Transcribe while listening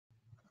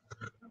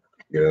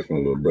Yeah, that's my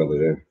little brother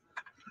there.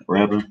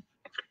 Rapping?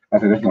 I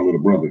said that's my little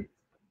brother.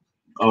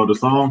 Oh, the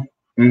song?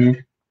 Mm-hmm.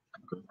 Okay.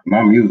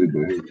 My music,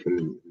 but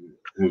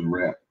his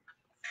rap.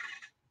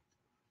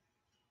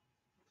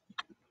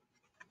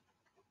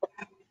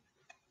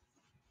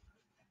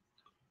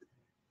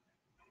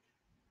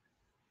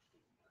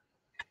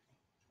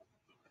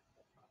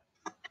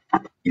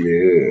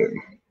 Yeah.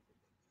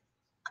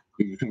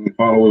 Did you see the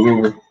followers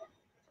over?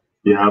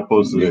 Yeah, I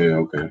posted. Yeah,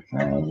 okay.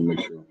 Let me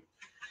make sure.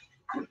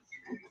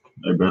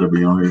 They better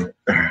be on here.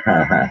 I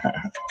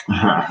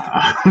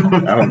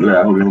hope they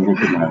don't go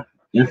to my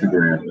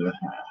Instagram.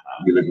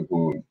 Be looking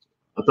for it.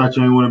 I thought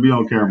you didn't want to be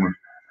on camera.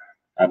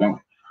 I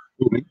don't.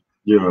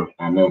 Yeah.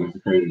 I know, it's a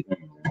crazy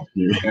thing, man.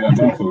 Yeah. And I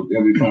know, so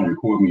they'll be trying to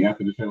record me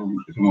after the show.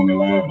 If I'm on the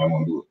live, and I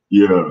want to do it.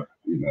 Yeah.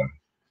 You know.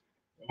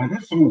 Like,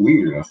 that's so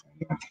weird. I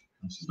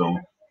just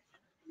don't.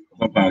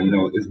 Sometimes, you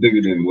know, it's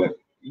bigger than what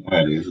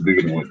it is. It's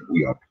bigger than what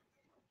we are.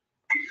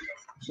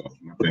 So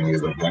my thing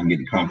is, if I can get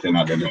the content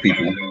out there to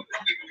people,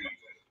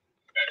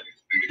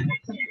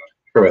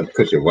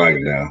 put your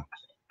volume down.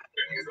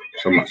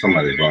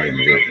 Somebody's volume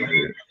is up right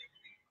here.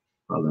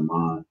 Probably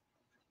mine.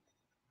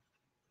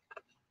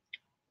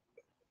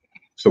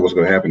 So what's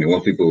going to happen is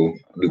once people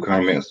do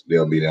comments,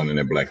 they'll be down in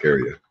that black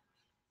area.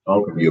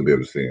 Okay. You'll be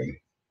able to see them.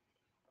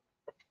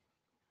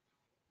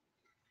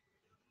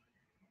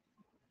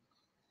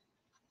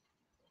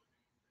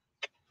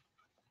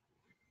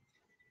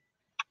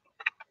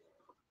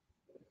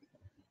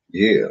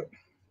 Yeah.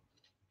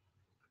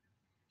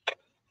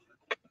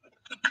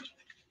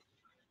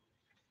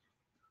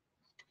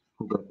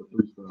 Who got the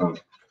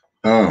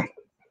freestyle?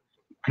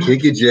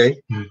 Kick it,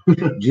 Jay.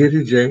 Get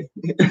it, Jay.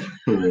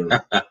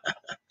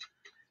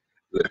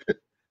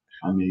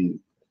 I need a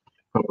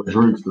couple of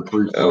drinks to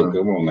freestyle. Oh,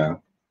 come on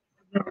now.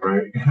 All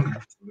right.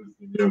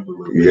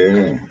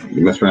 Yeah.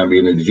 You must try to be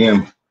in the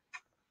gym.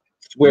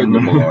 Sweating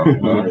tomorrow.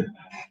 Well,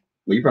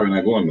 you're probably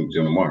not going to the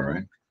gym tomorrow,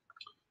 right?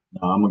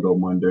 No, I'm going to go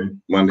Monday.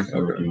 Monday?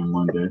 Okay.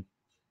 Monday.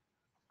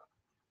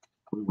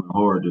 We went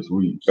hard this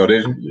week. Oh,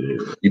 did you? Yeah.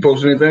 You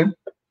posted anything?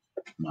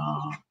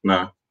 Nah.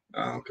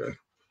 Oh, okay.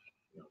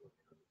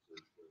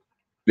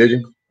 Did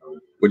you?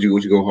 Would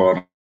you go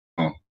hard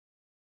on?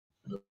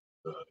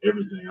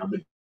 Everything. I've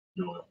been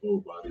doing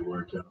full body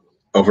workout.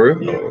 Oh, for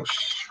real? Yeah. Oh,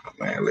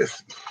 man,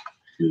 listen.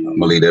 I'm going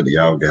to leave that to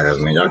y'all guys,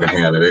 man. Y'all can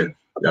handle it.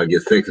 Y'all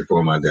get sexy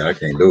for my dad. I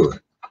can't do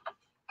it.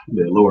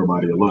 Yeah, lower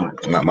body a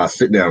lot. My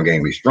sit down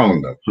game be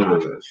strong though.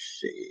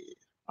 Shit.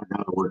 I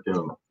gotta work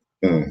out.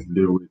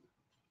 Deal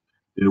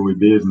with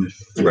business.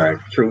 Right.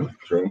 True.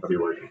 I'll be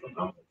working from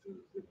home too.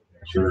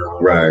 Sure.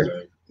 Right.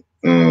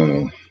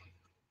 Yeah.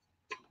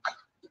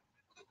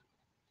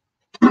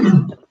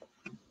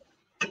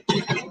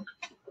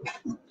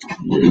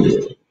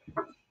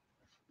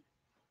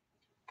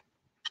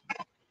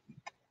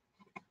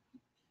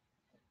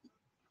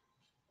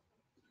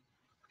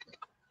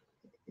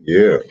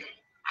 Yeah.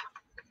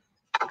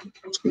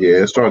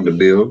 Yeah, it's starting to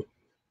build.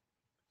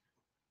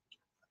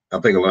 I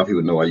think a lot of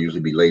people know I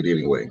usually be late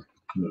anyway.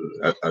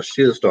 I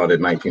should start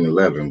at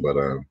 1911, but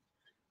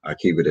I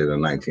keep it at a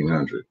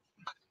 1900.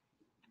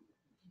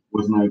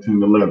 What's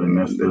 1911?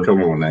 That's the,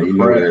 come on now, you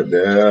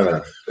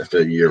know that's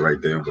that year right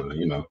there. But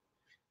you know,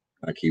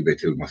 I keep it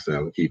to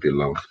myself, keep it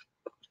low.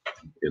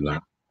 You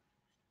know.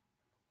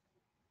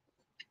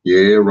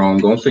 Yeah, Ron,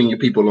 go send your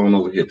people on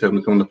over here. Tell them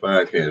to come to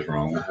podcast,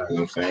 Ron. You know what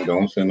I'm saying?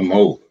 Go send them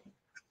over.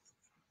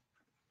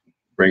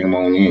 Bring them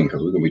on in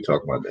because we're gonna be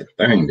talking about that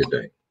thing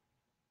today.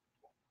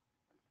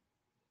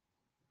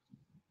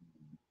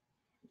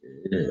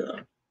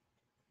 Yeah.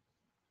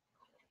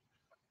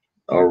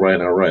 All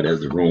right. As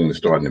the room is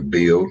starting to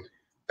build,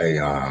 I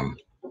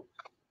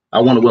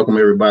want to welcome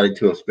everybody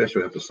to a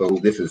special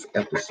episode. This is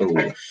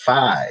episode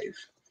 5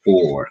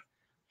 for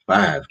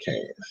 5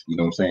 Cast. You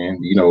know what I'm saying?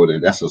 You know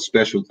that's a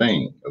special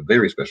thing, a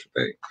very special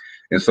thing.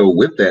 And so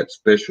with that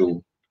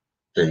special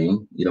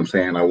thing, you know what I'm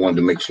saying, I wanted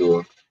to make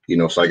sure, you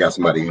know, so I got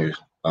somebody here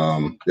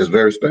that's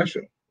very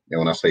special. And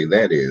when I say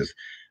that is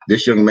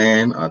this young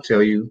man, I'll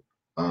tell you,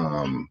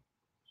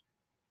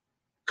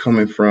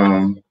 coming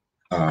from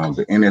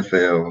the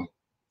NFL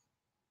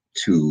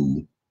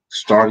to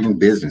starting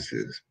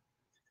businesses,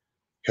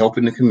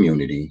 helping the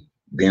community,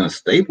 being a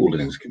staple in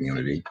this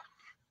community,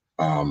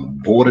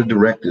 board of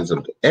directors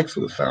of the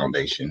Excellence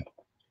Foundation,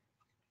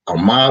 a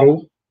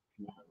model,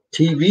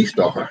 TV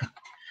star,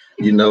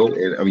 you know,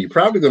 and I mean, you're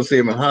probably going to see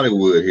him in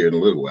Hollywood here in a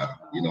little while,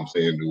 you know what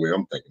I'm saying, the way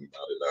I'm thinking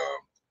about it.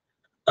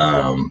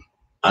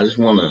 I just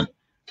want to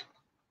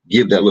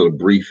give that little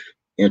brief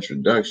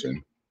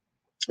introduction.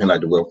 I'd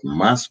like to welcome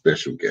my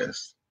special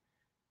guest,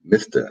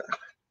 Mr.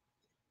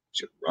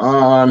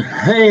 Je'Ron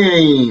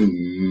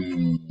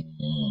Hamm.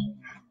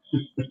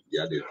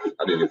 Yeah, I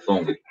did it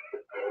funky.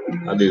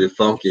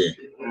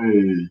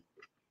 Hey.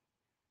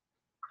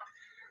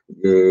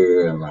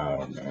 Yeah,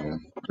 no,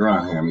 man.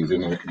 Je'Ron Hamm, he's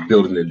in the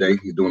building today.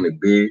 He's doing it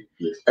big.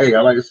 Yes. Hey,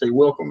 I like to say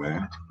welcome,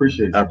 man.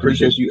 Appreciate it. I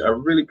appreciate you. I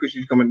really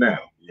appreciate you coming down.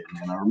 Yeah,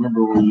 man. I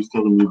remember when you was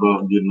telling me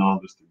about getting all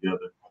this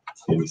together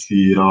and to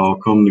see it all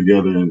come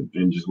together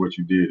and just what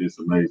you did. It's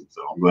amazing.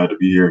 So I'm glad to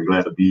be here and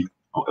glad to be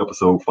on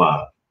episode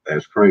 5.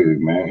 That's crazy,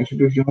 man.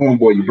 Introduce your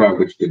homeboy you brought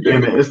with you today. Yeah,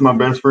 man, it's my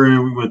best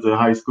friend. We went to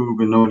high school,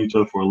 been knowing each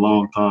other for a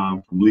long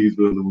time from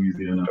Leesville,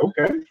 Louisiana.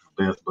 Okay.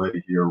 Best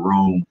buddy here,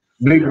 Rome.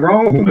 Big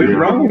Rome.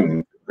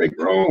 Big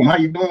Rome. How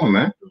you doing,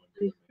 man?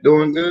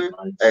 Doing good?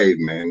 Hey,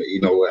 man,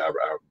 you know what? I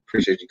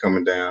appreciate you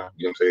coming down.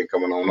 You know what I'm saying?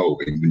 Coming on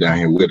over. You've been down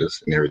here with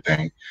us and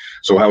everything.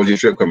 So how was your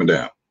trip coming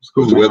down?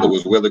 Cool.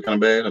 Was the weather kind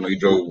of bad? I know you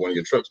drove one of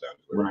your trucks down.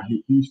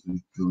 Right,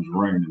 Houston, it was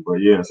raining,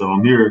 but yeah. So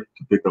I'm here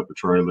to pick up a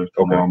trailer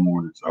tomorrow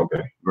morning. So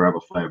grab a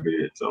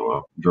flatbed. So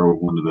I drove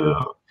one of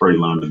the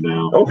Freightliners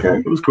down. Okay,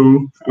 it was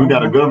cool. We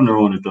got a governor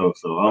on it though,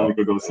 so I only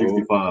could go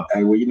 65.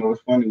 Hey, well, you know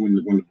it's funny when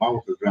the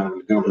boss is driving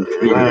the governor.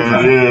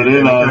 Yeah,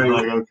 then I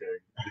was like, okay,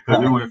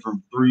 because it went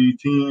from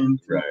 310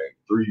 to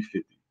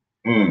 350.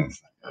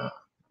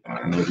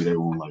 Maybe they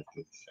won't like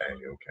this. Hey,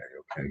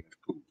 okay,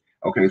 cool.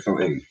 Okay, so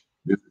hey.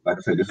 This, like I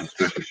said, this is a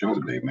special show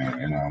today, man.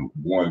 And I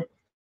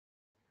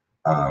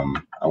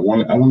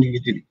want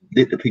to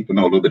get the people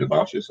know a little bit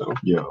about yourself.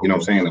 Yeah, you know what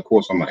I'm saying. Of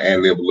course, I'm gonna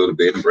ad lib a little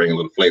bit and bring a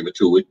little flavor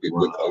to it,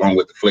 along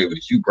with the flavor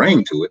that you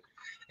bring to it.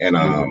 And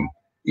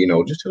you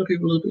know, just tell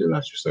people a little bit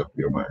about yourself, if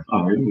you don't mind.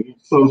 All right.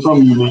 So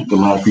something unique a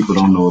lot of people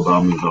don't know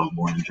about me is I was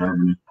born in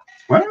Germany.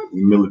 Well,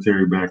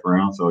 military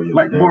background, so yeah,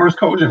 like Boris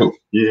Kojo.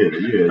 Yeah.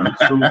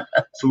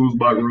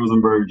 Sulzbach,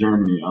 Rosenberg,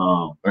 Germany.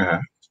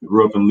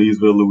 Grew up in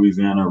Leesville,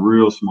 Louisiana,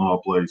 real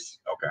small place.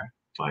 Okay.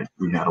 Like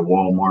we had a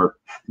Walmart,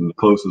 and the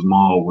closest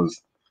mall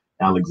was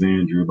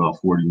Alexandria, about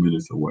 40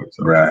 minutes away.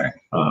 So,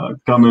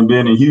 coming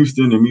being in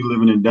Houston and me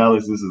living in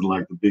Dallas, this is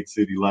like the big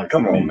city life.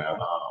 Come on now.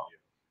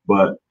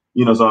 But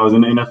you know, so I was in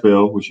the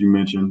NFL, which you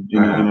mentioned.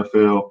 In the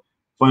NFL,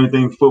 funny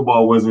thing,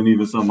 football wasn't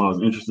even something I was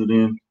interested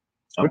in.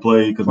 I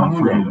played because my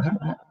friends.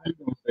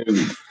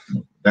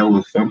 That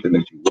was something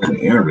that you weren't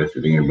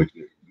interested in, but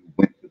you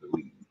went to the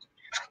league.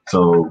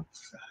 So.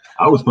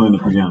 I was playing the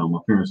piano.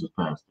 My parents was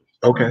pastors.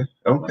 Okay.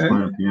 I was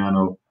playing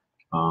piano.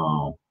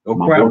 My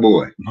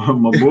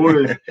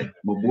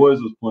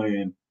boys was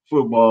playing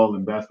football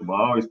and basketball.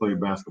 I always played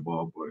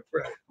basketball, but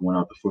I went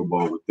out to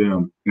football with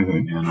them,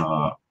 and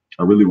I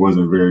really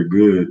wasn't very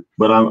good.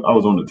 But I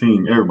was on the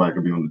team. Everybody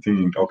could be on the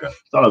team. Okay.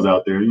 So I was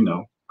out there, you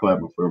know,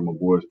 clapping for my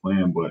boys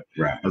playing. But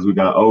as we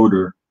got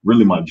older,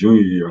 really my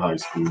junior year of high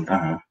school,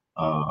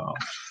 I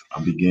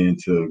began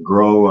to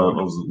grow.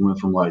 I went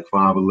from like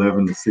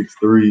 5'11" to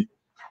 6'3".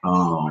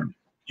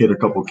 Hit a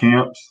couple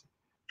camps,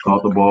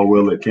 caught the ball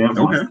well at camps.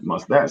 My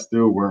stats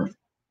still weren't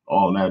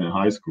all that in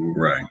high school.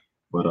 Right.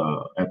 But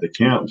at the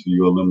camps,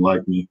 ULM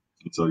liked me.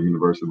 And so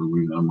University of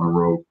Louisiana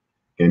Monroe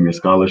gave me a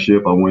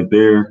scholarship. I went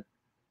there,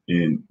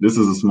 and this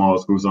is a small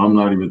school, so I'm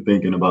not even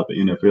thinking about the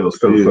NFL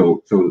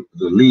still. So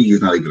the league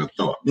is not even a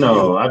thought.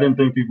 No, I didn't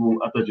think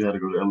I thought you had to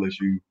go to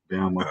LSU,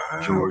 Bama,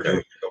 Georgia.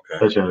 Okay. I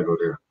thought you had to go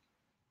there.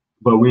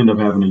 But we ended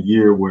up having a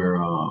year where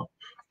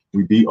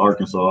we beat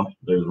Arkansas.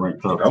 They was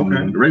ranked top 10.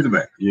 Okay,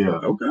 Razorback. Yeah.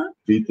 Okay.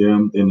 Beat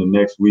them. Then the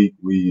next week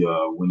we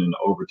went into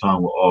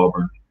overtime with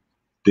Auburn.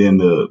 Then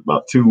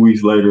about 2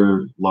 weeks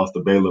later, lost to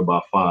Baylor by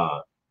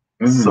 5.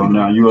 So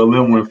now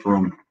ULM went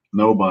from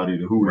nobody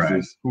to who is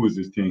this? Who is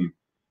this team?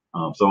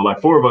 So like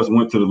 4 of us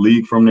went to the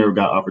league from there,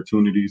 got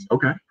opportunities.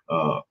 Okay.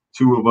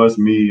 2 of us,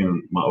 me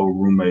and my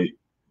old roommate,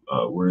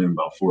 were in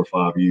about 4 or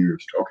 5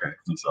 years. Okay.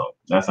 And so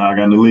that's how I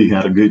got in the league.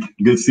 Had a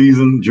good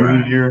season.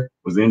 Junior year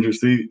was injured.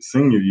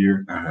 Senior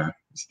year,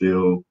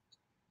 still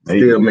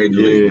made the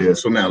league.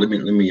 So now let me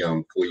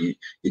before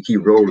you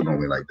keep rolling on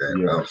me like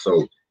that.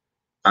 So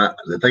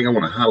the thing I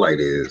want to highlight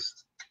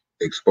is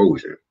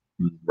exposure,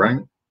 right?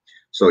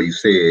 So you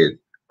said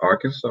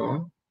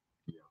Arkansas,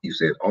 you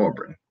said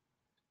Auburn,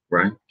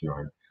 right?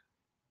 Right.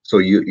 So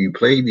you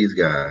played these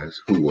guys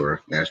who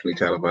were nationally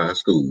televised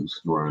schools,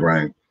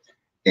 right?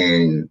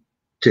 And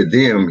to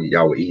them,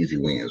 y'all were easy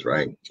wins,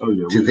 right? Oh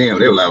yeah. To them,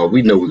 they're like,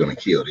 we know we're gonna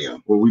kill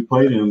them. Well, we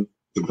played them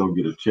to go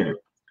get a check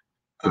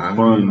to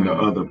fund the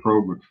other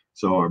program.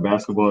 So our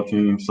basketball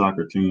team,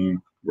 soccer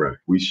team,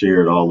 we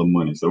shared all the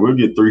money. So we'll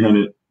get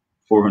 300,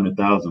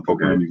 400,000 for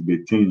playing these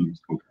big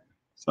teams. Okay.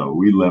 So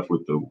we left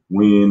with the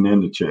win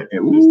and the check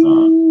this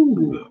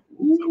time.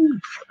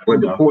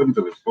 But the importance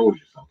of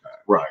exposure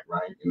sometimes. Right.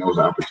 And those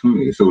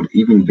opportunities. So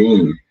even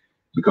being,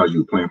 because you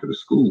were playing for the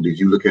school, did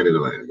you look at it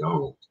like,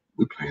 yo,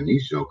 we're playing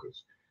these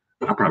jokers,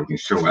 but I probably can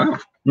show out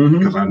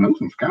because I know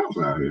some scouts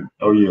out here.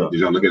 Oh yeah.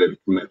 Did y'all look at it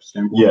from that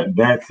standpoint? Yeah,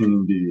 that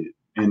team did,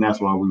 and that's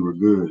why we were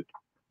good.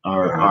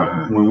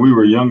 When we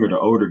were younger, the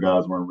older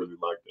guys weren't really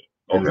like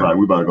that. It was like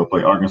we about to go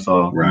play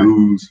Arkansas,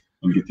 lose,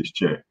 and get this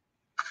check.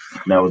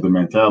 That was the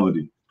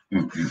mentality.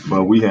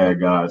 But we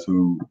had guys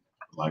who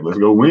like, let's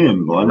go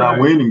win. Why not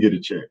win and get a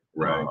check?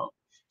 Right.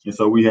 And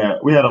so we had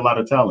a lot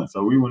of talent.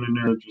 So we went in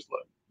there just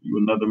like, you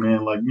another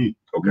man like me.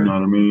 Okay. You know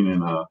what I mean?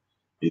 And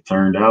it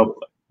turned out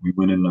we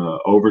went in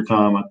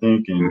overtime, I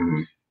think,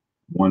 and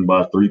won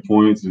by 3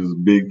 points. It was a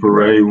big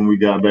parade when we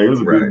got back. It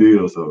was a big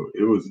deal. So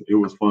it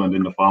was fun.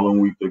 Then the following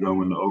week they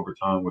go into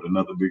overtime with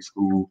another big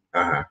school.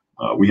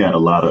 We had a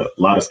lot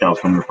of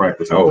scouts coming to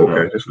practice. Oh,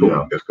 okay, that's cool.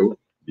 Yeah. That's cool.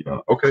 Yeah.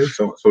 Okay,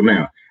 so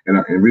now, and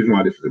the reason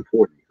why this is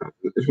important, because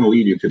it's going to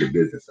lead you to the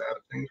business side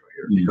of things right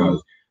here,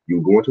 because you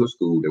were going to a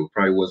school that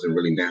probably wasn't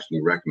really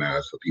nationally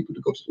recognized for people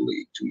to go to the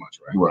league too much,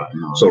 right? Right.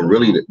 No, so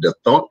really the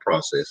thought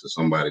process of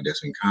somebody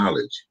that's in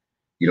college,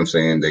 you know what I'm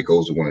saying, that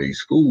goes to one of these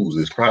schools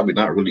is probably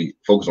not really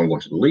focused on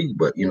going to the league,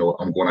 but, you know,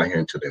 I'm going out here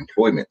into the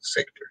employment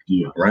sector.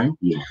 Yeah. Right?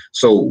 Yeah.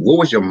 So what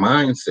was your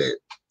mindset,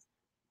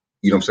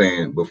 you know what I'm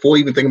saying, before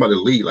even thinking about the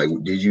league? Like,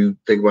 did you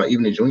think about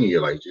even the junior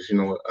year, like, just, you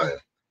know what,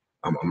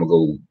 I'm going to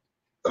go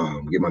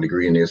get my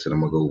degree in this, and I'm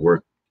going to go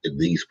work at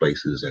these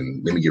places,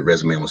 and let me get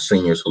resume on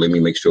senior, so let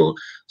me make sure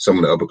some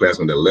of the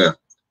upperclassmen that left,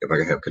 if I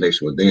can have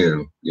connection with them, you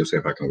know what I'm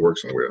saying, if I can work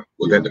somewhere.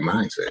 Was that the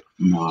mindset?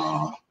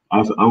 No,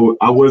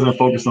 I wasn't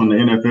focused on the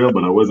NFL,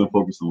 but I wasn't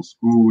focused on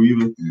school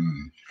either.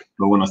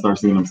 But when I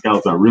started seeing them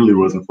scouts, I really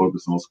wasn't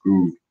focused on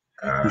school.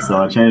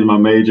 So I changed my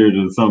major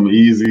to something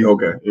easy.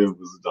 Okay. It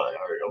was like, all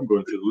right, I'm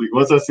going to the league.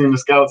 Once I seen the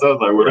scouts, I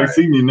was like, well, they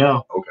see me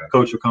now. Okay.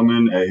 Coach will come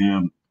in, hey,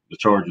 the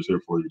Chargers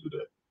here for you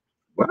today.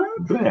 What?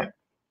 That.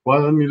 Why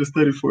do I need to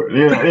study for it?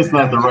 Yeah, it's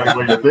not the right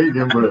way of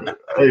thinking, but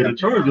hey, the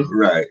Chargers,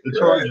 the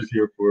Chargers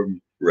here for me.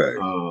 Right.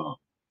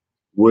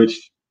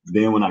 Which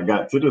then when I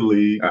got to the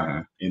league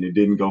and it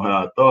didn't go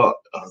how I thought,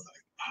 I was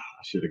like,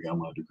 I should have got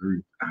my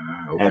degree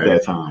at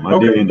that time. I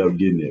did end up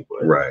getting it,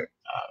 but I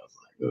was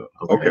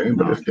like, okay,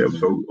 but that's good.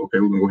 So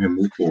we're gonna go ahead and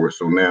move forward.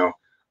 So now,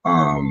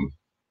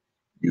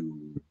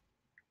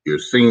 you're a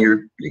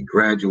senior, you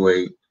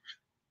graduate.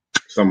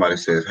 Somebody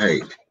says,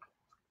 hey,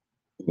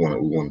 we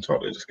want to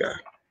talk to this guy.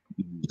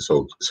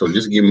 So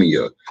just give me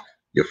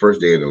your first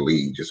day in the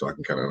league, just so I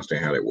can kind of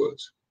understand how that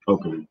was.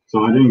 Okay,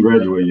 so I didn't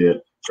graduate yet.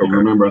 So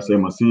remember, I said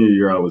my senior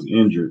year I was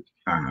injured.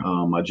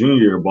 My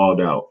junior year balled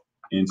out,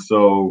 and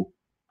so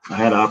I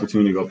had an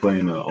opportunity to go play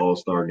in an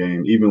all-star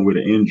game. Even with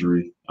an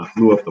injury, I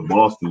flew up to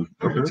Boston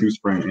with 2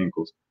 sprained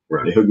ankles.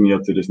 They hooked me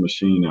up to this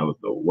machine that was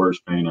the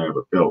worst pain I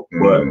ever felt.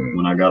 But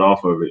when I got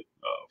off of it,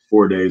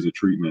 4 days of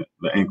treatment,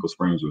 the ankle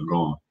sprains was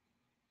gone.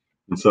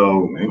 And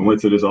so I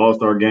went to this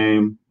all-star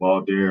game,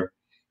 balled there.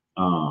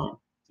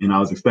 And I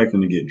was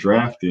expecting to get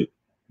drafted,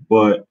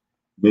 but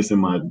missing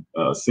my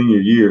senior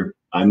year,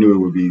 I knew it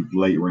would be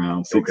late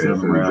round, 6th,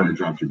 7th round.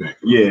 Dropped you back.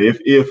 Yeah,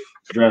 if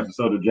drafted.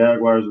 So the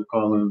Jaguars were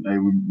calling, hey,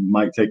 we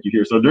might take you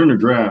here. So during the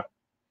draft,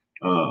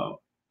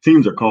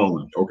 teams are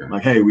calling.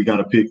 Like, hey, we got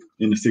to pick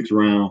in the 6th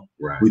round.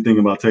 We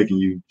thinking about taking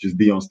you. Just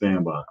be on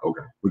standby.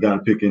 We got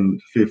to pick in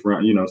the 5th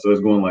round. You know, so it's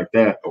going like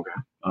that.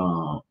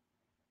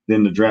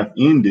 Then the draft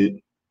ended,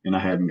 and I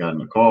hadn't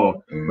gotten a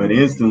call, but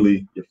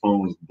instantly your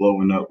phone was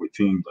blowing up with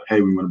teams like,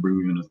 hey, we want to bring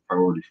you in as a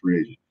priority free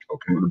agent.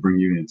 We want to bring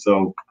you in.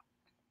 So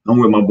I'm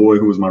with my boy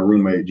who was my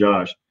roommate,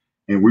 Josh,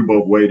 and we're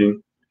both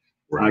waiting.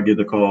 I get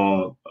the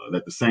call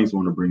that the Saints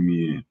want to bring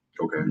me in.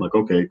 I'm like,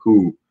 okay,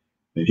 cool.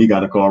 And he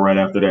got a call right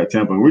after that,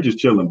 Tampa. We're just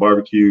chilling,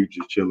 barbecue,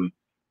 just chilling.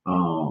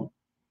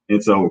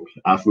 And so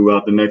I flew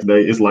out the next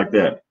day. It's like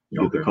that.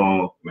 Get the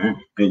call.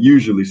 And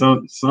usually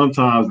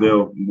sometimes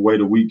they'll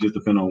wait a week, just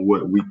depending on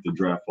what week the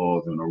draft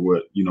falls in or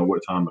what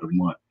time of the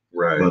month.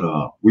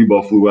 But we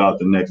both flew out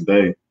the next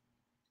day.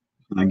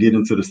 And I get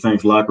into the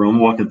Saints locker room.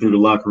 I'm walking through the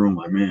locker room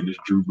like, man, this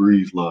Drew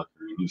Brees locker,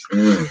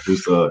 and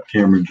this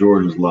Cameron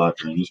Jordan's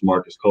locker, and this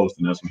Marcus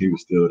Colston. That's when he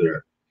was still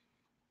there.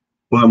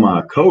 But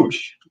my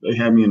coach, they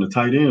had me in the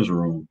tight ends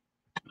room.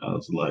 I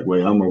was like,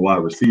 wait, I'm a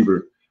wide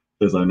receiver.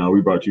 He's like, no,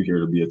 we brought you here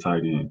to be a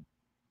tight end.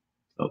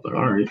 I was like,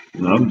 all right.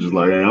 And I'm just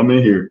like, hey, I'm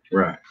in here.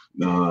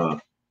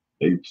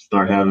 They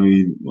start having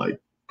me like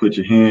put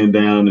your hand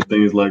down and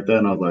things like that.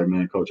 And I was like,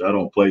 man, coach, I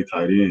don't play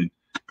tight end.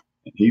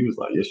 And he was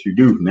like, yes, you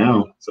do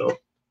now. So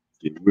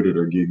get with it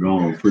or get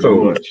gone pretty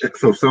much.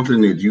 So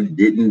something that you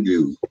didn't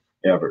do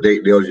ever,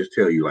 they'll just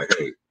tell you like,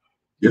 hey,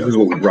 this is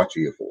what we brought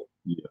you here for.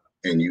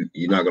 And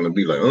you're not going to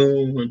be like,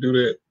 oh, I'm going to do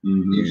that.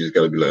 You just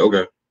got to be like,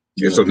 okay.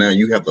 And so now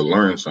you have to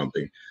learn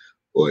something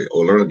or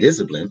learn a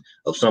discipline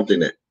of something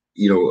that,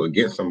 you know,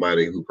 against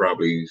somebody who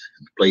probably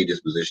played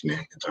this position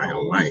their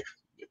entire life.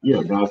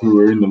 Yeah, guys who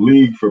were in the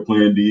league for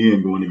playing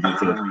DN going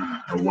against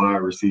a wide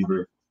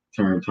receiver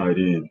turned tight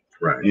end.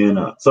 And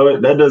so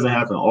that doesn't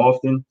happen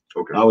often.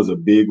 I was a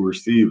big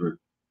receiver.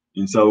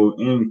 And so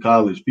in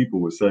college, people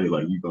would say,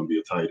 like, you're going to be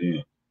a tight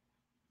end.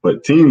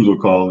 But teams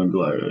would call and be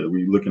like, hey,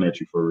 we're looking at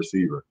you for a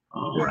receiver.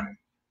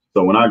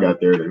 So when I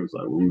got there, they was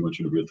like, well, we want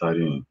you to be a tight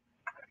end.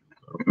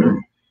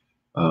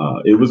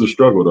 It was a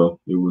struggle, though.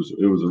 It was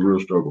a real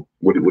struggle.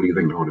 What do you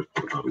think the hardest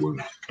part about it was?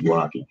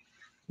 Blocking.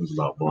 It was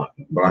about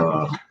blocking.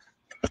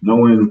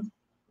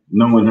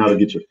 Knowing how to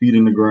get your feet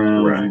in the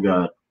ground. You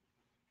got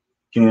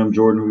Cam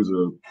Jordan, who's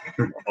a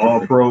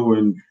all-pro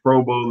and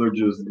Pro Bowler,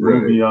 just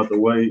moving you out the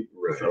way.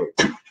 So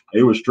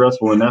it was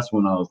stressful, and that's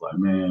when I was like,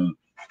 man,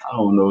 I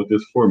don't know if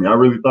this is for me. I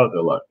really thought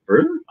that, like,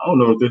 really? I don't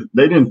know if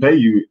they didn't pay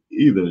you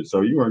either,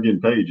 so you weren't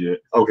getting paid yet.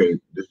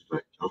 This is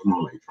like, I was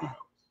more like trials.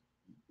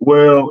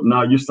 Well,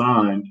 no, you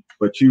signed,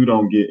 but you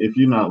don't get, if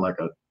you're not like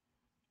a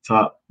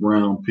top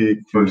round pick,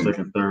 first,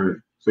 second,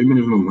 third. So even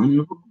if no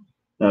money?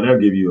 Now they'll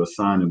give you a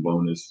signing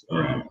bonus.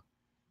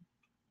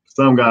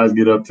 Some guys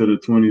get up to the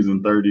 20s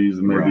and 30s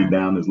and maybe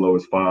down as low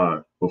as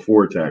 5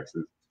 before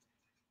taxes.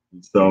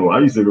 So I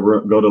used to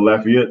go to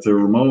Lafayette to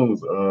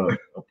Ramon's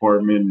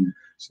apartment and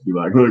Just be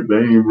like, look, they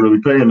ain't really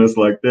paying us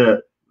like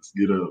that. Let's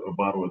get a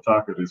bottle of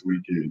taco this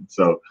weekend.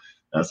 So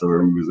that's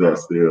where we was at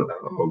still.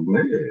 Oh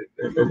man,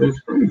 that's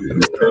crazy.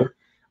 Okay.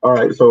 All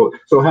right, so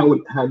what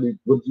did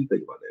you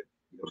think about that?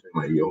 You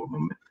know, like, yo, my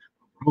man,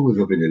 I was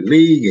up in the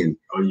league, and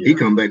he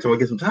come back to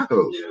get some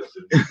tacos.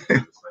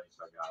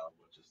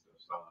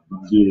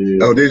 Yeah.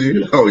 Oh, did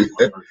you? Oh,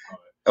 yeah.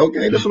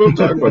 Okay, that's what I'm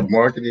talking about.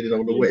 Marketing it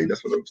on the way.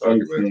 That's what I'm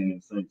talking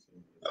about.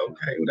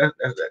 Okay, well,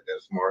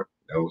 that's smart.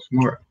 That was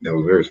smart. That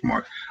was very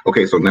smart.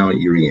 Okay, so now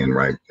you're in,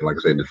 right? And like I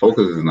said, the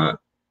focus of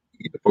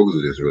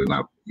this is really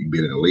not you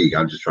being in the league.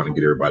 I'm just trying to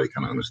get everybody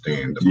kind of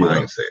understand the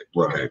mindset.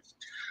 Right. Okay.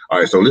 All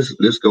right, so let's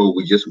go.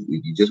 You just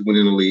went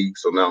in the league,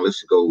 so now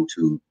let's go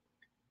to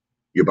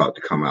you're about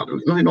to come out.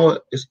 No, you know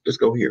what? Let's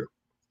go here.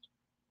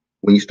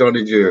 When you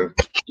started your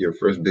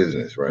first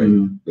business, right?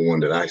 Mm-hmm. The one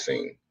that I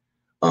seen.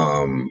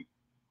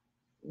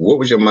 What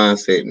was your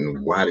mindset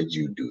and why did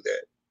you do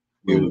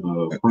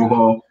that? Pro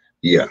ball?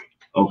 Yeah.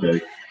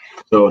 Okay.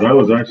 So that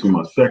was actually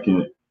my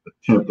second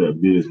attempt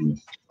at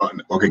business.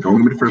 Okay, go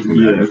with the first one.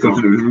 Yeah, let's go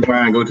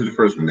to the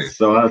first one next.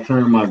 So I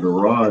turned my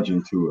garage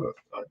into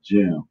a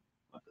gym,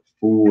 like a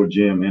full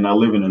gym. And I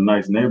live in a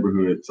nice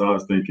neighborhood. So I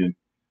was thinking,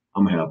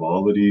 I'm gonna have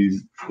all of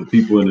the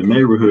people in the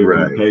neighborhood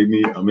gonna pay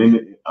me.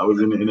 I was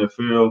in the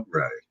NFL.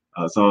 Right.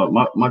 So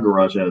my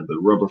garage had the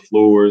rubber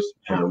floors,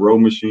 had a row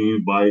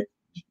machine, bike,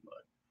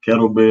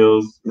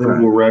 kettlebells,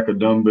 full rack of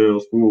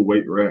dumbbells, full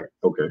weight rack.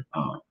 Okay.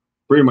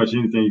 Pretty much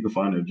anything you can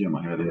find in a gym,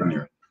 I had it in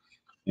there.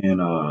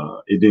 And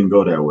it didn't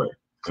go that way.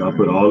 So I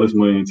put all this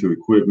money into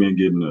equipment,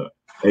 getting the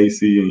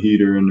AC and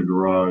heater in the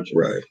garage.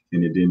 Right.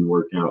 And it didn't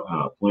work out how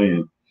I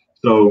planned.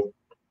 So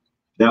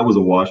that was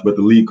a wash, but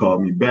the league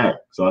called me back.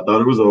 So I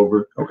thought it was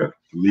over. Okay.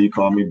 The league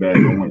called me back.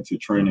 I went to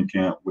training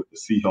camp with the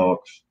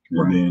Seahawks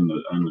and then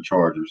the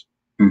Chargers.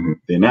 Mm-hmm.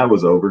 Then that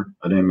was over.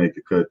 I didn't make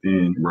the cut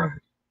then. Right.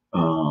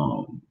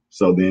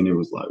 So then it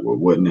was like, well,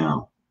 what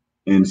now?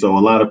 And so a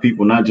lot of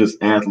people, not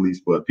just athletes,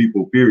 but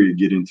people, period,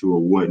 get into a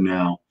what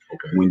now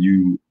when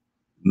you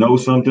know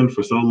something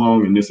for so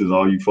long and this is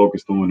all you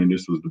focused on and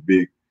this was the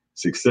big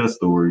success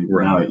story.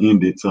 Right. Now it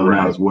ended. So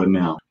now it's what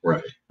now?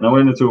 Right. And I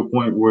went into a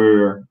point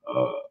where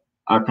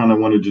I kind of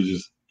wanted to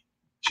just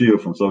chill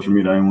from social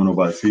media. I didn't want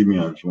nobody to see me.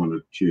 I just wanted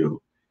to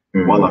chill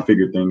while I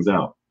figured things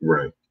out.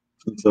 Right.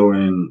 And so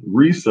in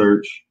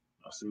research,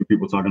 I see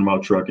people talking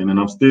about trucking and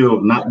I'm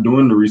still not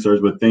doing the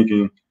research, but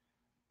thinking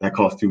that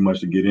costs too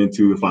much to get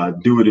into. If I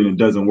do it and it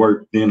doesn't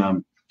work, then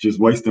I'm just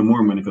wasting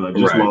more money because I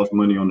just lost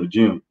money on the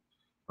gym.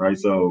 Right.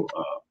 So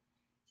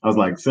I was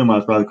like,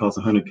 semis probably cost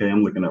 $100K.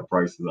 I'm looking at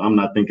prices. I'm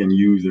not thinking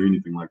used or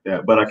anything like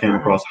that. But I came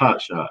across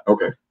Hot Shot.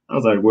 Okay. I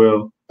was like,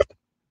 well,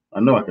 I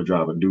know I could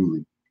drive a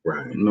dually.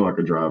 Right. I know I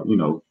could drive,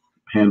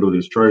 handle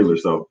this trailer.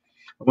 So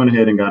I went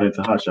ahead and got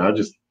into Hot Shot. I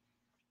just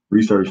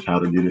researched how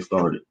to get it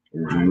started.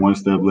 And one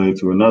step led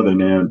to another.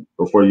 And then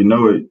before you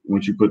know it,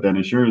 once you put that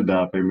insurance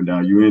down payment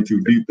down, you're in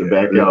too deep to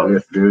back out.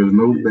 There's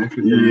no back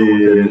with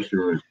that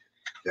insurance.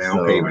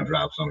 Down payment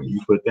drops on you.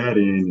 You put that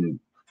in and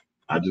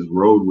I just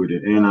rode with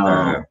it. And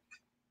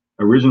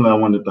originally I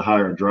wanted to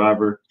hire a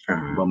driver,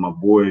 but my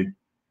boy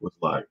was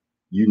like,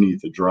 you need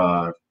to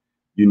drive.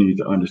 You need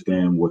to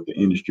understand what the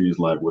industry is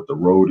like, what the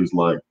road is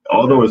like.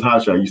 Although it's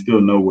Hot Shot, you still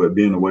know what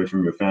being away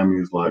from your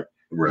family is like.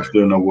 You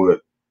still know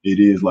what it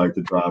is like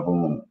to drive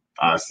on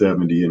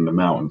I-70 in the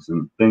mountains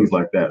and things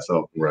like that.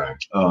 So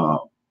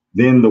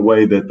then the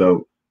way that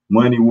the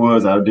money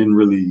was, I didn't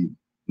really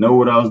know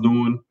what I was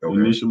doing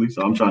initially.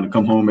 So I'm trying to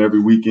come home every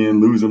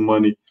weekend, losing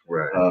money.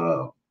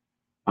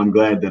 I'm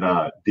glad that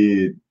I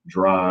did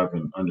drive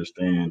and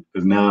understand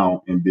because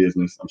now in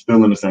business, I'm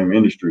still in the same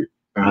industry.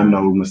 I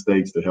know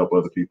mistakes to help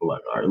other people.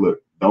 Like, all right, look,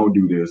 don't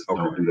do this,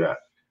 don't do that.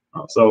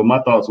 So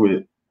my thoughts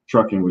with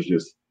trucking was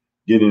just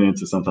getting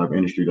into some type of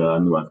industry that I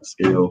knew I could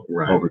scale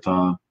over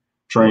time.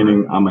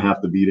 Training, I'm gonna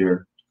have to be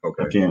there.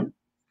 I can't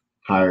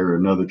hire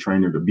another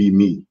trainer to be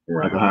me.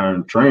 I can hire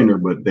a trainer,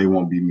 but they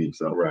won't be me.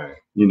 So,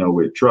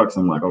 with trucks,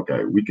 I'm like,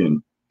 okay, we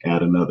can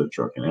add another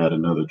truck and add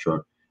another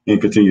truck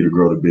and continue to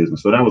grow the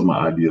business. So that was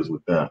my ideas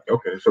with that.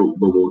 Okay, so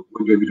but what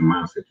gave you the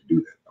mindset to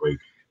do that? Like,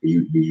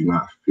 did you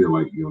not feel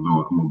like, I'm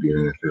gonna be in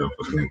the NFL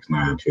for the next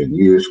 9-10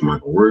 years, so I'm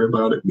not gonna worry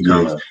about it?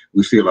 Because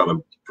we see a lot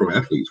of pro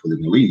athletes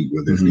within the league,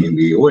 whether it's the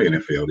NBA or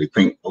NFL, they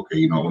think,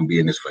 okay, I'm gonna be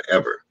in this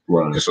forever.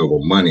 Right. And so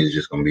money is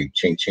just gonna be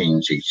chain.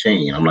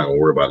 I'm not gonna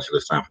worry about it until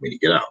it's time for me to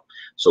get out.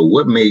 So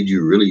what made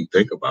you really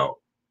think about,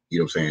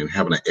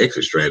 having an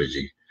exit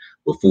strategy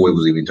before it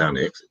was even time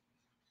to exit?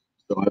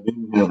 So I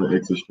didn't have an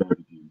exit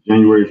strategy.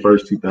 January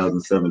 1st,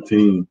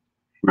 2017,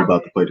 we were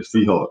about to play the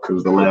Seahawks. It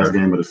was the last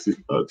game of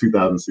the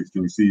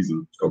 2016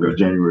 season. It was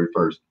January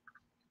 1st.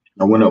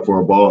 I went up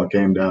for a ball and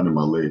came down and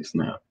my leg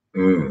snapped.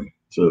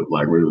 So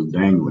like where it was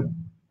dangling.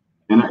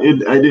 And it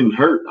didn't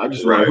hurt. I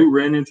just like, who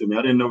ran into me?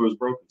 I didn't know it was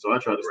broken. So I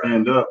tried to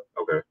stand up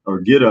or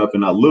get up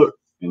and I looked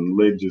and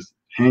the leg just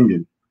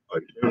hanging.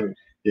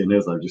 And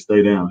there's like, just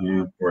stay down,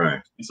 man.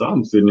 And so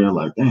I'm sitting there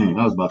like, dang,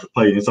 I was about to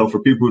play. And so for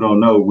people who don't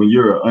know, when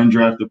you're an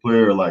undrafted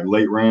player or like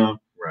late round,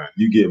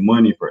 you get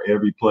money for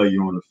every play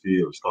you're on the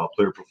field. It's called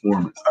player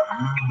performance.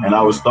 And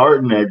I was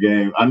starting that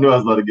game. I knew I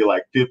was about to get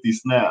like 50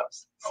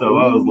 snaps. So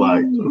I was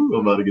like, I'm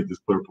about to get this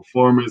player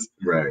performance.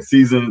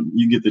 Season,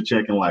 you get the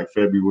check in like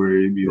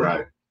February. It'd be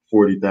like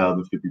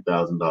 $40,000,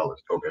 $50,000.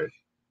 Okay.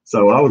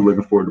 So I was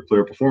looking forward to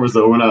player performance.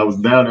 So when I was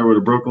down there with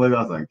a broken leg,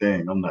 I was like,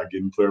 dang, I'm not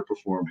getting player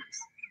performance.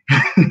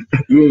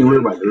 You ain't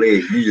worried about the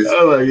leg. You just,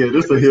 I was like, yeah,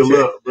 this will heal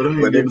up. But I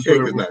ain't that getting check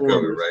player is not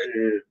performance. coming, right?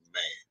 Yeah.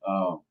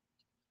 Man.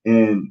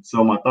 And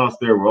so my thoughts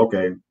there were,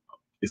 okay,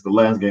 it's the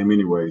last game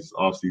anyways,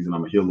 off season.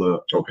 I'm going to heal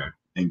up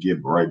and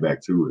get right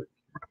back to it.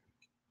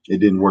 It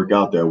didn't work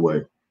out that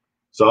way.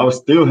 So I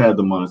still had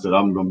the mindset,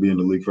 I'm going to be in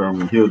the league forever. I'm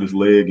going to heal this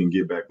leg and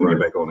get back right.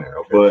 Get back on there.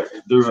 Okay.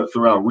 But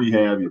throughout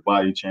rehab, your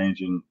body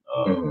changing,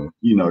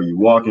 you know, you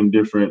walking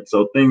different.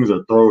 So things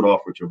are thrown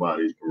off with your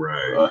body.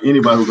 Right.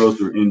 Anybody who goes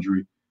through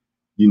injury,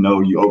 you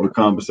know, you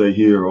overcompensate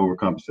here,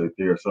 overcompensate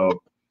there.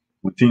 So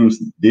when teams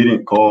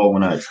didn't call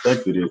when I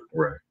expected it,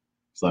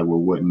 it's like, well,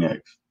 what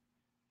next?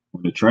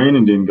 When the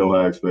training didn't go how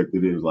I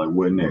expected it was like,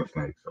 what next?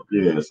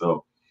 Yeah,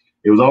 so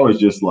it was always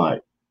just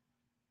like,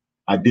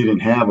 I didn't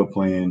have a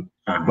plan,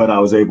 but I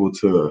was able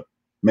to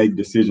make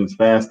decisions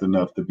fast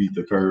enough to beat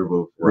the curve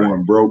of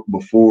going broke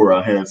before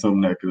I had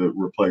something that could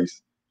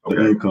replace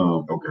the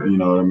income. You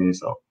know what I mean?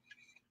 So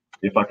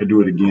if I could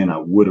do it again, I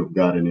would have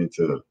gotten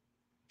into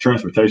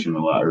transportation a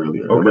lot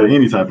earlier. But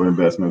any type of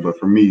investment, but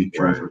for me,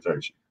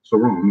 transportation. So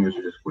Ron, let me ask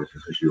you this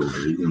question since you're over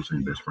there. You're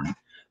saying best friend.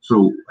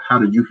 So how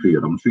did you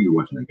feel? I'm sure you're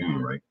watching the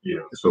game, right? Yeah.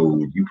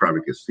 So you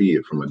probably could see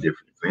it from a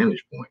different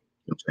vantage point.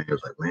 You know what I'm saying? It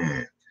was like,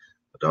 man,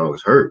 the dog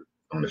is hurt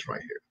on this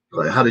right here.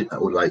 Like,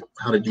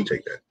 how did you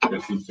take that?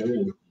 As he said,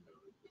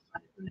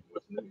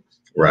 what's next?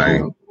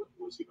 Right.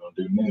 What's he gonna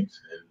do next?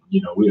 And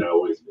you know, we had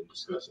always been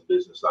discussing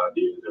business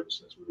ideas ever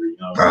since we were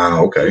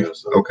young. Okay. Yeah,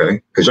 so,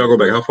 okay. Cause y'all go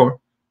back how far?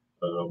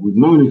 We've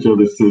known each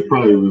other since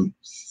probably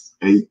was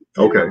 8.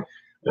 Okay.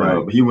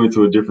 Right. But he went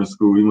to a different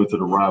school. He went to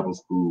the rival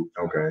school.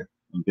 Okay.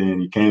 And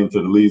then he came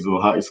to the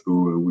Leesville High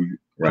School, and we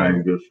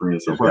became good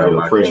friends. So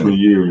probably freshman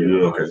year,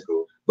 okay.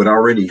 But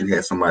already you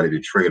had somebody to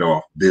trade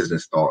off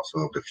business thoughts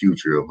of the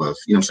future of us.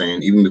 You know what I'm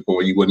saying? Even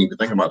before you wasn't even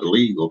thinking about the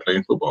league or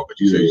playing football, but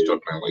you said you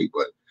started playing late.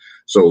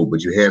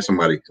 But you had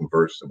somebody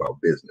converse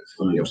about business.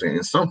 You know what I'm saying?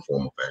 In some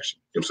form or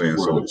fashion. You know what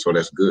I'm saying? So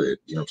that's good.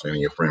 You know what I'm saying?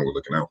 And your friend was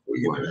looking out for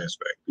you in that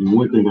aspect. And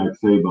one thing I can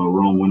say about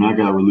Rome, when I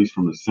got released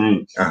from the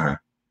Saints, I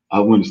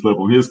went and slept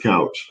on his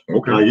couch.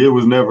 Okay. Like it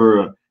was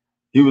never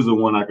he was the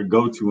one I could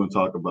go to and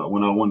talk about.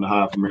 When I wanted to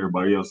hide from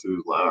everybody else, it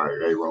was like, all right,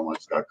 hey, Rome, I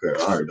just got cut.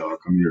 All right, dog,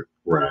 come here.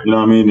 Right. You know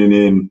what I mean? And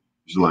then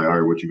just like,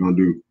 all right, what you gonna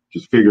do?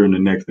 Just figuring the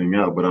next thing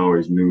out. But I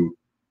always knew,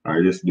 all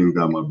right, this dude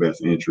got my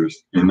best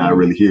interest, and not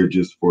really here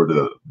just for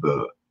the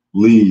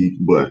league,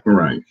 but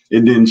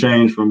it didn't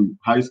change from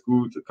high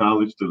school to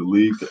college to the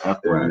league to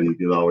after the league.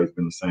 It's always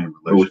been the same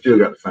relationship. But we still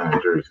got the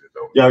signed jerseys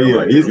though.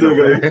 Yeah, he still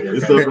got it.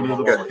 It's up in the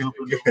wall.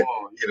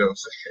 You know what I'm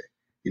saying?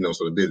 You know,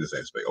 so the business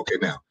aspect. Okay,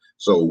 now,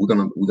 so we're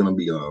gonna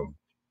be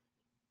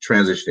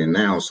transitioning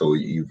now. So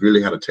you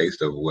really had a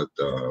taste of what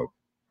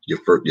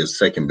your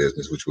second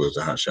business, which was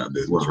the hot shot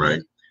business,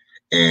 right?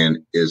 And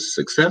is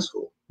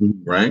successful,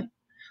 right?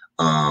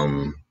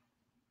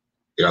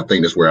 And I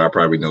think that's where I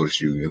probably noticed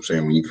you. You know what I'm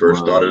saying? When you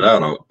first started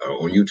out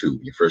on YouTube,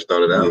 you first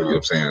started out. You know what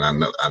I'm saying?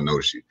 I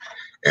noticed you,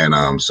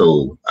 and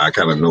so I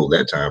kind of know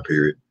that time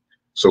period.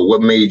 So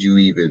what made you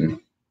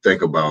even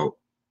think about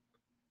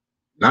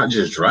not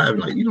just driving,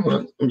 like, you know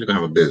what, I'm just gonna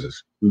have a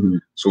business.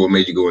 So what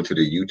made you go into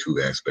the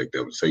YouTube aspect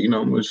of it? Say, you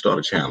know, I'm gonna start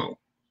a channel.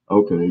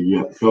 Okay,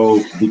 yeah.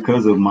 So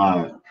because of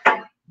my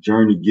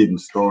journey getting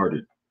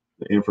started,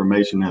 the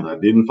information that I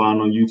didn't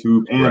find on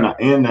YouTube and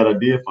that I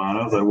did find,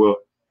 I was like, well,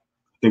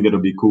 I think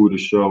it'll be cool to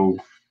show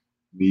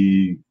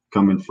me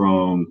coming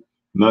from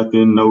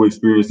nothing, no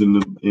experience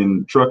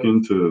in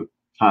trucking to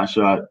hot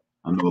shot.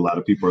 I know a lot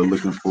of people are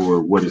looking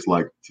for what it's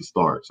like to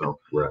start. So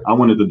I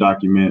wanted to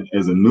document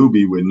as a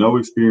newbie with no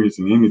experience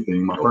in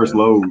anything. My first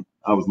load,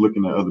 I was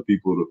looking at other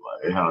people to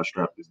like, hey, how I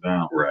strap this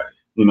down.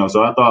 You know,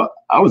 so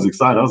I was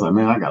excited. I was like,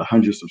 man, I got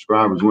 100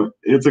 subscribers.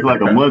 It took like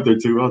a month or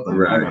two. I was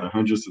like, I got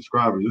 100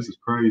 subscribers. This is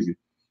crazy.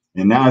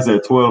 And now it's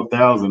at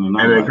 12,000. And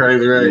I'm like,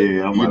 crazy, right?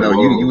 Yeah, I'm you like, know,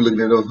 you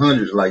looking at those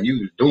hundreds like you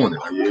was doing it.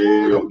 Like,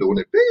 I'm doing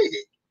it big.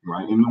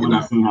 Right. And when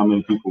I seen how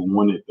many people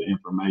wanted the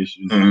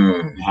information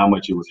and how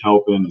much it was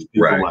helping, and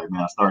people like,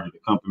 man, I started a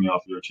company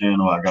off your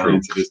channel. I got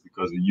into this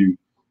because of you.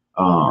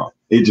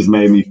 It just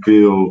made me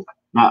feel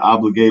not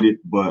obligated,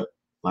 but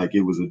like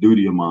it was a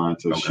duty of mine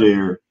to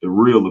share the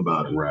real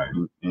about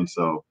it. And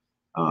so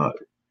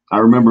I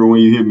remember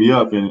when you hit me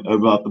up and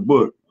about the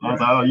book, I was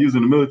like, oh,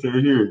 using the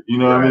military here. You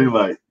know what I mean?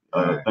 Like,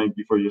 thank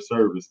you for your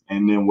service.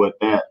 And then what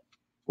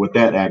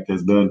that act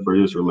has done for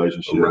this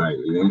relationship. Right.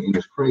 And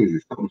it's crazy.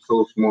 Something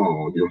so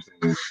small, you know what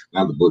I'm saying?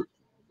 Not the book,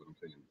 but I'm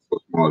saying so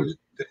small just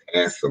to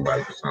ask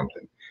somebody for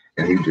something.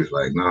 And he was just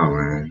like, no,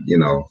 man, you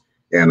know.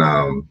 And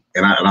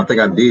I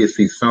think I did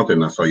see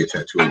something. I saw your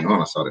tattoo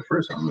on. I saw that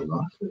first time.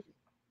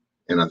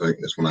 And I think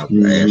that's when I asked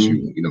you,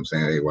 you know what I'm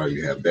saying, hey, why do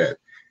you have that?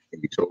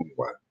 And you told me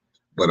why.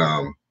 But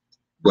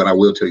I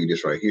will tell you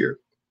this right here.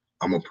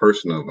 I'm a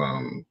person of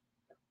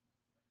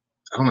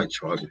I don't like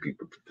charging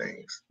people for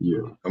things.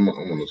 Yeah. I'm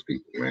one of those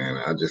people, man.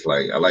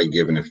 I like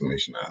giving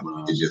information out.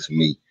 It's just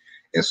me.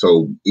 And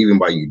so even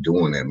by you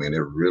doing that, man, it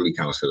really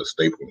kind of set a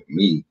staple in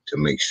me to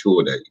make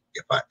sure that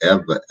if I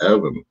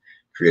ever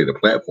create a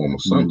platform or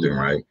something,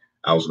 right,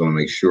 I was going to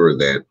make sure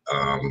that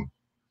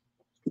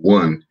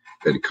one,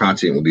 that the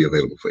content will be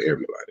available for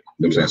everybody.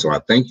 You know what I'm saying? So I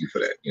thank you for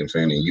that. You know what I'm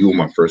saying? And you were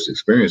my first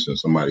experience in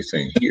somebody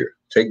saying, here,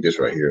 take this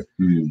right here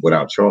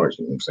without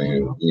charging. You know what I'm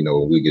saying? You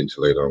know, we get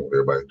into later on what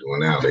everybody's doing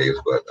nowadays,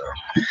 but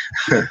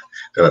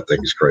that I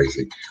think is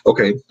crazy.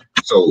 Okay.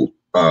 So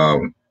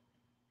a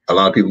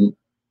lot of people,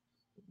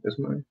 that's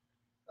mine.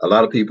 A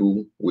lot of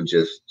people would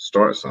just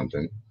start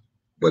something,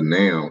 but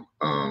now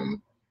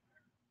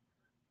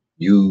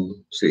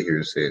you sit here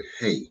and said,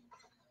 hey,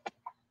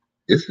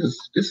 this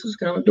is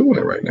kind of doing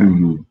it right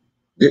now.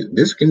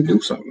 This can do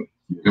something.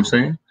 You know what I'm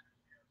saying?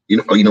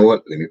 You know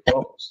what? Let me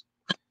pause.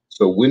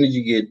 So when did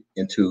you get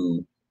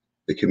into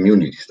the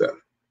community stuff?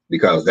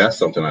 Because that's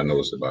something I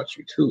noticed about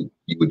you too.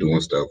 You were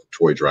doing stuff,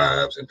 toy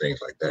drives and things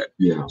like that.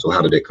 Yeah. So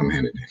how did that come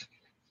hand in hand?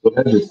 Well,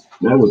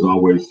 that was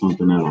always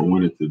something that I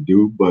wanted to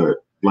do. But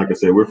like I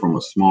said, we're from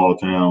a small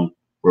town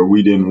where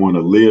we didn't want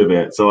to live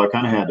at. So I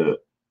kind of had to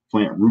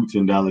plant roots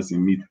in Dallas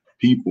and meet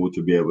people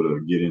to be able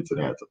to get into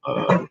that,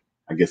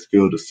 I guess,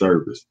 field of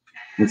service.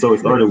 And so it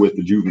started with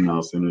the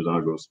juvenile centers.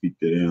 I'll go speak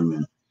to them.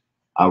 And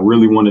I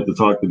really wanted to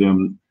talk to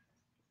them,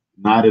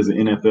 not as an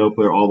NFL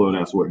player, although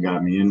that's what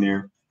got me in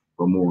there,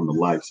 but more on the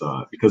life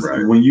side. Because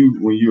when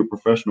you're a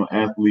professional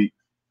athlete,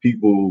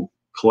 people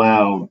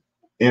cloud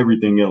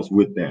everything else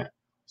with that.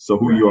 So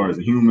who you are as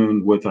a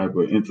human, what type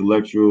of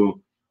intellectual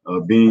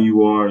being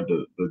you are,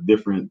 the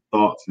different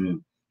thoughts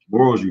and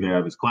worlds you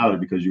have is clouded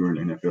because you're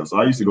in the NFL. So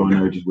I used to go in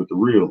there just with the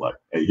real, like,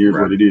 hey, here's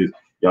what it is.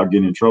 Y'all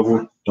get in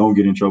trouble. Don't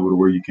get in trouble to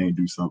where you can't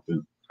do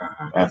something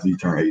after you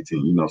turn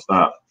 18. You know,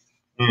 stop.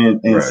 And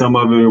some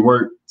of it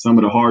worked. Some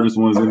of the hardest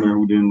ones in there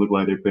who didn't look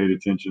like they paid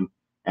attention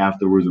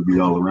afterwards would be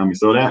all around me.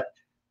 So that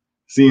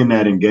seeing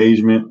that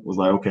engagement was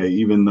like, okay,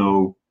 even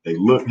though they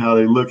look how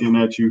they looking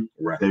at you,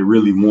 they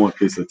really want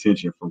this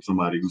attention from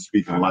somebody who's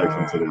speaking life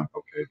into them.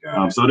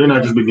 Okay, so then I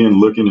just began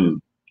looking,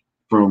 and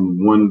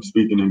from one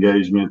speaking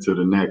engagement to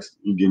the next,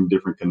 you getting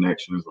different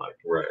connections. Like,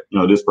 you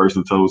know, this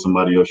person told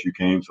somebody else you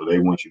came, so they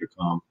want you to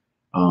come.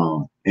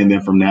 And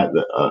then from that,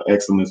 the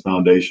Excellence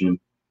Foundation,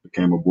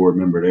 became a board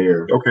member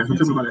there. Okay, so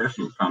tell me about the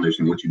Excellence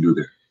Foundation, what you do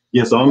there.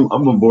 Yeah, so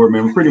I'm a board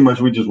member. Pretty much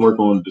we just work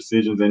on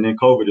decisions, and then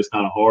COVID is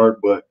kind of hard,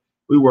 but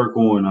we work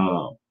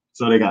on,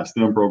 so they got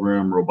STEM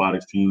program,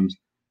 robotics teams.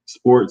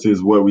 Sports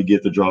is what we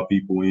get to draw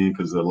people in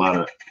because a lot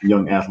of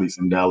young athletes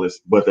in Dallas,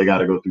 but they got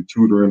to go through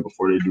tutoring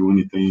before they do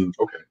anything.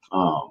 Okay.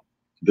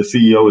 The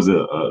CEO is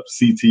a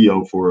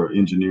CTO for an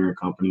engineering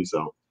company,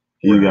 so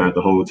he got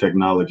the whole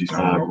technology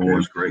side going.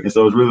 That's great. And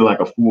so it's really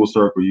like a full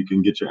circle. You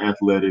can get your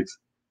athletics,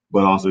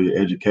 but also your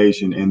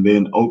education, and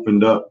then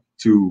opened up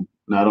to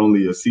not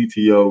only a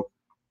CTO,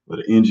 but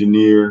an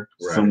engineer,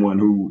 someone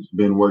who's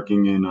been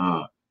working in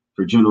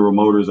for General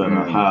Motors at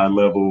a high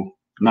level.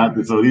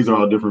 So these are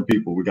all different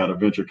people. We got a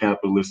venture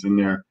capitalist in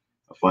there,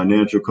 a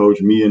financial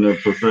coach, me and a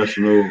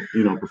professional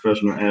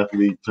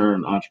athlete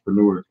turned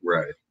entrepreneur.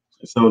 Right.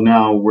 So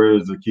now,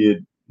 whereas a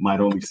kid might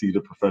only see the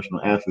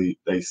professional athlete,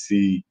 they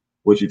see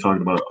what you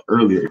talked about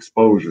earlier,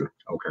 exposure.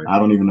 Okay. I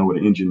don't even know what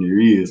an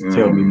engineer is.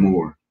 Tell me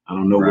more. I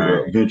don't know what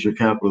a venture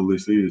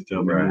capitalist is.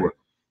 Tell me more.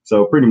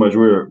 So pretty much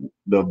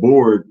the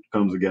board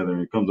comes together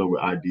and comes up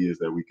with ideas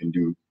that we can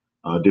do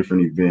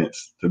different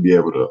events to be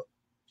able to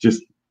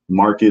just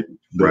market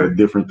the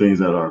different things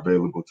that are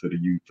available to the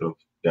youth of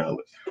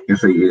Dallas. And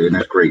so, and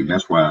that's great. And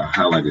that's why I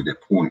highlighted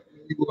that point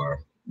when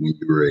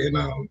you were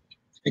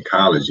in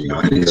college, you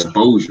know, the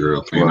exposure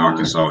of playing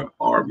Arkansas and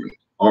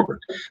Auburn.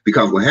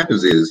 Because what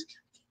happens is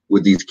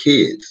with these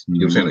kids, you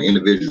know what I'm saying, the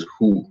individuals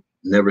who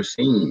never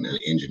seen an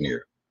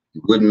engineer,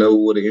 wouldn't know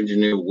what an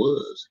engineer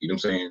was, you know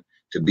what I'm saying?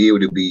 To be able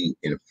to be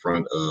in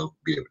front of,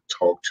 be able to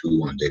talk to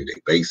on a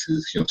day-to-day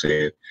basis, you know what I'm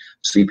saying?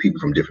 See people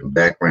from different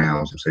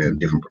backgrounds, you know what I'm saying,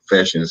 different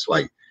professions,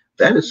 like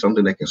that is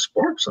something that can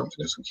spark something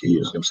in some kids,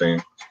 you know what I'm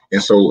saying?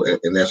 And so,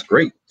 and that's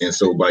great. And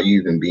so by you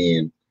even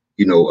being,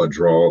 you know, a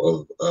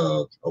draw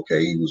of,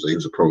 okay, he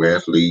was a pro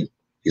athlete,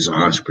 he's an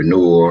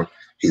entrepreneur,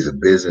 he's a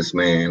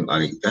businessman,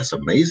 like that's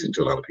amazing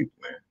to a lot of people,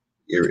 man.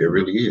 It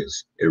really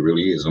is. It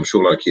really is. I'm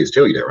sure a lot of kids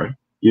tell you that, right?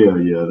 Yeah.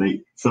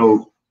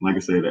 So like I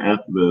said,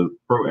 the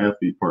pro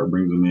athlete part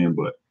brings them in,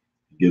 but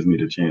it gives me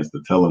the chance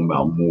to tell them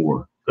about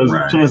more.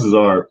 Because chances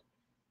are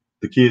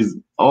the kids,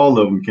 all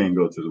of them can't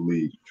go to the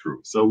league. True.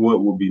 So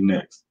what will be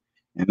next?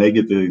 And they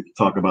get to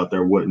talk about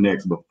their what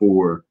next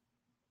before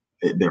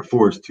they're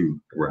forced to.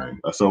 Right.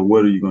 So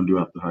what are you going to do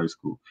after high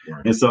school?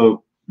 Right. And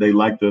so they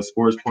like the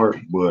sports part,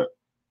 but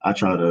I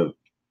try to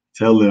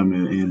tell them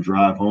and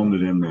drive home to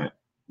them that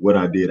what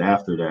I did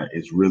after that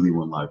is really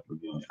when life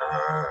began.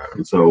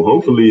 And so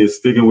hopefully it's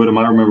sticking with them.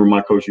 I remember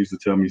my coach used to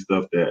tell me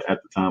stuff that at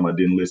the time I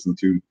didn't listen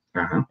to.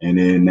 And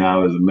then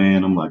now as a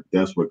man, I'm like,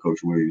 that's what Coach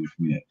Williams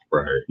meant.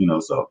 Right. You know,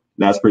 so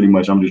that's pretty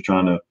much, I'm just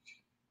trying to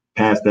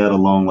pass that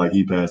along like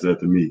he passed that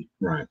to me.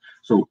 Right.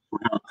 So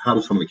how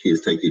do some of the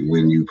kids take it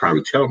when you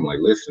probably tell them, like,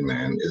 listen,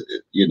 man,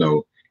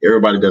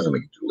 everybody doesn't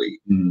make it to league.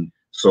 Mm-hmm.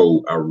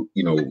 So,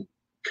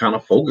 kind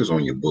of focus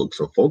on your books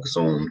or focus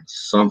on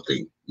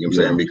something, you know what I'm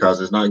saying? Because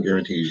it's not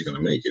guaranteed you're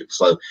going to make it.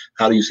 So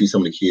how do you see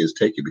some of the kids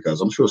take it? Because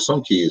I'm sure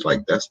some kids,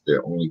 like, that's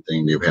their only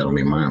thing they've had on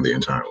their mind their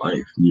entire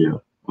life. Yeah.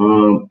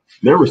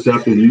 They're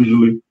receptive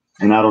usually.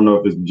 And I don't know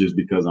if it's just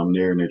because I'm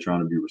there and they're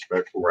trying to be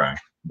respectful. Right.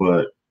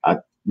 But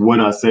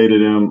what I say to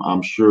them,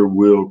 I'm sure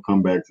will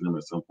come back to them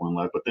at some point in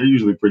life. But they're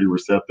usually pretty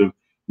receptive.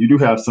 You do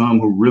have some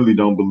who really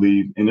don't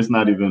believe, and it's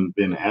not even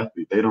being an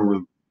athlete. They don't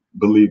really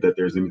believe that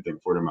there's anything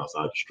for them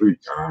outside the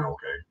streets. Oh,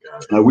 okay.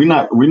 Got it.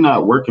 We're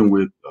not working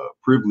with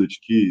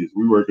privileged kids.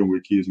 We're working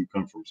with kids who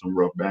come from some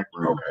rough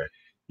background. Okay.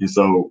 And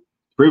so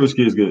privileged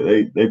kids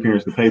their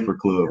parents could pay for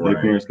club. Right.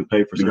 Their parents could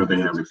pay for because something.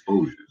 they have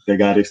exposure. They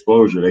got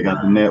exposure. They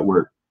got the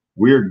network.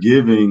 We're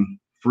giving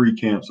free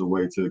camps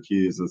away to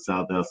kids in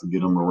South House to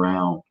get them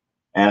around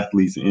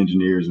athletes and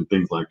engineers and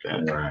things like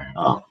that.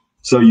 Right.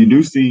 So you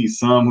do see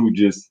some who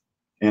just,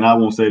 and I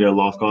won't say they're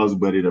lost causes,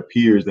 but it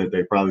appears that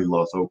they probably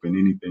lost hope in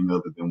anything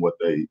other than what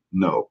they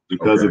know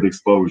because of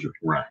exposure.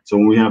 Right. So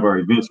when we have our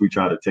events, we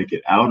try to take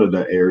it out of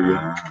the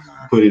area,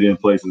 put it in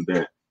places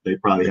that they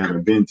probably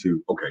haven't been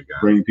to. Okay. Got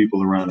it. Bring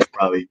people around that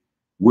probably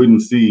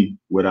wouldn't see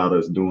without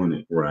us doing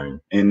it. Right.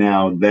 And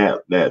now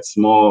that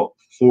small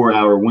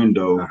 4-hour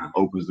window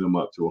opens them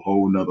up to a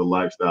whole nother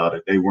lifestyle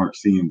that they weren't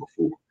seeing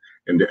before.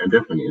 And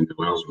definitely, it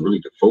allows them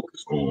really to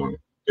focus on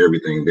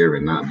everything there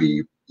and not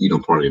be,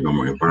 part of their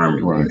normal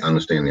environment, right. And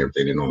understand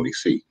everything they normally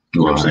see.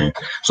 You know what I'm saying?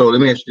 So let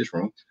me ask you this,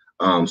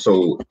 Ron.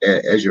 So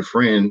as your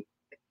friend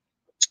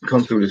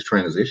comes through this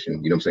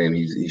transition, you know what I'm saying?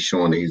 He's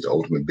showing that he's the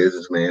ultimate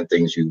businessman,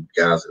 things you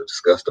guys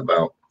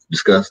have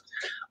discussed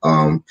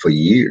for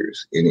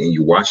years, and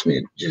you're watching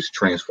it just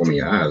transform in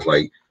your eyes.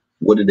 Like,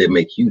 what did that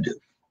make you do?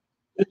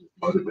 It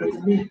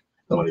motivated me.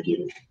 I want to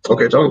get it.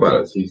 Okay, talk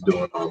about it. He's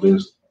doing all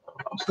this.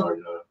 I'm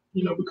starting to,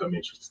 become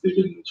interested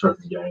in the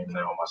trucking game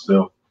now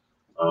myself.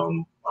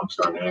 I'm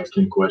starting to ask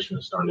him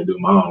questions, starting to do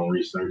my own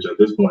research. At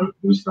this point,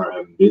 we start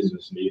having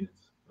business meetings.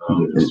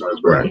 He starts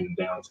breaking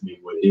down to me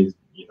what his,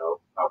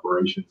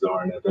 operations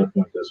are, and at that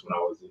point, that's when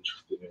I was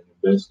interested in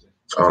investing.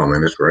 Oh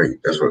man, that's great.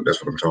 That's what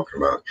I'm talking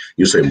about.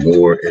 You say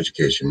more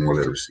education, more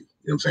literacy, you know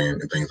what I'm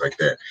saying, and things like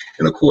that.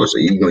 And of course,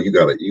 you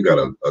got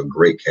a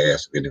great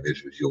cast of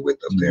individuals you're with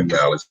up there in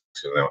Dallas.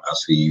 I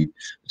see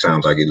the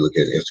times I get to look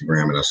at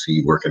Instagram and I see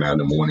you working out in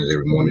the mornings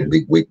every morning,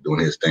 Big Wick doing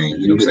his thing,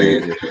 you know what I'm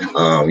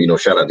saying?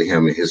 Shout out to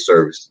him and his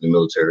service to the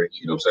military.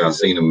 You know what I'm saying? I've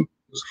seen him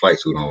with a flight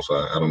suit on, so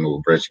I don't know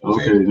what branch he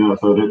was in. Yeah,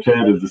 so the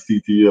Chad is the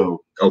CTO.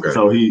 Okay.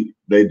 So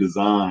they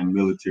design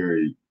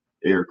military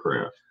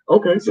aircraft.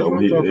 Okay. So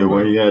when he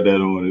had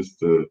that on, it's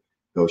to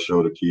go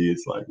show the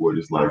kids like what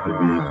it's like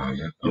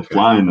to be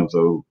flying them.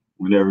 So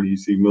whenever you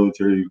see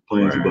military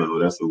planes,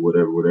 that's a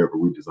whatever,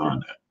 we design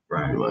that.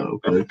 Right. Like,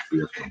 okay. That's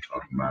what I'm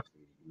talking about.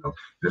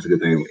 That's a good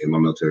thing in my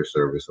military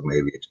service. I'm an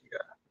aviation guy.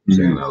 I'm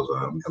saying I was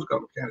a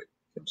helicopter mechanic.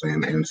 You know what I'm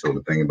saying? And so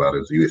the thing about it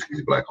is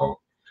USP's Black Hawk.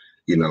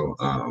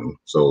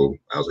 So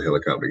I was a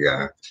helicopter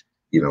guy.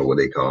 What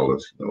they call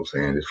us, you know what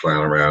I'm saying, just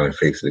flying around and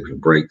fixing it with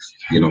brakes,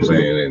 you know what I'm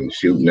saying, and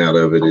shooting out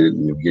of it,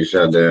 and you get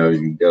shot down,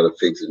 you gotta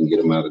fix it and get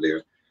them out of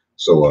there.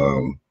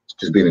 So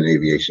just being in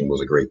aviation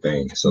was a great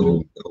thing.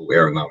 So the whole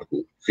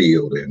aeronautical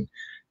field, and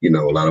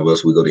a lot of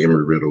us, we go to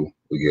Embry-Riddle,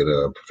 we get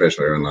a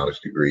professional aeronautics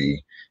degree.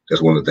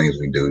 That's one of the things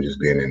we do, just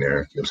being in there, you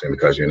know what I'm saying,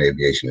 because you're in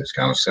aviation, it's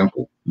kind of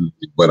simple.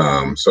 But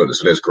so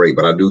that's great.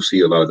 But I do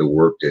see a lot of the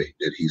work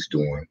that he's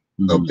doing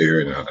up there,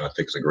 and I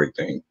think it's a great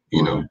thing,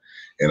 and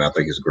I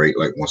think it's great,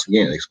 like, once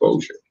again,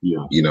 exposure,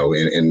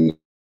 and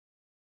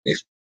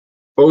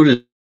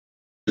exposure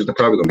is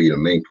probably going to be the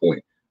main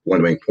point, one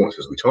of the main points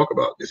as we talk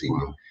about this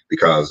evening,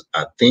 because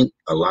I think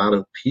a lot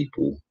of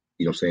people,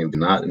 you know what I'm saying,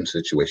 not in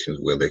situations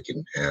where they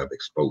can have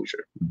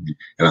exposure.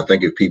 And I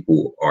think if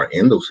people are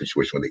in those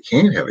situations where they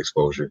can have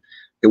exposure,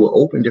 it will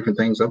open different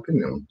things up in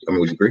them. I mean,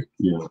 would you agree?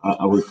 Yeah,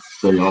 I would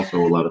say also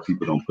a lot of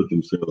people don't put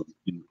themselves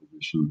in a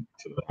position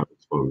to have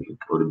exposure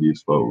or to be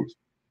exposed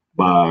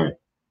by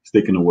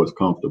sticking to what's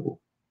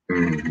comfortable.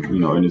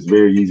 And it's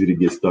very easy to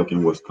get stuck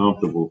in what's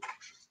comfortable,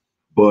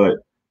 but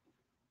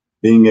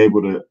being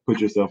able to put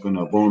yourself in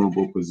a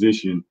vulnerable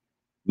position,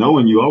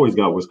 knowing you always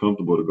got what's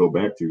comfortable to go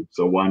back to.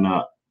 So why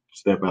not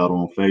step out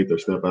on faith or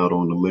step out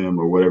on the limb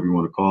or whatever you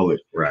want to call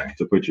it,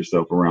 to put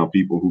yourself around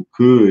people who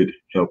could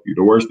help you.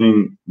 The worst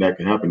thing that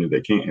could happen is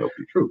they can't help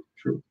you. True.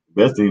 The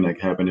best thing that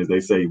can happen is they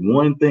say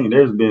one thing.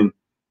 There's been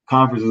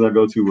conferences I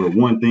go to where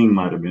one thing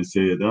might have been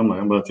said. I'm like,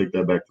 I'm about to take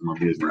that back to my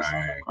business.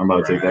 I'm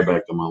about to take that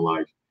back to my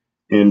life.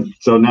 And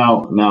so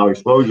now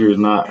exposure is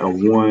not a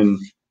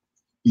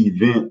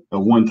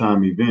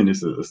one-time event.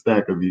 It's a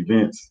stack of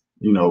events.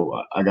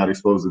 I got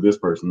exposed to this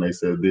person. They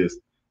said this.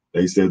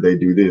 They said they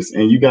do this.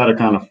 And you got to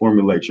kind of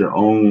formulate your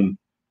own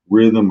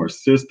rhythm or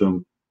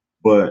system.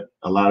 But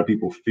a lot of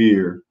people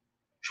fear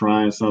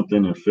trying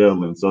something and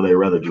failing, so they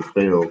rather just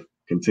fail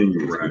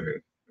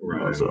continuously.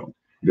 Right. So,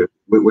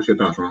 what's your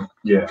thoughts, Ron?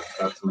 Yeah,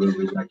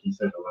 absolutely. Like you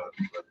said, a lot of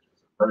people are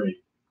just afraid.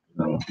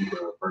 You know, people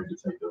are afraid to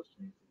take those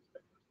chances. They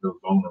feel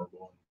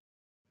vulnerable.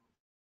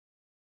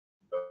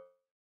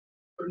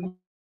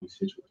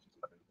 Situations.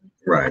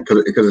 Right,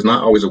 because it's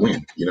not always a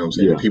win. You know what I'm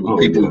saying? Yeah. People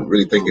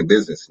really think in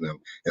business, you know.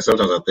 And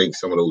sometimes I think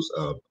some of those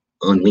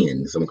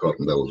unwins, some call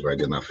them those, right?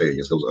 They're not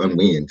failures. Those unwins,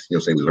 you know what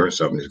I'm saying? We learn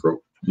something, it's growth.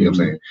 You know what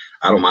I'm saying?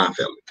 I don't mind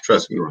failing.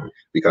 Trust me. Right.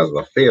 Because if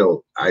I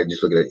fail, I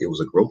just look at it was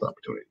a growth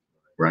opportunity,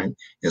 right?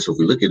 And so if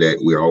we look at that,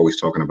 we're always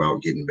talking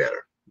about getting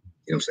better.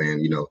 You know what I'm saying?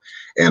 You know,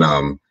 and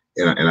I'm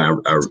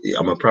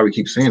gonna probably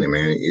keep saying it,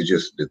 man. It's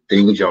just the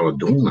things y'all are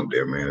doing up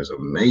there, man, is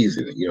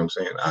amazing. You know what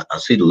I'm saying? I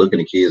see the look in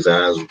the kids'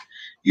 eyes,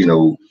 you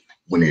know,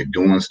 when they're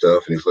doing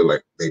stuff and it looks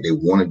like they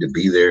wanted to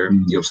be there, you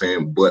know what I'm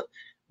saying? But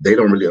they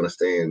don't really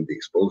understand the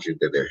exposure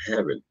that they're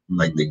having,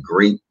 like the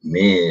great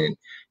men, you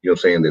know what I'm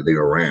saying, that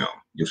they're around,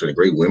 you know what I'm saying, the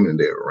great women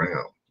they're around, you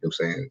know what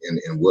I'm saying,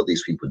 and what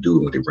these people do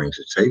and what they bring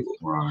to the table.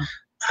 Right.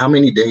 How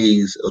many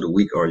days of the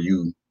week are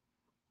you,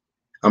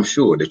 I'm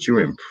sure that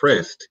you're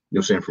impressed, you know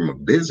what I'm saying, from a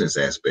business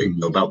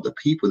aspect about the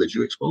people that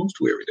you're exposed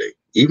to every day,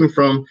 even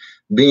from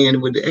being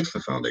with the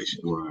Excellent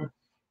Foundation. Right.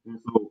 And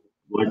so,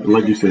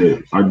 like you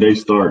said, our day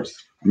starts.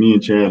 Me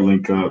and Chad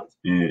link up,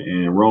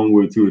 and Ron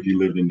would too if he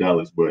lived in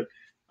Dallas. But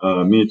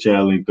me and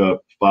Chad link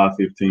up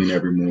 5:15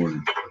 every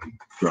morning.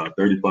 Drive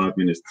 35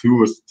 minutes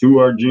to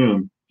our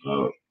gym,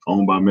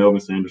 owned by Melvin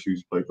Sanders,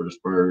 who's played for the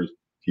Spurs.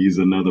 He's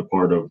another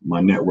part of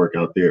my network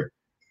out there.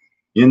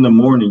 In the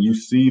morning, you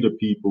see the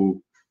people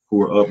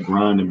who are up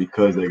grinding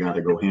because they got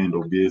to go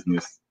handle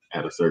business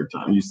at a certain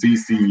time. You see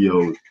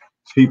CEOs.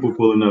 People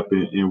pulling up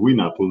and we're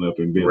not pulling up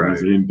in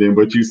business or anything,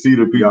 but you see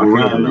the people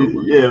around.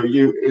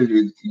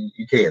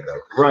 You can though.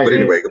 Right. But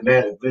anyway,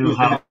 they're in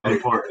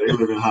Highland Park. They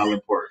live in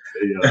Highland Park.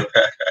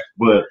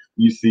 But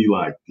you see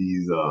like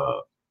these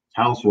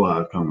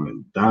housewives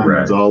coming,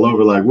 diamonds all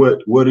over. Like,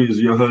 what is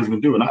your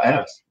husband doing? I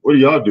asked, what do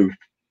y'all do?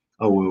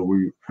 Oh well,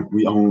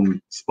 we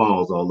own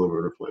spas all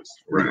over the place.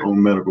 We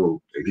own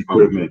medical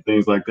equipment,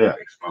 things like that.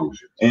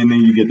 Exposure. And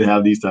then you get to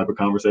have these type of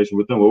conversations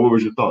with them. Well, what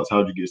was your thoughts?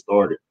 How'd you get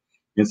started?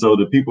 And so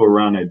the people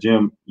around that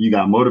gym, you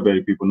got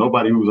motivated people.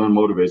 Nobody who's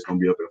unmotivated is going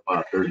to be up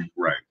at 5:30,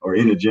 or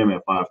in the gym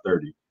at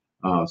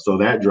 5:30. So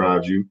that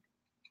drives you.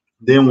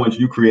 Then once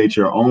you create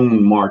your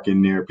own mark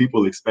in there,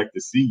 people expect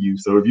to see you.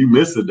 So if you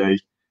miss a day,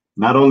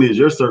 not only is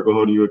your circle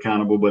holding you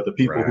accountable, but the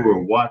people who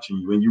are watching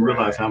you, and you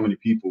realize how many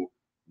people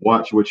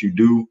watch what you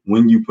do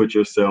when you put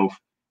yourself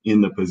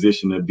in the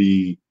position to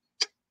be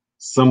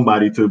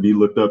somebody to be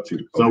looked up to.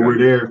 So we're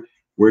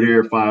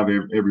there 5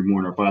 every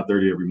morning or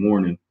 5:30 every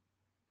morning.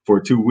 For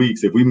 2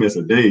 weeks, if we miss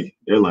a day,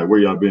 they're like, where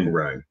y'all been?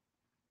 Right.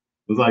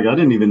 It's like, I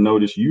didn't even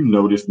notice you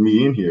noticed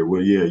me in here.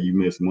 Well, yeah, you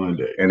missed one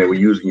day. And they were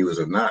using you as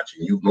a notch,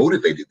 and you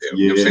motivated them.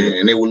 You know what I'm saying?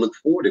 And they will look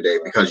forward to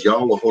that because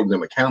y'all were holding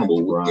them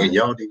accountable, and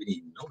y'all didn't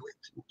even know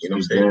it. You know what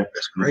I'm saying?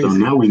 That's crazy. So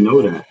now we know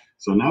that.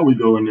 So now we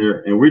go in there,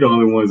 and we're the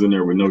only ones in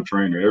there with no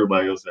trainer.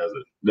 Everybody else has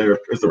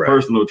it's a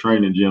personal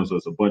training gym, so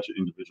it's a bunch of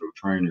individual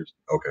trainers.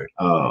 Okay.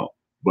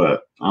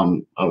 But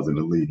I was in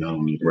the league. I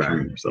don't need a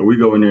trainer. So we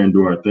go in there and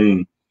do our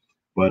thing.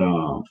 But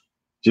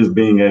just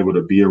being able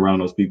to be around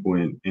those people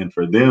and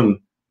for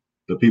them,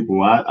 the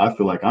people I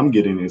feel like I'm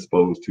getting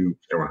exposed to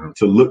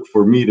look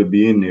for me to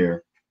be in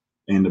there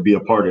and to be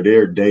a part of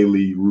their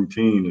daily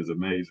routine is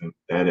amazing.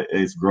 That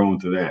it's grown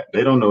to that.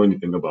 They don't know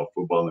anything about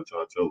football until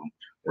I tell them.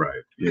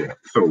 Right. Yeah.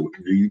 So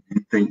do you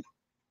think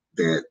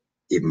that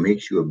it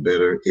makes you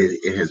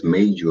it has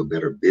made you a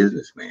better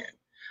businessman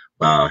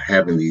by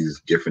having these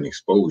different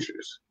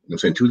exposures, you know what I'm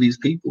saying, to these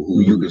people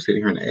who you can sit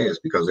here and ask,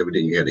 because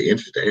evidently you had the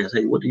interest to ask,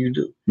 hey, what do you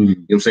do? You know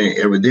what I'm saying?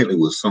 Evidently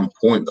was some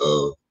point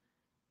of,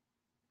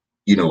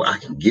 you know, I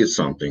can get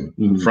something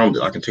from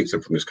this. I can take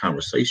something from this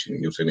conversation,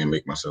 you know what I'm saying, and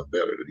make myself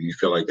better. Do you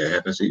feel like that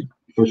happens to you?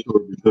 For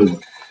sure, because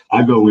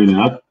I go in and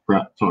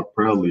I talk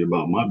proudly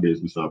about my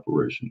business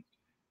operation.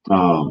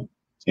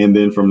 And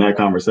then from that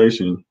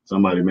conversation,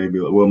 somebody may be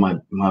like, well,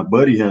 my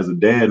buddy has a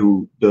dad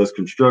who does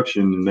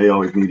construction and they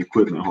always need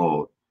equipment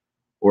hauled.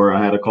 Or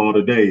I had a call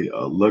today,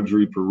 a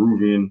luxury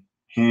Peruvian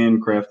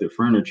handcrafted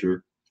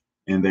furniture,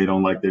 and they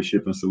don't like their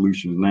shipping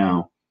solutions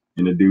now.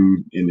 And the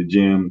dude in the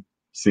gym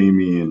seen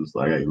me and was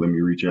like, hey, let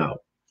me reach out.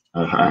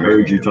 I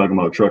heard you talking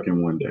about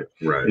trucking one day.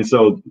 Right. And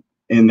so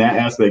in that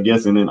aspect,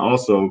 yes. And then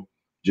also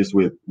just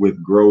with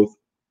growth,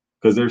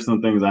 because there's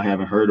some things I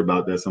haven't heard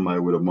about that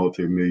somebody with a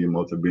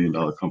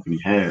multi-billion-dollar company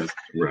has.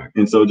 Right.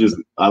 And so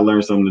I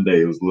learned something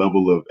today. It was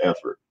level of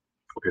effort.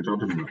 Okay, talk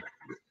to me about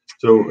that.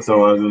 So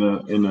I was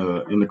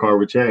in the car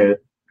with Chad,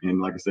 and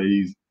like I say,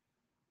 he's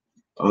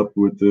up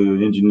with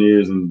the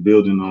engineers and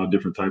building all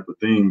different type of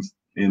things,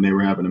 and they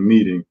were having a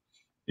meeting,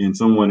 and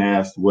someone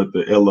asked what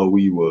the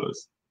LOE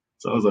was.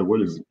 So I was like,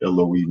 what does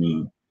LOE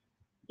mean?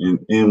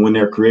 And when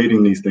they're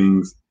creating these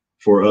things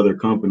for other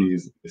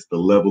companies, it's the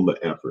level of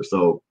effort.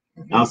 So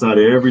outside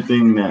of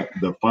everything that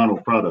the final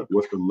product,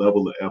 what's the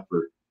level of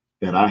effort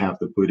that I have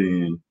to put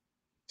in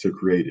to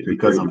create it,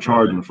 because I'm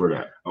charging for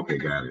that. Okay,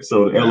 got it.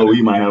 So the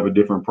LOE might have a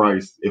different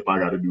price if I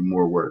got to do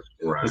more work.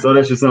 Right. And so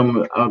that's just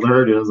something I've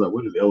heard. I was like,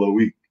 what is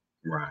LOE?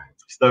 Right.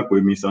 Stuck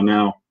with me. So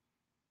now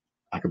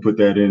I could put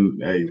that in.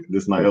 Hey,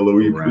 this is my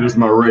LOE. Right. This is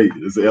my rate.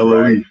 It's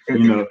LOE. Right. You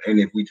know. And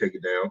if we take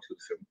it down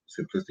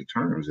to simplistic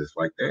terms, it's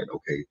like that.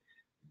 Okay,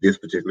 this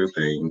particular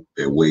thing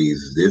that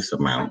weighs this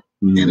amount,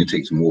 and it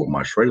takes more of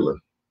my trailer.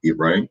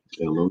 Right?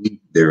 LOE.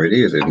 There it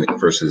is. And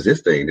versus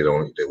this thing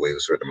that weighs a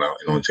certain amount,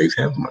 it only takes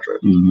half of my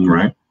trailer.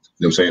 Right?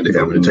 You know what I'm saying? The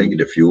effort to take it,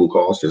 the fuel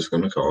cost is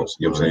going to cost.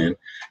 You know what I'm saying?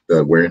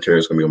 The wear and tear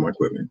is going to be on my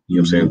equipment. You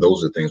know what I'm saying?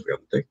 Those are the things we have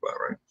to think about,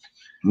 right?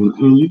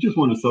 And you just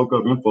want to soak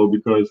up info,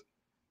 because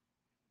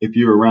if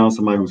you're around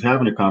somebody who's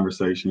having a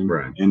conversation,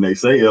 right, and they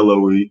say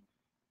LOE, and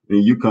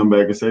you come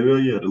back and say, oh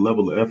yeah, the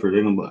level of effort,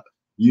 they're gonna be like,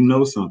 you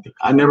know something.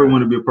 I never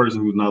want to be a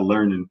person who's not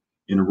learning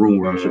in a room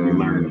where I should be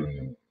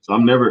learning. So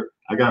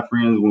I got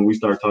friends, when we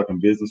start talking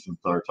business and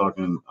start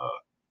talking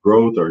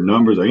growth or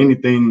numbers or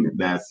anything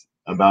that's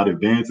about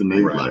advance, and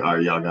they like, all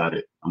right, y'all got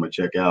it. I'm gonna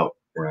check out.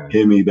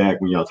 Hit me back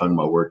when y'all talking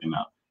about working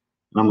out.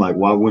 And I'm like,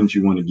 why wouldn't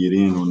you want to get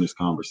in on this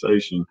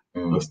conversation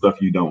of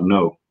stuff you don't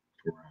know?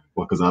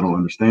 Well, because I don't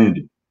understand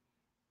it.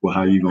 Well,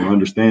 how are you going to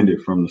understand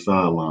it from the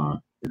sideline?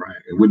 Right.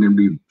 And wouldn't it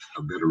be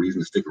a better reason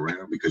to stick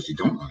around because you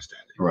don't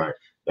understand it? Right.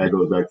 That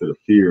goes back to the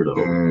fear,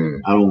 though.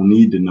 I don't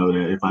need to know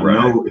that. If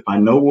I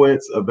know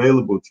what's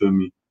available to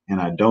me and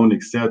I don't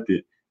accept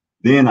it,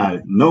 then I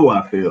know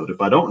I failed.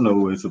 If I don't know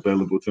what's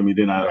available to me,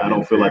 then I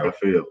don't feel like I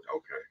failed.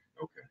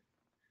 Okay.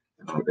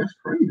 Oh, that's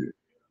crazy.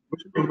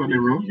 What you think about that,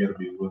 Ron? You got to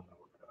be willing to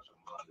work out your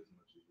mind as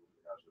much as you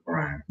work out your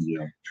mind. Right.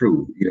 Yeah.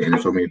 True.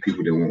 And so many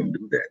people that won't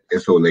do that,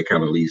 and so that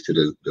kind of leads to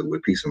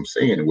the piece I'm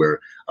saying, where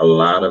a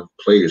lot of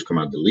players come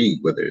out of the league,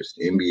 whether it's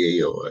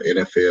NBA or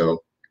NFL.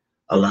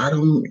 A lot of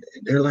them,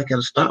 they're like at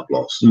a stop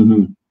loss. You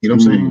know what I'm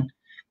saying?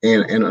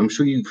 And I'm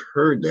sure you've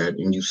heard that,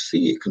 and you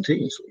see it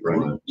continuously, right?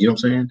 You know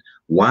what I'm saying?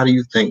 Why do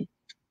you think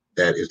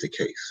that is the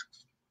case?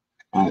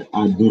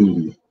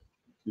 Identity,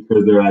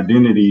 because their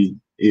identity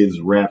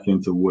is wrapped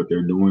into what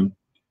they're doing.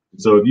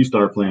 So if you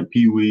start playing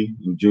Pee-wee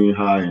in junior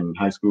high and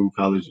high school,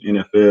 college,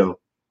 NFL,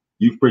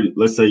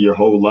 let's say your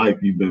whole life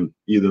you've been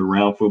either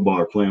around football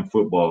or playing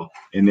football,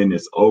 and then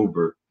it's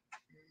over.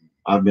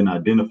 I've been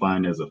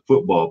identifying as a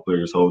football player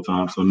this whole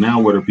time. So now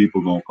what are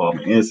people going to call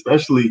me?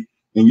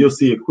 And you'll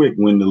see it quick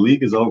when the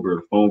league is over,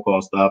 the phone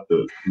call stopped,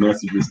 the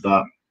messages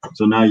stop.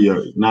 So now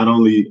not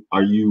only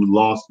are you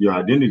lost, your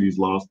identity is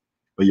lost,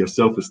 but your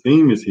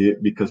self-esteem is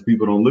hit because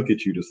people don't look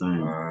at you the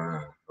same.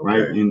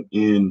 Right.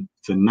 And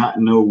to not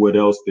know what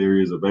else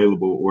there is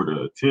available or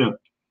to attempt,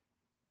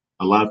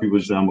 a lot of people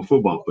just say I'm a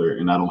football player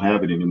and I don't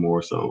have it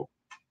anymore. So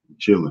I'm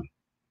chilling.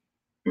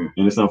 And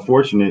it's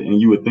unfortunate. And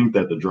you would think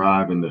that the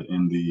drive and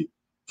the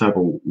type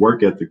of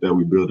work ethic that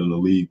we build in the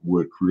league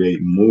would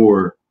create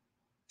more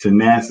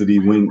tenacity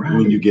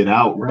when you get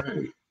out.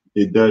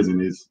 It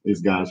doesn't.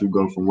 It's guys who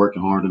go from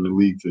working hard in the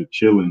league to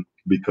chilling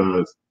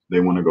because they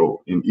want to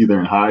go either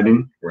in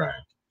hiding.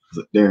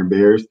 They're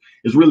embarrassed.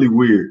 It's really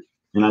weird.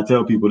 And I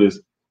tell people this,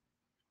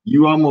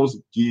 you almost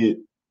get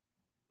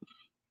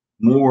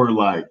more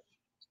like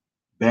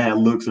bad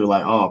looks or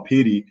like, oh,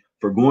 pity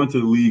for going to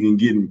the league and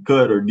getting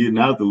cut or getting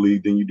out the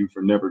league than you do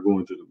for never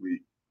going to the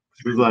league.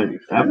 It's like,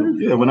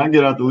 when I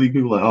get out the league,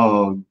 people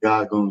are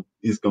like, oh,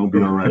 it's going to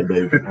be all right,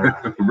 baby.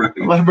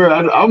 I'm like, bro,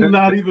 I'm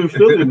not even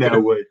feeling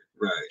that way.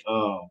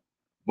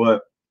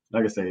 But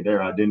like I say,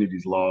 their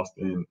identity's lost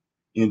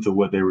into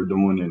what they were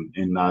doing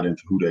and not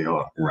into who they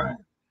are.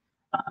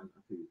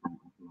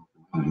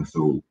 And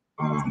so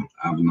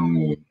I've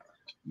known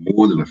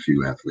more than a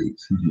few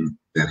athletes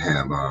that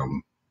have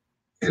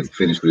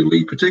finished with the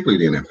league,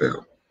 particularly the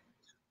NFL.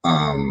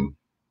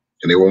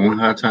 And they were on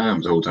high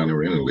times the whole time they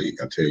were in the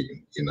league. I tell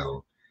you,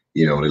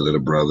 their little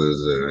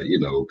brothers,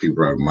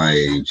 people around my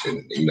age,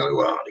 and they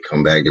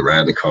come back, they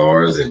ride in the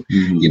cars, and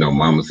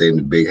mama stayed in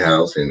the big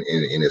house, and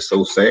it's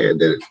so sad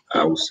that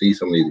I will see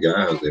some of these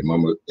guys. Their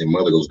mother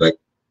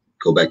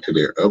go back to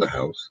their other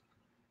house,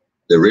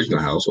 the original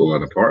house or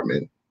an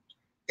apartment,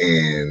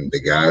 and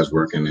the guy's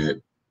working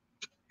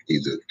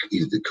he's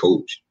the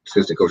coach,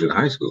 assistant coach in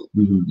high school.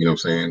 You know what I'm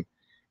saying?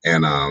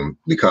 And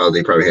because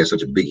they probably had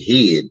such a big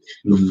head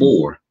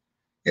before,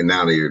 and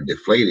now they're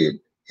deflated,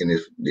 and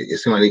it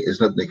seems like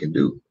it's nothing they can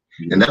do.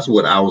 And that's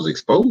what I was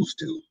exposed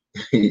to.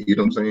 You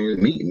know what I'm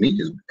saying? Me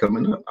just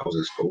coming up, I was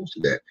exposed to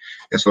that.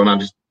 And so I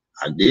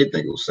did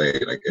think it was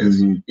sad, I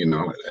guess.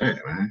 Like, hey,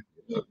 man.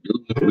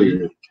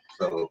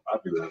 So I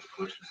do have a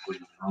question for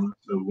you, Ron.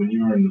 So when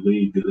you were in the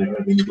league, did they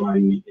have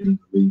anybody in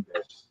the league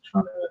that's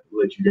trying to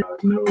let you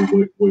guys know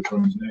what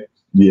comes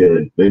next?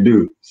 Yeah, they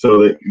do.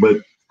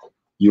 But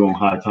you on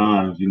high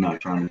times, you're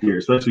not trying to hear,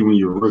 especially when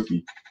you're a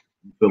rookie.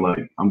 You feel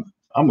like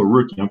I'm a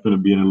rookie. I'm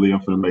finna be in the league.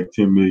 I'm finna make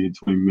 10 million,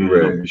 20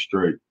 million. I'll be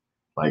straight.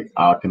 Like,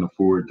 I can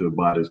afford to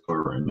buy this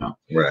car right now.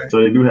 So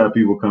they do have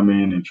people come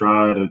in and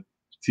try to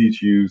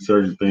teach you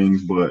certain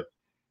things, but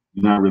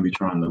you're not really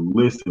trying to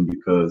listen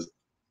because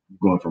you're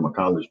going from a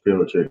college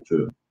paycheck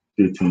to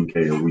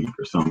 $15K a week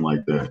or something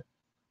like that.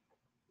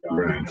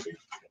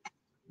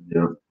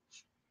 Yep.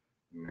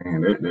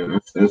 Man,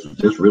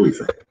 that's really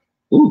sad.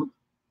 Ooh,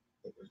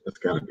 that's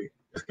gotta be.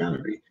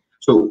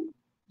 So,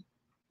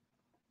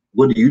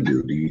 what do?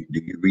 Do you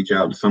reach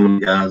out to some of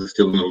the guys that are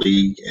still in the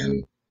league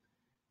and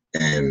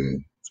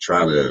and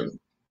try to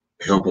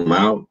help them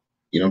out.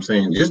 You know what I'm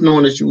saying? Just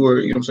knowing that you were,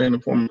 you know what I'm saying, a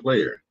former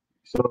player.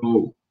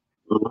 So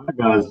a lot of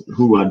guys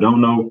who I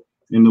don't know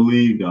in the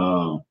league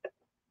or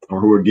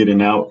who are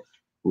getting out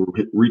will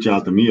reach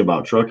out to me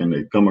about trucking.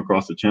 They come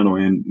across the channel,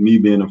 and me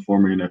being a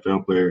former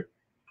NFL player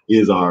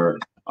is our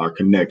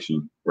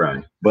connection.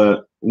 Right.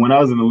 But when I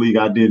was in the league,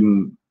 I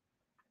didn't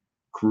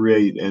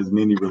create as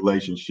many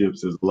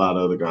relationships as a lot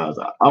of other guys.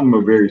 I'm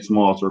a very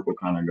small circle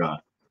kind of guy.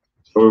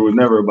 So it was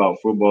never about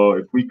football.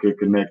 If we could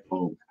connect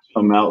on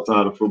something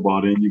outside of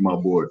football, then you my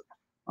boy.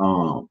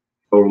 So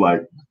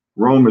like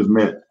Rome has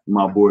met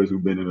my boys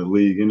who've been in the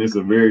league, and it's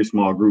a very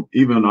small group.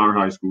 Even our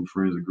high school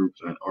friends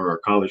groups or our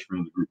college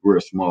friends group, we're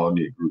a small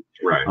knit group.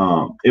 Right.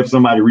 If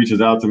somebody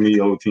reaches out to me,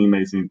 old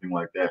teammates, anything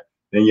like that,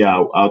 then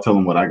yeah, I'll tell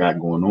them what I got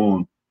going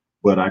on,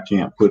 but I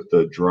can't put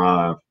the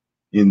drive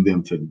in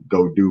them to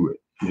go do it.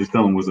 Just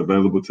tell them what's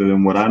available to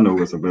them, what I know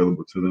is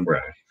available to them.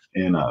 Right.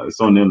 And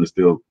it's on them to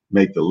still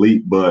make the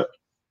leap, but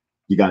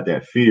you got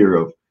that fear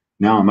of,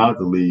 now I'm out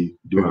the league.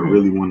 Do I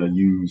really want to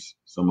use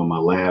some of my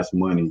last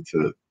money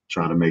to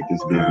try to make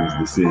this business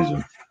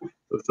decision?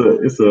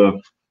 It's a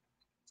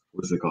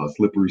what's it called?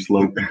 Slippery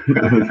slope.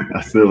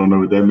 I still don't know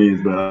what that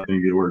means, but I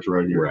think it works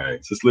right here. Right.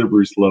 It's a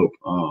slippery slope.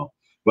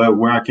 But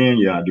where I can,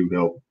 yeah, I do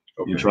help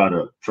and try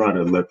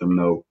to let them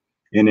know.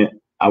 And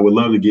I would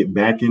love to get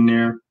back in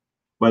there,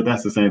 but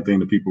that's the same thing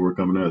the people who are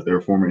coming to us.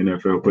 They're former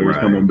NFL players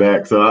coming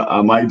back. So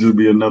I might just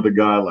be another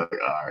guy like,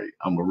 all right,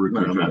 I'm a rookie.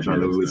 I'm not trying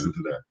to listen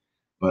to that.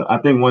 But I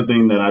think one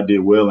thing that I did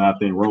well, and I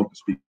think Rome could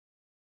speak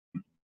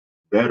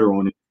better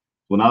on it,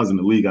 when I was in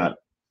the league, I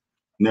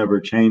never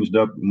changed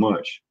up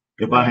much.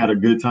 If I had a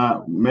good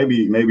time,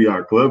 maybe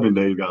our clubbing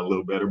days got a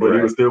little better, but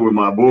it was still with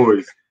my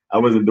boys. I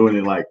wasn't doing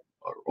it like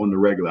on the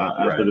regular.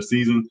 After the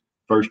season,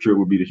 first trip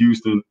would be to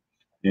Houston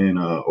and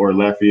or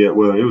Lafayette.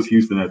 Well, it was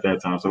Houston at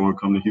that time, so I would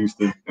come to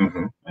Houston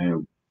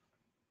and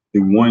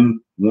do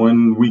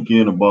one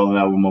weekend of balling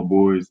out with my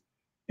boys,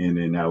 and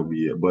then that would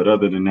be it. But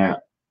other than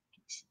that,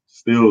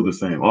 still the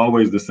same,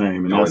 always the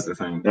same.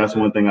 And that's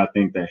one thing I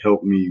think that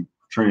helped me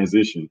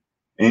transition.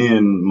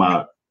 And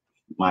my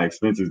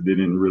expenses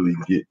didn't really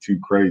get too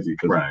crazy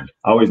because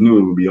I always knew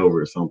it would be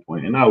over at some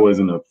point. And I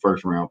wasn't a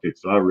first round pick,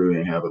 so I really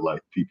didn't have it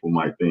like people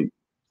might think.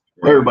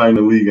 Everybody in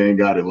the league ain't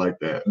got it like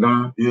that.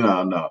 No.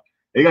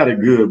 They got it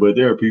good, but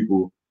there are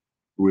people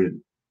with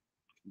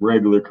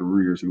regular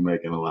careers who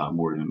making a lot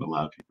more than a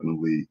lot of people in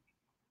the league.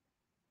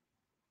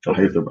 I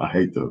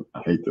hate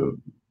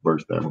to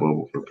burst that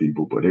bubble for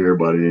people, but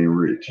everybody ain't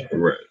rich.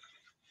 Right.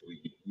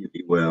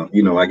 Well,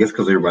 I guess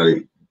because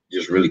everybody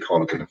just really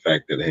caught up in the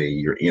fact that, hey,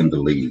 you're in the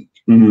league.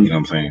 You know what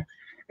I'm saying?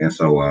 And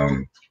so,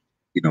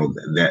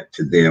 that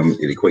to them,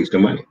 it equates to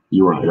money.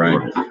 You're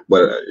right.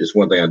 But it's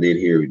one thing I did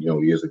hear,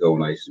 years ago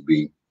when I used to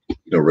be,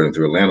 running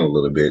through Atlanta a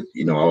little bit,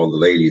 all the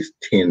ladies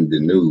tend to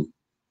know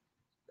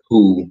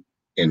who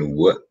and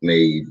what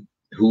made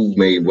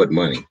what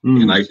money.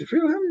 And I used to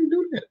feel, how do you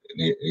do that?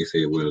 And they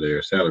said, well,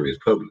 their salary is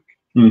public.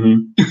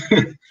 And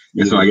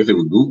so I guess they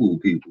would Google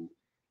people,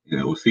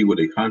 or see what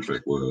their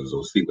contract was,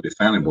 or see what their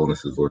signing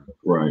bonuses were.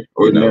 Right.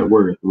 Or net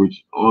worth,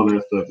 which all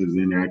that stuff is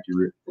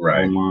inaccurate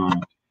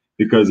online.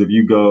 Because if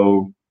you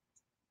go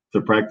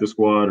to practice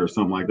squad or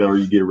something like that, or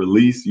you get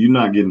released, you're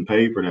not getting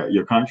paid for that.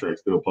 Your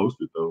contract's still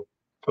posted though.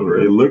 So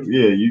it looks,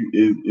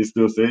 it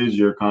still says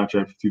your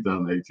contract for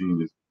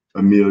 2018 is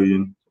 $1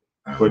 million,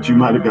 but you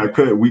might have got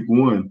cut week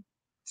 1.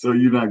 So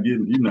you're not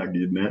getting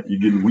that. You're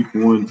getting week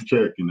 1's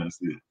check, and that's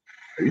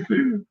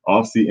it.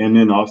 Off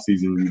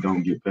season, you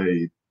don't get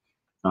paid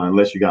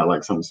unless you got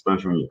like something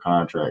special in your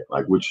contract,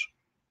 like which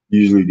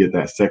you usually get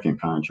that second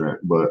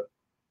contract. But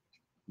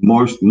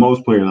most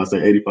players, I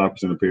say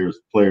 85% of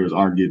players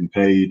aren't getting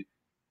paid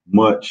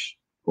much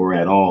or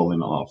at all in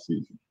the off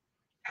season.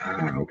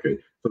 Okay.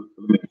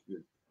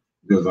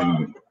 So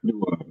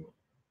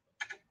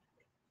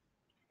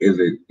is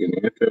it in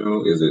the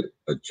NFL? Is it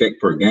a check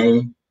per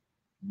game?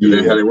 Is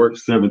that how it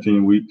works?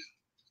 17 weeks,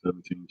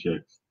 17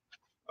 checks.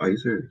 Are you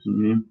serious?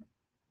 Do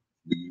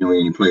you know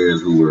any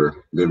players who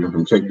were living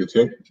from check to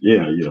check?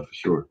 Yeah, for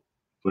sure.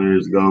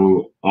 Players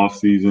go off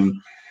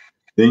season,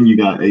 then you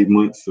got 8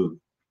 months of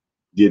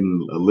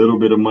getting a little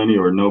bit of money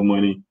or no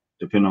money,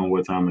 depending on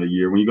what time of the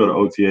year. When you go to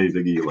OTAs,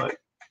 they give you like a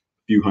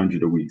few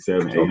hundred a week,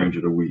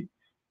 700-800 a week.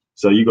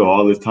 So you go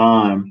all this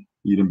time,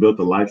 you done built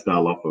a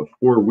lifestyle off of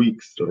 4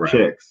 weeks of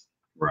checks.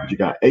 Right. You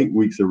got 8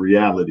 weeks of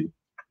reality.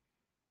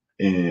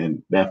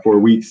 And that 4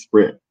 weeks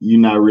spread, you're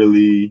not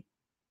really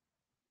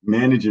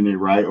managing it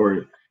right.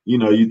 Or,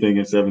 you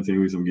thinking 17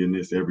 weeks, I'm getting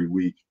this every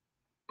week.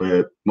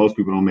 But most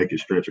people don't make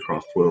it stretch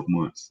across 12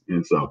 months.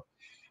 And so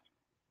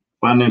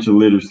financial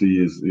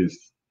literacy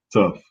is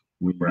tough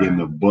when you're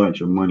getting a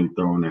bunch of money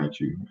thrown at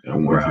you at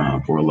one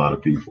time for a lot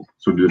of people.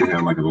 So do they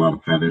have like a lot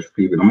of financial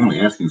people? I'm only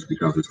asking this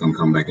because it's going to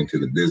come back into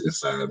the business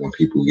side when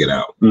people get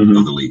out of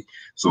the league.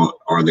 So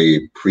are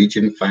they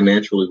preaching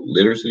financial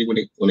literacy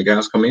when the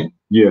guys come in?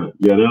 Yeah,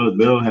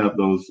 they'll have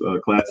those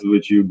classes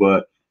with you,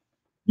 but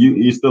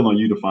you're still on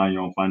you to find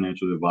your own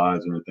financial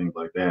advisor and things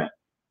like that.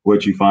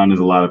 What you find is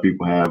a lot of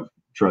people have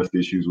trust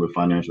issues with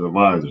financial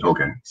advisors.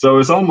 Okay. So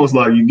it's almost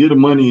like you get the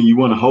money and you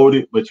want to hold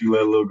it, but you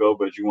let a little go,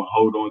 but you want to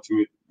hold on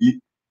to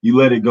it. You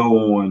let it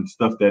go on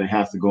stuff that it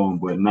has to go on,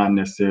 but not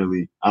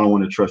necessarily, I don't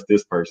want to trust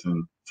this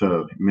person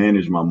to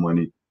manage my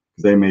money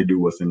because they may do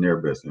what's in their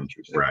best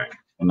interest. Right.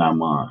 And not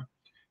mine.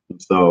 And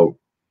so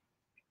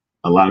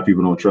a lot of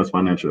people don't trust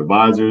financial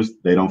advisors.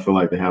 They don't feel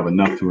like they have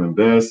enough to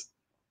invest,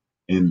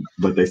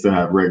 but they still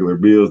have regular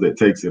bills that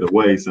takes it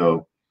away.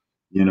 So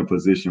you're in a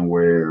position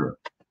where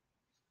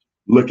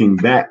looking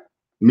back,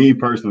 me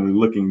personally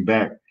looking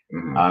back,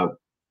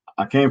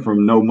 I came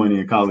from no money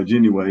in college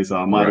anyway, so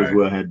I might as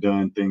well have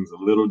done things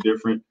a little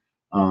different.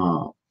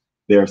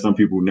 There are some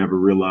people who never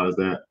realize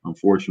that,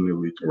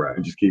 unfortunately,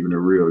 and just keeping it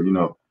real, you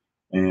know.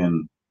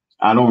 And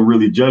I don't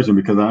really judge them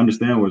because I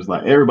understand what it's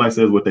like. Everybody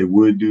says what they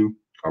would do.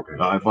 Okay.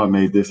 If I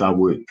made this, I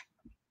would.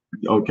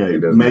 Okay,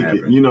 make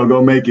it. You know,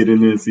 go make it,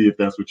 and then see if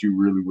that's what you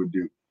really would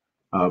do.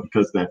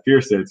 Because that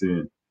fear sets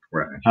in.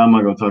 Right. How am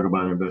I going to talk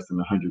about investing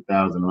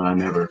 $100,000 when I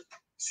never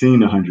seen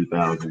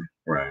 $100,000?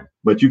 Right.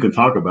 But you can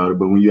talk about it,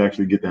 but when you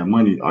actually get that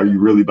money, are you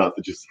really about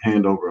to just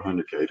hand over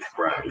 $100K to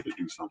somebody to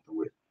do something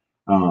with?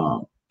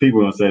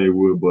 People don't say they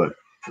would, but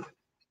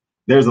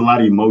there's a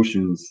lot of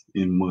emotions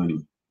in money.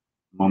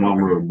 My mom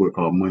wrote a book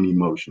called Money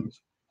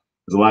Emotions.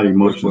 There's a lot of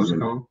emotions. What's it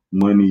called?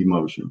 Money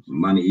emotions.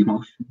 Money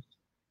emotions.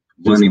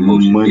 Money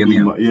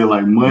emotions. Yeah,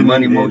 like money.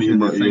 Money emotions.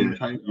 The same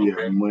type.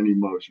 Yeah, money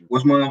emotions.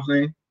 What's Mom's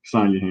name?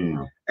 Sonya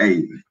Hamm.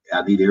 Hey,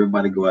 I need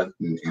everybody to go out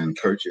and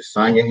purchase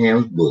Sonya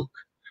Hamm's book.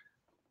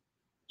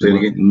 Say it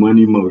again.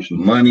 Money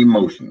Emotions. Money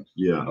Emotions.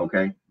 Yeah.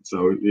 Okay.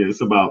 So yeah,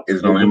 it's about. Is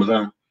it on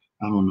Amazon?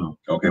 I don't know.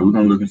 Okay, we're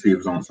gonna look and see if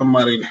it's on.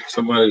 Somebody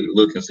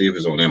look and see if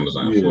it's on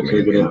Amazon for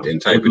me and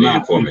type it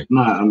in for me. If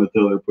not, I'm gonna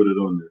tell her to put it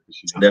on there.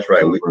 That's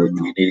right. We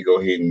need to go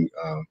ahead and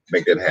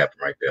make that happen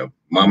right there.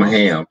 Mama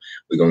Ham,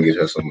 we're gonna get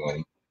her some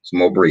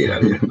more bread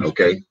out of here.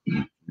 Okay.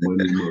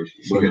 Money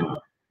emotions.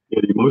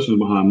 But the emotions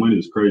behind money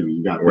is crazy.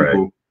 You got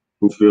people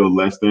who feel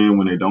less than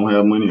when they don't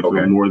have money and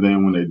feel more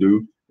than when they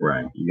do.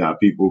 Right. You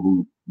got people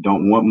who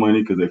don't want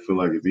money because they feel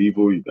like it's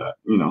evil. You got,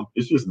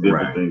 it's just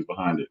different things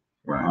behind it.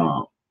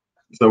 Right.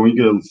 So when you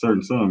get a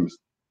certain sums,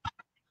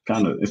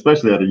 kind of,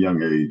 especially at a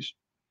young age.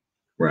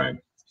 Right.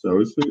 So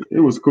it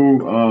was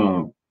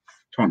cool.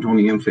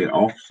 Tony M said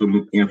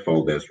awesome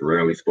info that's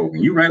rarely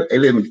spoken. You right? Hey,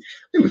 let me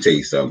tell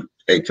you something.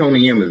 Hey,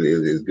 Tony M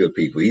is good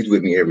people. He's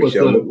with me every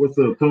show. What's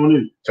up,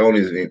 Tony?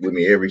 Tony's with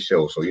me every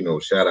show, so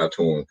shout out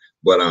to him.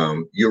 But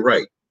you're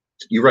right.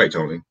 You're right,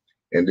 Tony.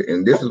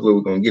 And this is where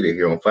we're gonna get it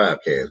here on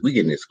 5Cast. We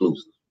getting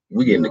exclusive.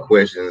 We getting the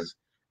questions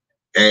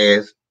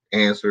asked,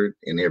 answered,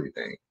 and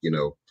everything.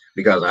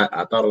 Because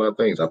I thought a lot of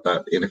things. I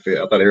thought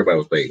NFL. I thought everybody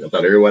was paid. I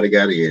thought everybody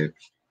got in.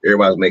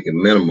 Everybody's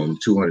making minimum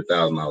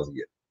 $200,000 a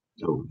year.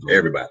 Oh,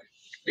 everybody.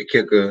 The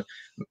kicker,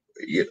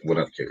 well,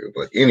 not the kicker,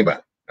 but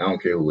anybody. I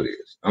don't care who it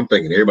is. I'm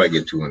thinking everybody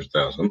get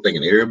 200,000. I'm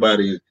thinking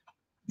everybody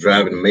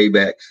driving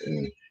Maybachs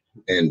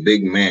and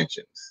big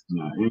mansions.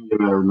 Nah, you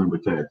gotta remember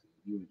taxes.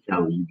 You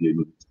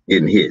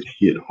getting hit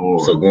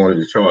hard. So going to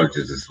the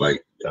charges, it's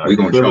like we're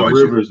gonna charge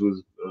you. Rivers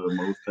was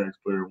most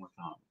taxpayer one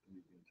time.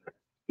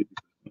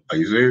 Are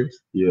you serious?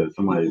 Yeah,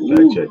 somebody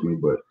fact checked me,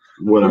 but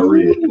what I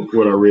read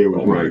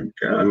was right.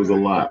 It was a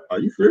lot. Are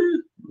you serious?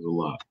 It was a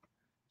lot.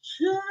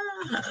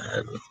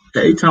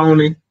 Hey,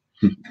 Tony.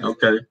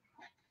 Okay.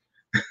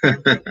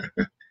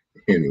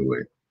 Anyway,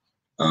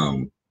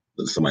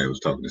 somebody was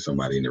talking to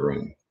somebody in the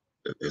room.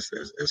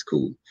 That's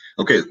cool.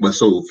 Okay, but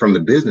so from the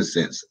business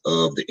sense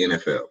of the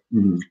NFL,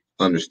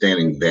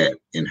 understanding that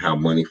and how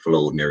money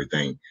flowed and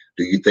everything,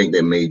 do you think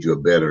that made you a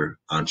better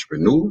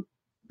entrepreneur,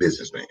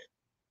 businessman?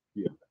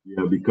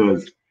 Yeah,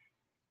 because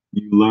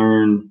you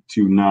learn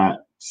to not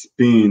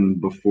spend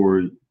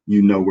before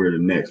you know where the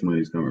next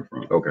money is coming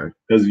from. Okay.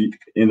 Because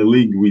in the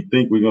league, we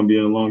think we're going to be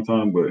in a long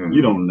time, but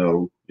you don't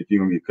know if you're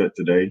going to get cut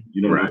today.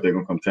 You don't know if they're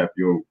going to come tap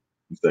you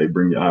and say,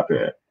 bring your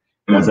iPad.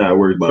 That's how it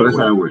works. So that's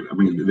how it works. I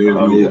mean,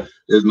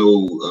 there's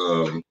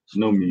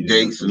no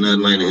gates or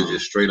nothing like that. It's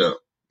just straight up.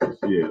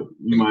 Yeah.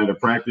 You might have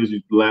practiced,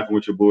 you laughing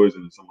with your boys,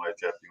 and somebody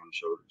tap you on the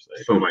shoulder and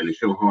say, somebody to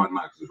show hard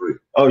knocks is real.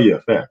 Oh, yeah,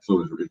 facts.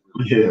 So it's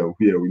real.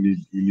 Yeah, we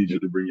need you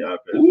to bring your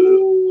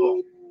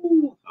iPad.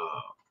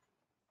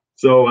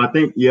 So I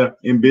think,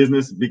 in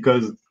business,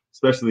 because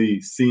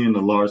especially seeing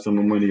a large sum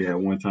of money at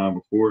one time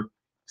before,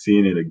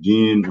 seeing it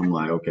again, I'm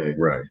like, okay.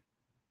 Right.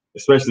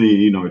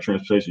 Especially, in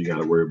transportation, you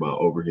got to worry about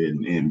overhead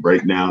and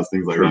breakdowns,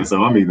 things like that.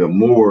 So I'm even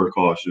more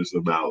cautious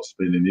about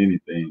spending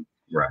anything.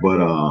 Right.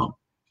 But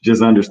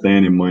just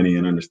understanding money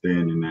and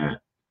understanding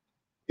that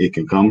it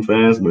can come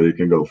fast, but it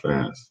can go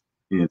fast.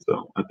 And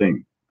so I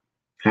think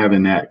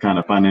having that kind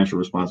of financial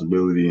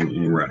responsibility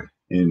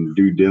and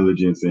due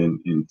diligence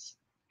and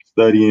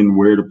studying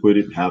where to put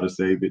it, how to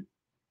save it,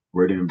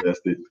 where to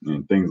invest it,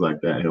 and things like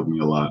that helped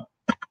me a lot.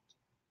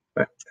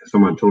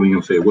 Somebody told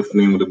me, say, what's the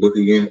name of the book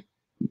again?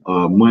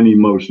 Money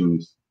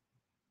Emotions.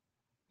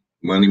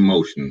 Money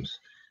Emotions.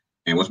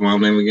 And what's my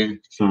name again?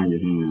 Sonya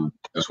Hamm.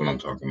 That's what I'm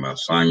talking about.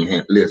 Sonya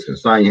Hamm. Listen,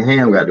 Sonya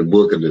Hamm got the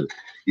book of the,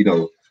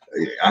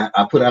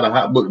 I put out a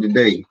hot book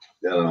today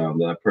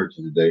that I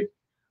purchased today.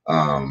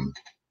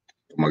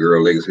 My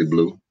girl Legacy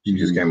Blue, she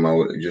just came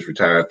out, just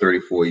retired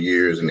 34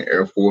 years in the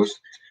Air Force.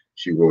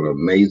 She wrote an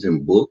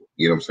amazing book.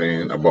 You know what I'm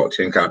saying? I bought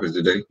 10 copies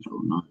today,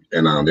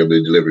 and they'll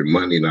be delivered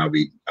Monday, and I'll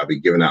be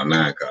giving out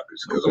 9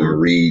 copies because I'm gonna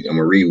read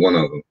one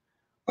of them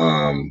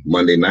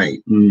Monday night,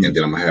 and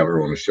then I'm gonna have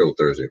her on the show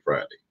Thursday,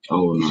 Friday.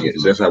 Oh, nice.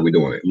 So that's how we're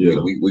doing it. Yeah,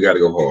 we got to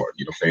go hard.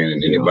 You know what I'm saying?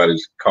 And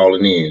anybody's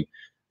calling in,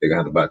 they're gonna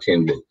have to buy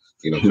 10 books.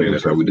 You know what I'm saying?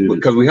 That's how we do it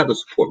because we have to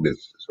support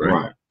businesses,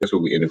 right? That's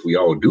what and if we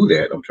all do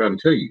that, I'm trying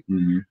to tell you,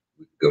 we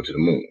go to the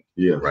moon.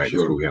 Yeah, right. Sure.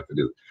 That's what we have to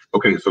do.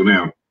 Okay, so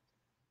now,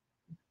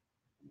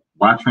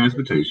 why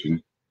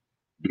transportation?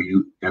 Do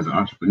you, as an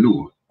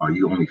entrepreneur, are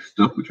you only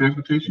stuck with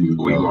transportation,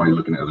 or are you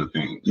looking at other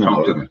things?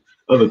 Talk to me.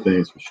 Other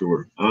things for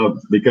sure.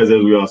 Because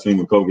as we all seen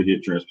when COVID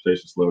hit,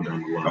 transportation slowed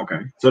down a lot.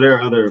 Okay. So there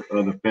are other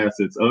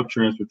facets of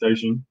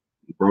transportation,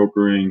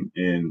 brokering,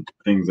 and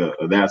things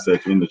of that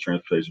such in the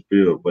transportation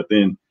field. But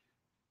then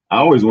I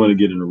always want to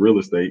get into real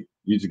estate.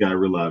 You just got to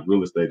realize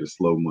real estate is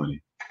slow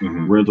money.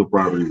 Rental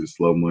properties is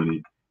slow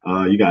money.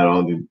 You got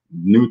all the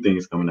new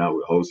things coming out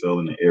with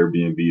wholesaling and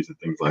Airbnbs and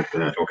things like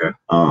that. Okay.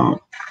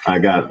 I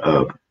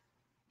got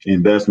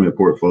investment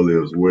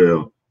portfolio as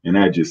well, and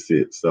that just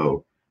sits.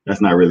 So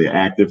that's not really an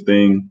active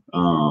thing.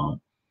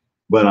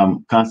 But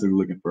I'm constantly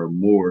looking for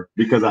more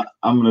because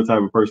I'm the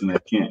type of person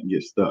that can't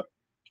get stuck.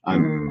 I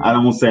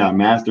don't want to say I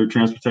mastered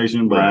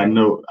transportation, but I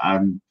know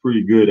I'm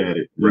pretty good at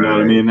it. You know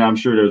what I mean? And I'm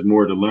sure there's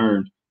more to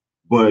learn,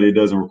 but it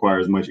doesn't require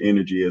as much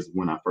energy as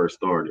when I first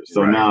started.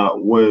 So now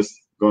what's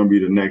going to be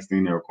the next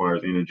thing that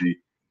requires energy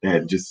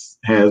that just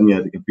has me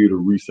at the computer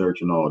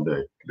researching all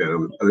day?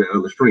 The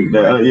other stream.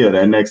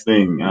 That next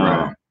thing.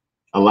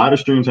 A lot of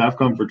streams have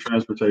come for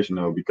transportation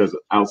though, because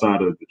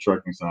outside of the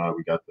trucking side,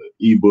 we got the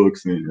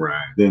ebooks and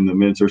then the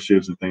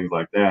mentorships and things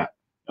like that.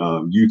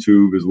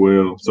 YouTube as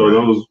well. So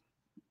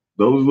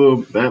those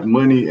little, that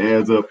money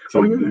adds up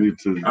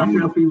to. I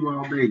tell people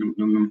all day,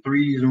 them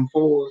 3s and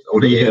 4s.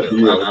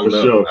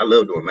 Oh, I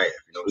love doing math.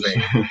 You know what I'm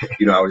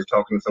saying? I was just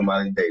talking to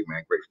somebody today,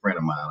 man, great friend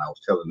of mine. I was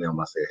telling them,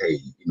 I said, hey,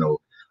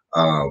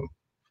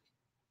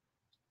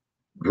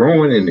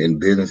 growing in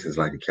business is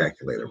like a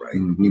calculator, right?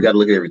 You got to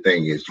look at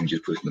everything as you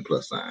just pushing the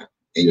plus sign.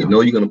 And you know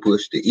you're going to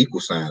push the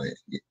equal sign.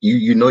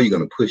 You know you're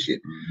going to push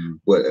it.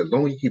 But as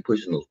long as you keep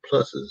pushing those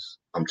pluses,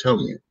 I'm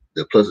telling you,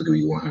 the plus is going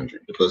to be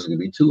 100. The plus is going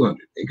to be 200.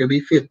 It could be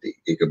 50.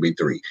 It could be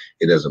 3.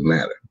 It doesn't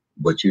matter.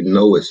 But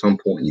at some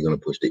point you're going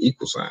to push the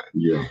equal sign.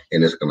 Yeah.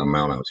 And it's going to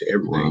amount out to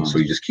everything. So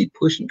you just keep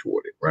pushing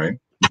toward it, right?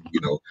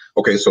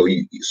 Okay, so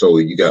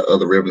you got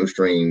other revenue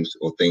streams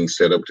or things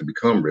set up to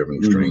become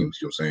revenue streams,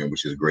 you know what I'm saying,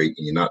 which is great.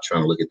 And you're not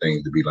trying to look at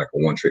things to be like a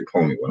one-trick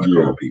pony when I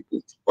call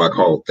people. Or I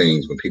call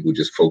things when people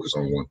just focus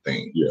on one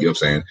thing. You know what I'm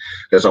saying?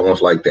 That's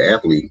almost like the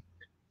athlete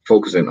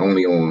focusing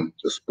only on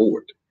the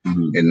sport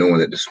and knowing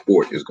that the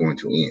sport is going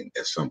to end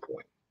at some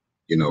point.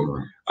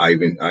 I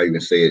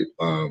even say it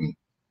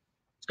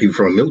even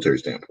from a military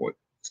standpoint.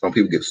 Some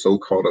people get so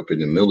caught up in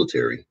the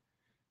military,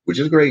 which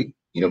is great,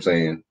 you know what I'm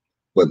saying?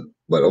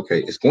 But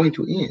okay, it's going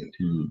to end.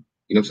 You know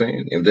what I'm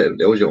saying? And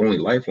that was your only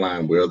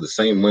lifeline, where the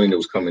same money that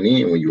was coming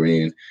in when you were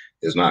in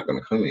is not going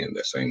to come in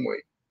that same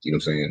way. You know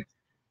what I'm saying?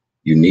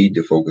 You need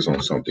to focus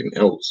on something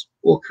else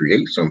or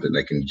create something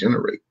that can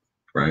generate,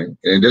 right? And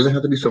it doesn't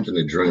have to be something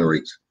that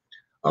generates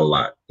a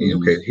lot.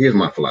 Okay, here's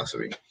my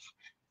philosophy.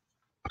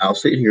 I'll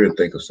sit here and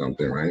think of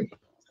something, right?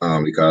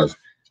 Because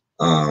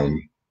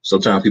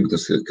sometimes people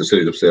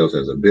consider themselves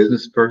as a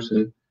business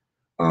person,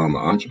 an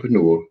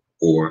entrepreneur,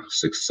 or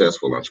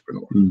successful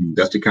entrepreneur.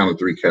 That's the kind of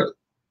 3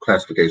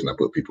 classifications I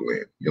put people in.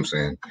 You know what I'm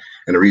saying?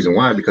 And the reason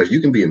why, because you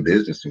can be in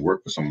business and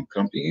work for some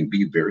company and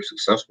be very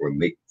successful and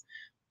make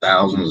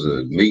thousands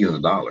of millions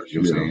of dollars.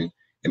 You know what I'm saying?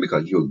 And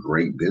because you're a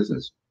great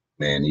business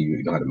man,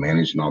 you know how to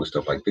manage and all this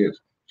stuff like this.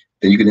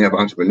 Then you can have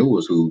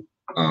entrepreneurs who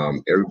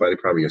everybody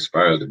probably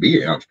aspires to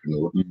be an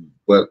entrepreneur,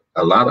 but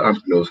a lot of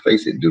entrepreneurs,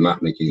 face it, do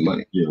not make any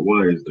money. Yeah,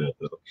 why is that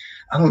though?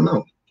 I don't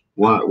know.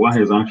 Why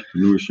has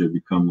entrepreneurship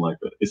become like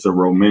it's a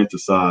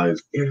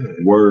romanticized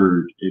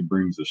word? It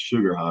brings a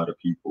sugar high to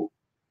people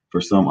for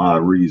some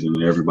odd reason,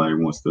 and everybody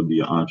wants to be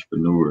an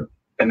entrepreneur.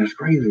 And it's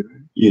crazy,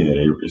 man.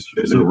 Yeah,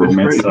 it's a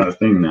romanticized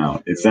thing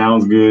now. It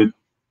sounds good,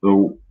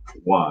 so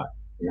why?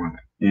 Why?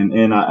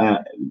 And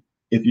I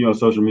if you're on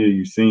social media,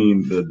 you've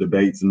seen the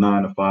debates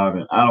 9 to 5,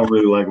 and I don't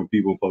really like when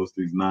people post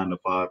these 9 to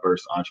 5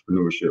 versus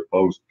entrepreneurship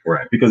posts,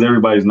 right? Because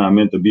everybody's not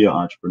meant to be an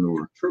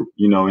entrepreneur. True.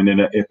 And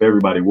then if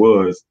everybody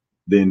was,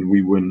 then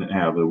we wouldn't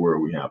have the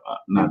world we have.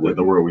 Not that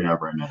the world we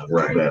have right now is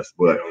the best,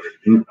 but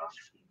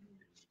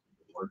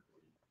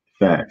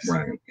facts.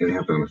 Right. And you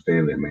have to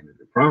understand that, man,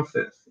 the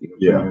process.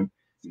 You know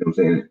what I'm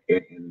saying?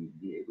 And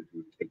be able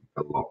to take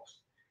the loss.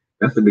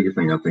 That's the biggest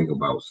thing I think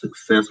about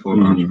successful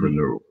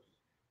entrepreneurs.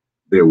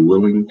 They're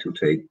willing to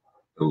take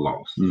the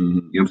loss. You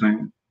know what I'm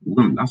saying?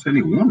 Willing. Not saying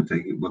they want to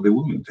take it, but they're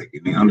willing to take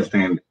it. They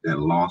understand that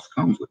loss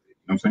comes with it.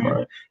 You know what I'm saying?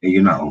 Right. And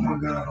you're not, oh my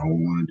God, I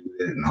don't want to do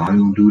that. No, I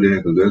don't do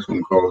that because that's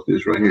going to cause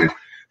this right here.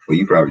 Well,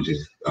 you probably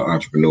just an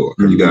entrepreneur.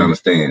 You got to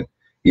understand,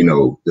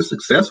 the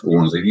successful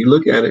ones, if you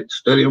look at it,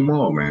 study them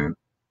all, man.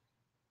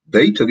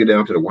 they took it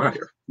down to the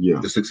wire. Yeah.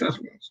 The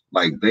successful ones.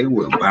 Like they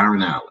were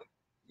Byron Allen.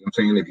 You know what I'm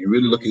saying? If you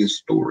really look at his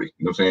story,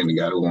 you know what I'm saying? The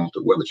guy who owns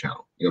the Weather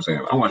Channel. You know what I'm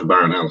saying? I watched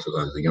Byron Allen since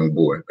I was a young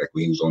boy, back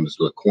when he was on this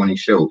little corny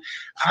show.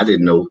 I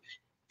didn't know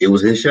it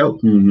was his show.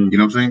 Mm-hmm. You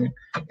know what I'm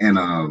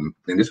saying?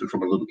 And this was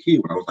from a little kid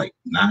when I was like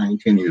 9,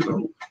 10 years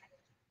old.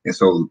 And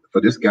so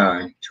for this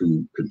guy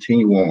to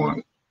continue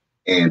on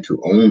and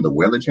to own the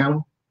Weather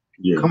Channel,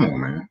 come on,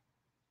 man.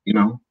 You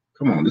know,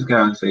 come on. This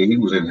guy said he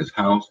was in his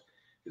house,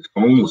 his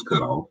phone was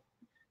cut off.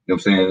 You know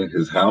what I'm saying?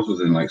 His house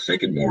was in like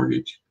second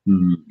mortgage.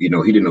 Mm-hmm. You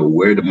know, he didn't know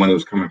where the money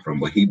was coming from,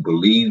 but he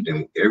believed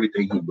in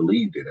everything he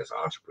believed in as an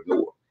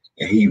entrepreneur.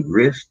 And he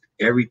risked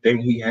everything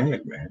he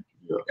had, man.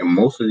 Yeah. And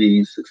most of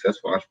these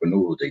successful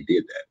entrepreneurs, they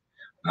did that.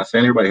 I'm not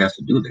saying everybody has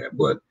to do that,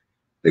 but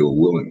they were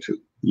willing to.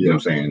 You know what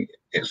I'm saying?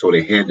 And so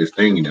they had this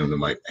thing in them. They're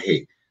like,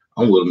 hey,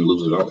 I'm willing to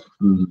lose it all.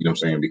 You know what I'm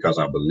saying? Because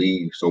I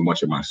believe so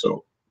much in myself.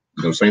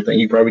 You know, same thing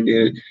you probably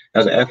did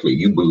as an athlete.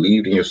 You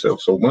believed in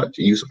yourself so much,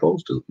 and you're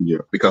supposed to. Yeah.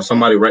 Because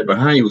somebody right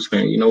behind you was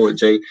saying, you know what,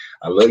 Jay,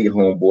 I love you,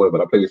 homeboy, but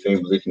I play the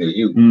same position as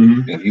you.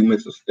 And if you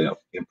miss a step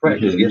in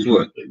practice, guess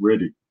what?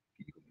 Ready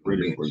for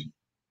you.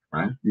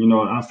 Right? You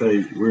know, I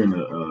say we're in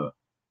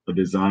a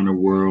designer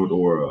world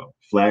or a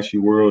flashy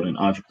world, and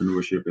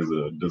entrepreneurship is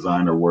a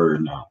designer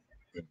word now.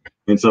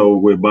 And so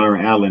with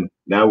Byron Allen,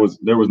 there was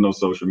no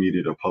social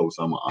media to post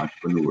I'm an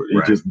entrepreneur. He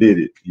just did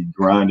it. He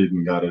grinded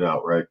and got it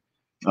out, right?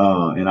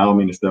 And I don't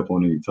mean to step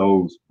on any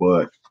toes,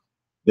 but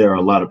there are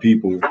a lot of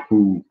people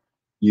who,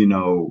 you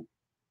know,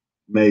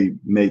 may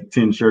make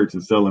 10 shirts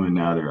and sell them, and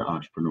now they're an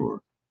entrepreneur.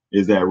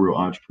 Is that real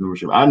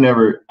entrepreneurship? I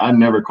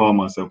never call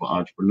myself an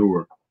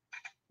entrepreneur.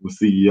 I'm a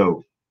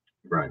CEO.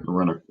 Right. I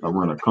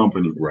run a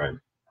company. Right.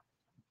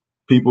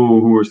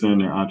 People who are saying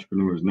they're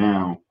entrepreneurs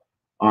now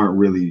aren't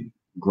really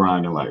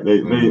grinding like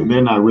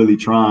they're not really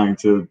trying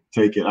to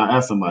take it. I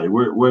asked somebody,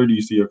 where do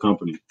you see your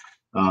company?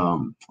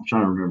 I'm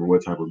trying to remember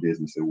what type of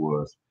business it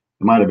was.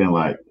 It might have been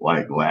like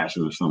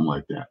lashes or something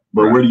like that.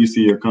 But where do you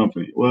see your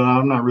company? Well,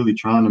 I'm not really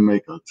trying to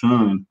make a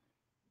ton.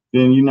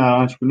 Then you're not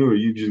an entrepreneur.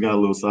 You just got a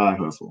little side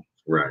hustle.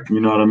 Right. You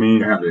know what I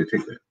mean? How did they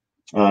take that?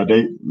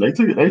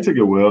 They took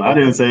it well. I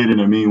didn't say it in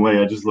a mean way.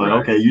 I just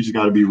okay, you just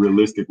got to be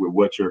realistic with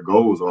what your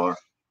goals are.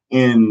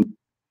 And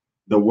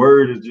the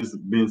word has just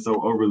been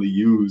so overly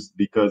used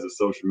because of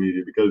social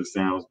media, because it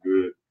sounds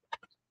good,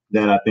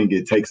 that I think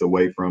it takes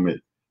away from it,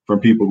 from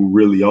people who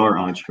really are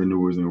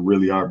entrepreneurs and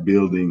really are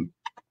building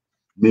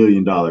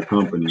 $1 million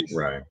companies.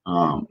 Right.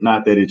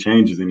 Not that it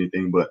changes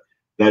anything, but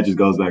that just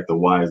goes back to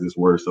why is this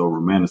word so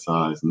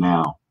romanticized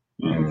now?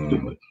 And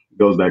it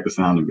goes back to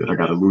sounding good. I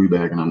got a Louis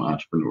bag and I'm an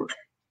entrepreneur.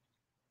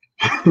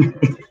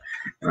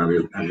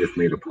 I just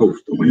made a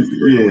post on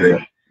Instagram.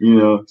 Yeah, you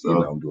know,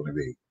 so I'm doing it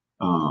big.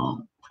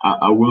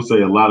 I will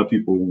say a lot of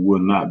people will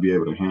not be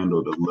able to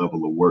handle the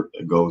level of work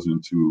that goes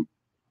into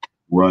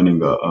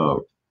running a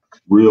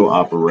real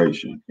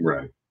operation.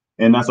 Right.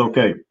 And that's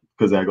okay,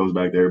 because that goes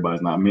back to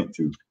everybody's not meant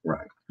to.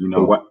 Right. You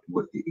know, what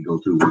it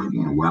goes through,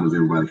 you know, why does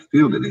everybody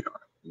feel that they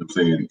are? You know what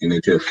I'm saying? And they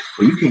tell,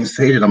 well, you can't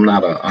say that I'm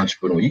not an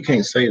entrepreneur. You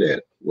can't say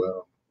that.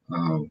 Well,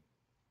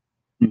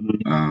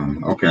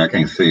 okay, I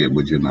can't say it,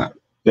 but you're not.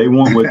 They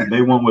want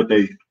what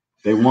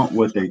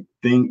they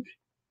think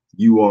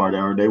you are,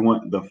 or they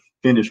want the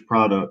finished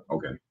product.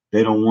 Okay.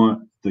 They don't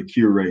want the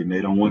curating.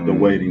 They don't want the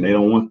waiting. They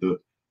don't want the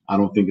I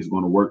don't think it's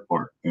going to work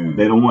part.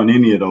 They don't want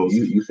any of those.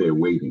 You said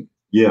waiting.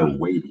 Yeah.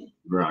 Waiting.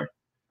 Right.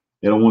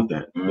 They don't want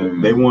that.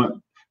 They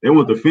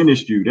want the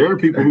finished you. There are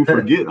people who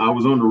forget I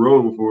was on the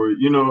road before,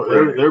 you know,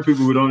 there are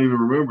people who don't even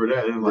remember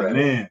that. And like,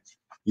 man,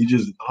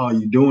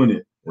 you doing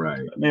it.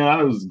 Right. Man,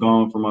 I was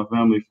gone from my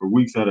family for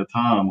weeks at a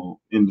time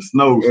in the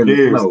snow,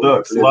 scared,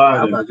 stuck,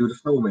 sliding. I thought you were the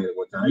snowman at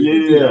one time.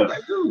 Yeah.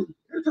 Like, dude,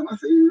 every time I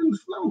see you in the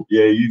snow.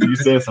 Yeah, you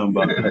said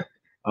something about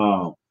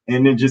that.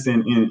 And then just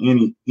in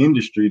any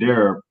industry,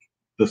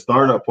 the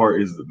startup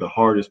part is the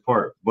hardest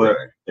part, but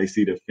they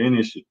see the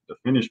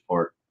finished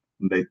part,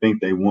 and they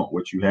think they want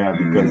what you have,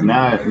 because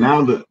now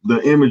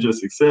the image of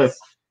success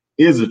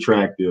is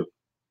attractive,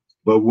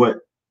 but what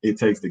it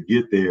takes to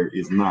get there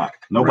is not.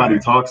 Nobody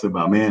talks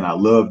about, man, I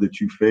love that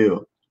you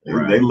failed.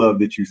 They love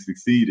that you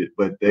succeeded,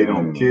 but they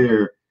don't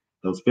care.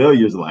 Those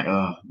failures are like,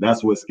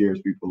 that's what scares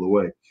people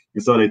away.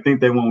 And so they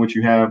think they want what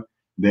you have.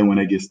 Then when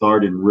they get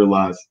started and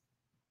realize,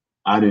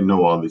 I didn't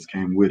know all this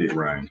came with it.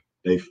 Right.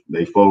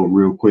 They fold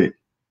real quick.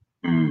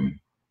 Then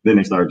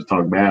they start to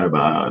talk bad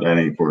about that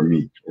ain't for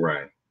me.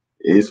 Right.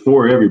 It's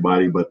for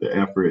everybody, but the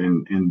effort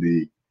and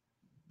the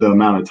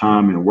amount of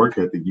time and work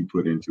ethic you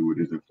put into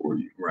it isn't for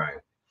you. Right.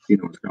 You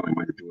know, it's kind of like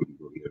Michael Jordan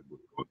wrote a book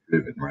called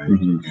Living, right?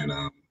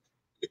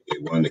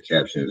 And one of the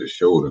captions that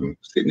showed him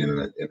sitting in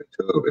a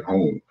tub at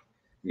home.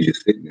 He's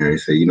just sitting there and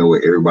say, you know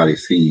what, everybody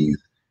sees,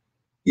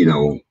 you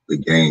know, the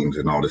games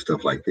and all this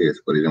stuff like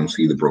this, but they don't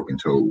see the broken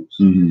toes.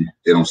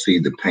 They don't see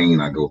the pain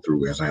I go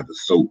through as I have to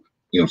soak,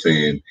 you know what I'm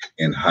saying,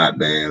 and hot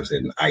baths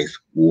and ice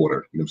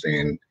water, you know what I'm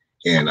saying?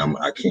 And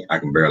I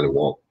can barely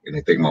walk. And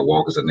they think my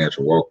walk is a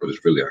natural walk, but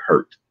it's really a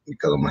hurt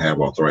because I'm gonna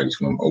have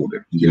arthritis when I'm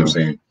older. You know what I'm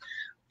saying?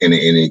 And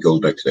it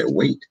goes back to that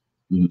weight.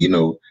 You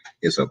know,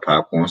 it's a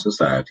popcorn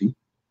society,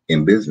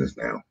 in business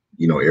now.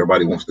 You know,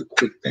 everybody wants the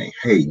quick thing.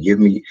 Hey, give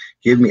me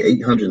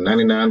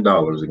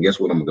 $899, and guess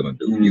what I'm gonna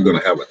do? You're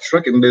gonna have a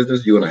trucking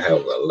business. You're gonna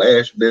have a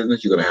lash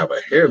business. You're gonna have a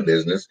hair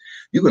business.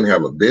 You're gonna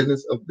have a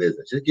business of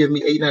business. Just give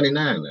me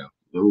 $899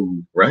 now.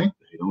 Ooh, right?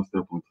 Hey, don't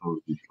step on toes.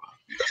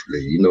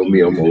 You know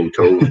me, I'm old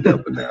toes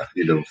stepper now.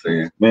 You know what I'm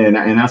saying? Man,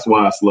 and that's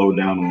why I slowed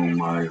down on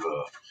my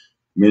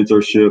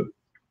mentorship,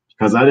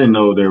 because I didn't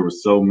know there were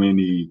so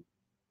many.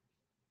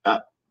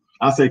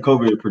 I say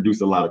COVID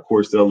produced a lot of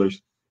course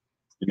sellers.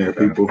 And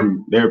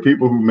there are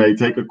people who may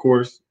take a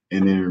course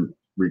and then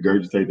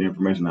regurgitate the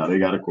information. Now they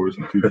got a course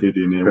in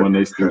 250, and then one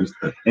they students,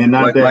 and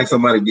not like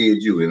somebody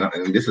gave you,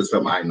 and this is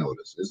something I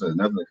noticed. This is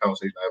another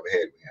conversation I ever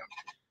had with him,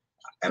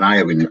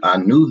 and I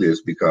knew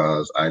this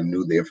because I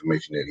knew the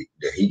information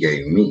that he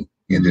gave me,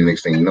 and the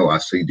next thing you know, I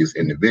see this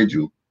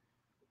individual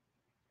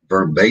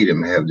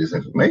verbatim have this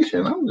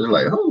information. I'm just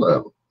like, hold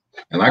up,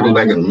 and I go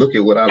back and look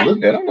at what I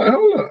looked at. I'm like,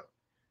 hold up,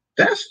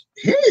 that's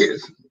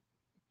his.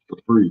 For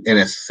free, and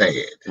it's sad.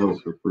 That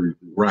was for free,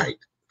 right?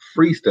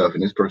 Free stuff,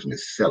 and this person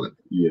is selling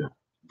it. Yeah,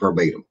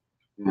 verbatim.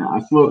 Yeah, I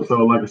slowed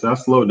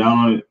down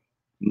on it.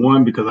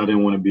 One, because I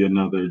didn't want to be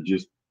another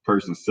just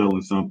person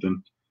selling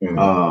something.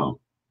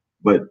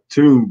 But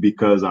two,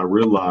 because I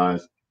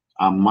realized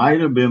I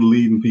might have been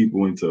leading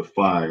people into a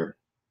fire,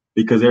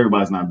 because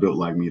everybody's not built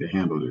like me to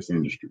handle this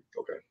industry.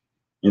 Okay.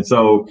 And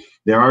so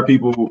there are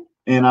people,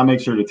 and I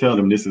make sure to tell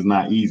them this is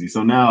not easy.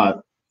 So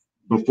now,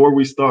 before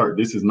we start,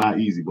 this is not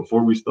easy.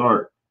 Before we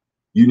start,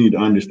 you need to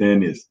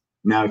understand this.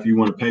 Now, if you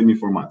want to pay me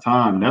for my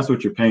time, that's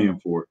what you're paying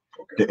for.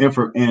 Okay. The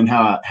info and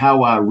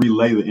how I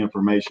relay the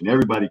information.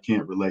 Everybody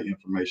can't relay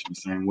information the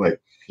same way.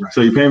 Right.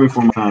 So you pay me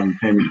for my time, you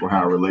pay me for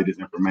how I relay this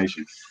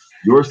information.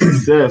 Your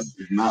success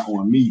is not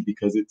on me,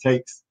 because it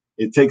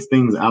takes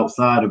things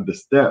outside of the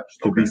steps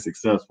to be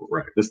successful.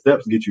 Right. The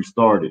steps get you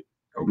started.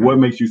 Okay. What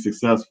makes you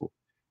successful?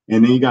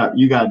 And then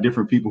you got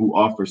different people who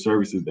offer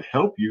services to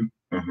help you.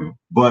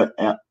 But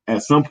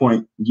at some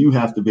point, you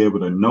have to be able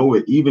to know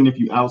it. Even if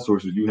you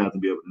outsource it, you have to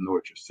be able to know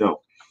it yourself.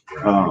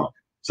 Right.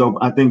 So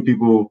I think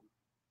people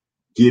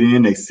get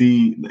in, they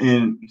see,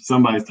 and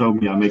somebody's told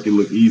me I make it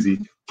look easy.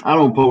 I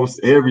don't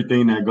post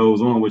everything that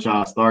goes on, which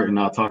I'll start and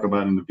I'll talk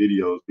about in the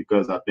videos,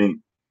 because I think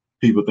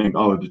people think,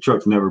 oh, the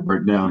trucks never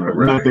break down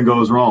or nothing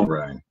goes wrong.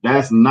 Right.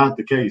 That's not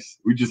the case.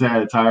 We just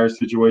had a tire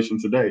situation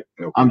today.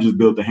 Okay. I'm just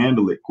built to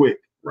handle it quick.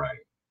 Right.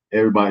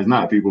 Everybody's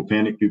not. People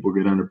panic. People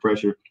get under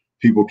pressure.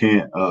 People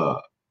can't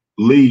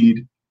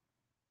lead.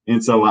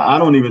 And so I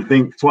don't even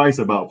think twice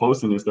about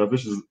posting this stuff.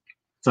 It's just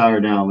tire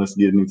down. Let's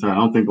get a new tire. I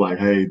don't think like,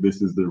 hey,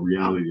 this is the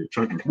reality of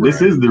trucking. Right.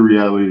 This is the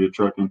reality of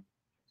trucking.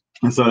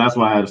 And so that's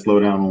why I had to slow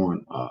down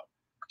on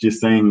just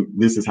saying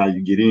this is how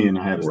you get in.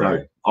 I had to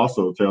start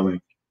also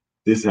telling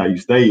this is how you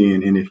stay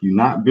in. And if you're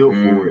not built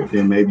for it,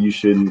 then maybe you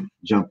shouldn't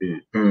jump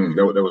in.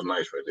 That was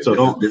nice right there.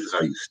 So this is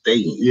how you stay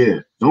in. Yeah.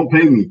 Don't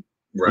pay me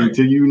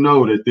until you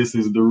know that this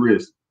is the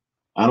risk.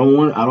 I don't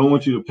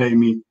want you to pay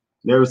me.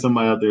 There was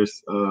somebody out there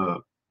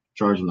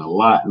charging a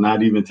lot,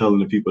 not even telling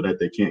the people that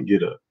they can't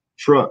get a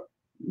truck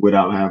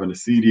without having a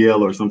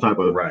CDL or some type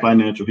of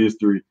financial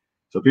history.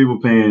 So people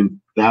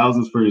paying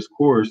thousands for this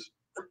course,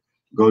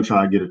 go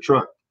try to get a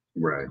truck.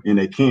 Right. And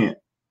they can't.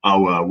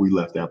 Oh, well, we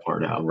left that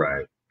part out.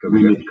 Right.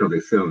 Because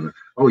they're selling it.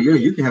 Oh, yeah,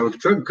 you can have a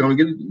truck come and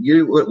get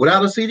it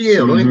without a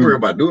CDL. Don't even worry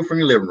about it. Do it from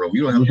your living room.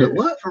 You don't have to do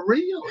what? For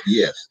real?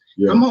 Yes.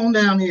 Yeah. Come on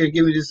down here and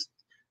give me this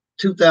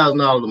 $2,000. I'm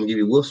gonna give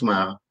you Wolf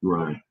Smile.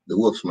 Right. The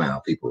Wolf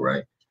Smile people,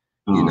 right?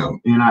 You know.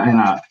 And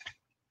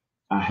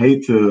I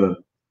hate to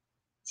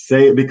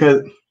say it,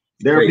 because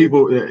there are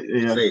people.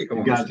 Say it. Come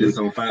on, got this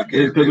on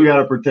 5K. Because we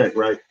gotta protect,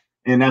 right?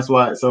 And that's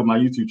why. So my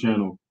YouTube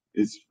channel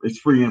it's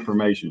free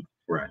information.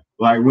 Right.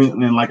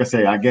 Like I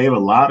say, I gave a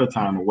lot of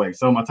time away,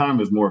 so my time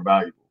is more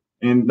valuable,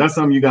 and that's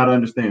something you got to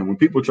understand. When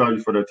people charge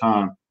you for their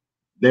time,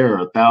 there are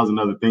 1,000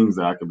 other things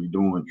that I could be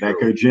doing that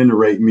could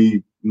generate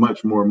me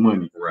much more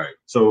money. Right.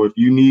 So if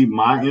you need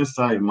my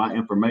insight, my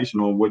information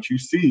on what you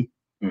see,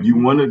 you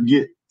want to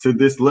get to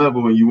this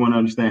level and you want to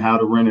understand how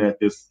to run it at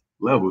this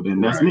level,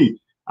 then that's me.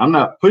 I'm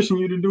not pushing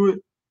you to do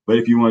it, but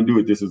if you want to do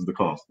it, this is the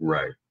cost.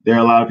 Right. There are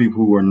a lot of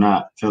people who are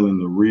not telling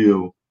the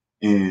real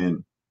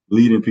and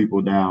leading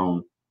people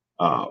down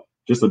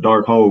just a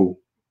dark hole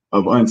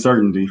of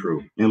uncertainty.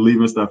 True. And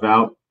leaving stuff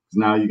out.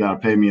 Now you got to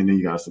pay me and then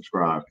you got to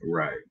subscribe.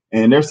 Right.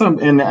 And there's some,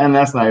 and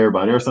that's not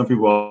everybody. There are some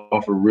people who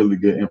offer really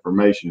good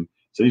information.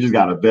 So you just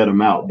got to vet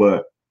them out.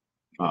 But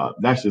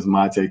that's just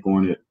my take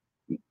on it.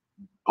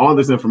 All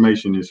this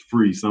information is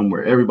free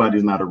somewhere.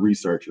 Everybody's not a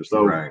researcher.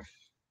 So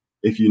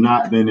if you're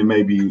not, then it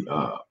may be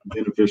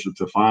beneficial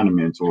to find a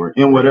mentor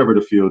in whatever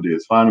the field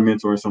is. Find a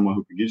mentor and someone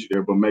who can get you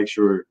there, but make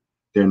sure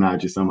they're not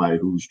just somebody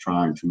who's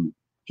trying to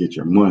get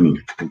your money.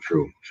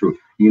 True.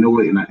 You know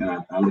what? And I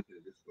look at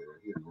it this way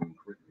right here.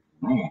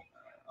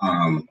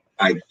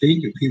 I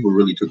think if people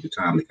really took the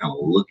time to kind of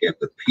look at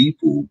the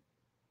people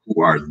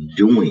who are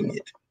doing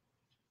it,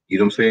 you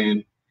know what I'm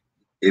saying?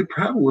 It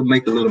probably would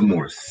make a little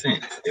more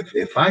sense.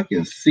 If I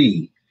can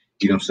see,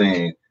 you know what I'm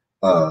saying,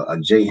 a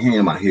Jay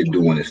Hamm out here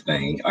doing this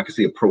thing. I can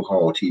see a Pro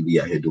Hall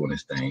TV out here doing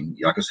this thing.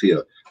 I can see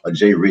a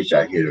Jay Rich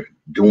out here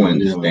doing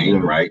this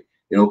thing, right?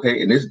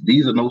 Okay, and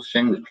these are no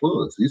shameless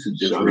plugs. This is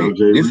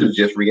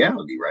just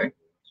reality, right?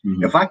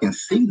 Mm-hmm. If I can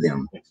see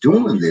them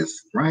doing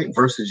this, right,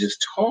 versus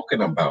just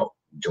talking about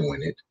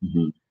doing it,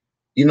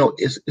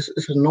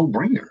 it's a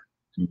no-brainer.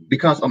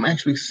 Because I'm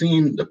actually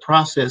seeing the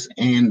process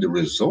and the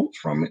results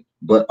from it,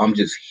 but I'm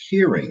just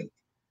hearing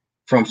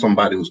from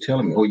somebody who's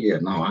telling me, oh yeah,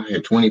 no, I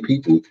had 20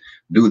 people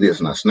do this,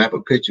 and I snap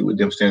a picture with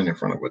them standing in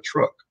front of a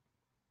truck.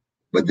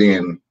 But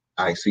then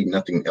I see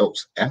nothing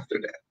else after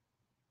that.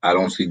 I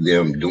don't see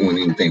them doing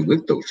anything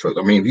with those trucks.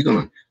 I mean, if you're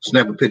gonna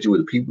snap a picture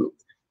with the people,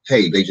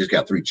 hey, they just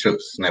got 3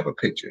 trucks, snap a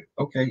picture.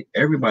 Okay,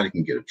 everybody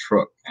can get a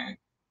truck, man.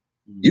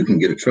 You can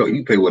get a truck.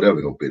 You pay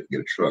whatever to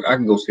get a truck. I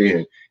can go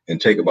stay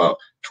and take about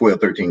 12,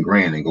 13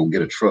 grand and go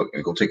get a truck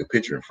and go take a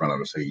picture in front of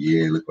it and say,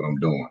 yeah, look what I'm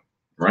doing.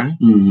 Right?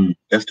 Mm-hmm.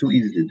 That's too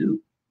easy to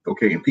do.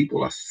 Okay. And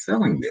people are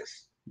selling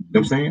this. You know what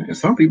I'm saying? And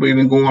some people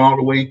even going all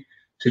the way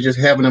to just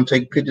having them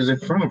take pictures in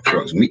front of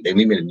trucks. They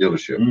meet me at the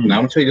dealership. Mm-hmm. Now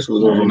I'm gonna tell you, this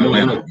was over in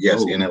Atlanta.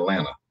 Yes, in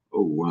Atlanta.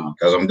 Oh wow.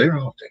 Because I'm there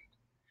often.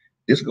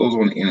 This goes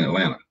on in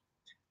Atlanta.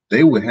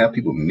 They would have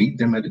people meet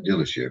them at the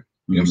dealership. You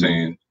know what I'm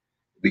saying?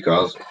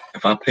 Because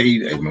if I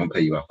paid, I'm gonna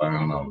pay you about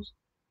 $500.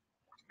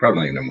 Probably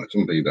not even that much.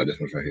 I'm gonna pay you about this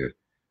much right here.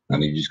 I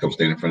need you to just come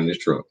stand in front of this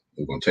truck.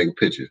 We're gonna take a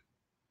picture. You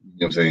know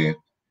what I'm saying?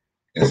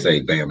 And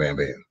say bam, bam,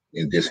 bam.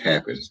 And this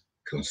happens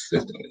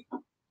consistently.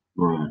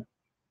 Right.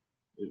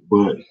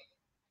 But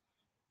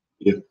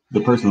if the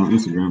person on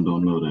Instagram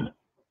don't know that.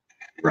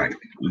 Right.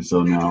 And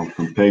so now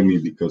can pay me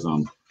because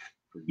I'm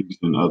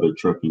producing other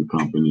trucking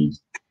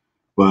companies.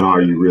 But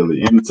are you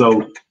really? And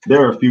so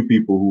there are a few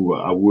people who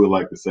I would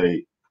like to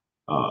say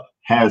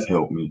has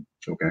helped me.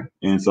 Okay.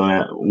 And so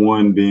that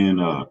one being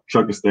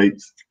Truck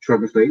Estates.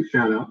 Truck Estates,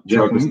 shout out.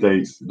 Truck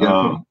Estates.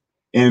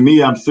 And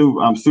me, I'm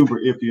super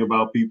iffy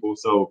about people.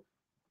 So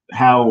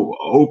how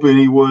open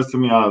he was to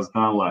me, I was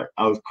kind of like,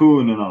 I was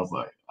cool, and then I was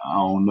like, I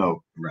don't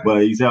know. Right.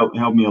 But he's helped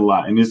me a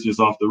lot, and it's just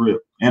off the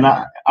rip. And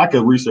I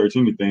could research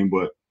anything,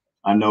 but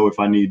I know if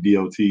I need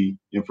DOT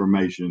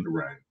information,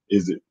 right,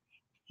 he's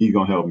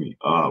gonna help me.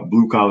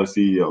 Blue Collar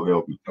CEO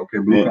helped me. Okay,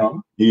 Blue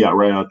Collar. He got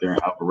right out there in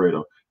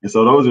Alpharetta. And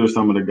so those are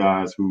some of the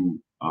guys who,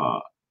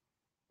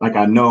 like,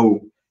 I know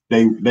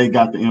they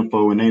got the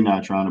info and they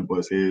not trying to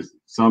bust heads.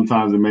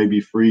 Sometimes it may be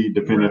free,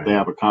 depending if they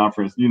have a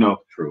conference.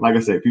 True. Like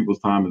I said, people's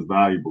time is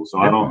valuable. So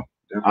definitely.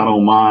 I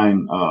don't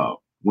mind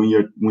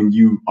when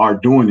you are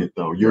doing it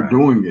though. You're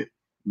doing it.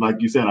 Like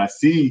you said, I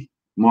see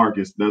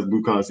Marcus, that's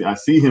Blue Collar. I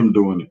see him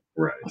doing it.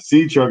 Right. I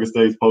see Truck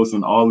Estates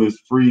posting all this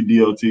free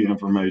DOT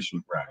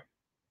information. Right.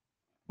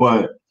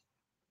 But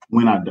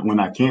when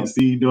I can't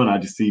see you doing it, I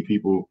just see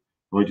people,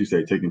 what you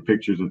say, taking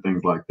pictures and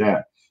things like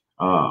that.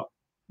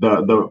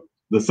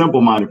 The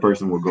simple-minded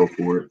person will go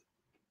for it,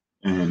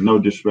 and no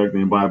disrespect to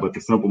anybody, but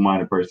the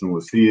simple-minded person will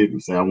see it and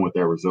say, I want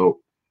that result,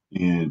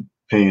 and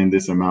paying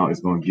this amount is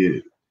going to get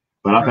it.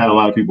 But I've had a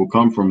lot of people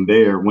come from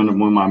there. When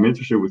my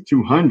mentorship was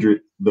 200,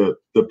 the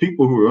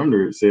people who were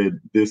under it said,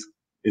 this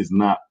is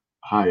not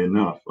high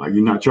enough. Like,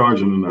 you're not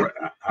charging enough.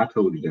 Right. I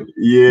told you that.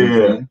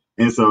 Yeah.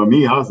 And so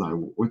me, I was like,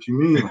 what you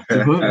mean? Like,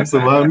 200? That's a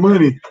lot of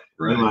money.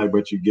 Right. They're like,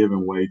 but you're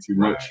giving way too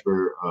much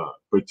for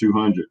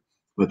 200.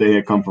 But they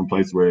had come from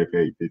places where they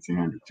paid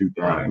 $1,500,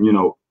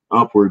 $2,000,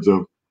 upwards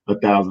of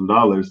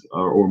 $1,000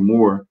 or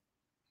more.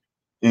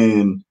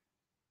 And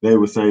they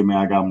would say, man,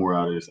 I got more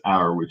out of this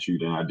hour with you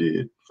than I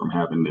did from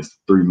having this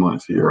 3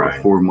 months here or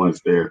 4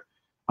 months there.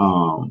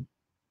 And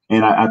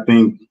I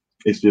think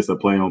it's just a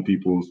play on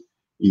people's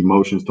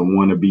emotions to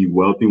want to be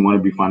wealthy, want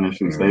to be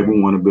financially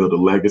stable, want to build a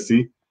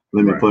legacy.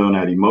 Let me play on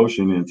that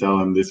emotion and tell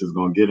them this is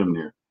going to get them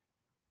there.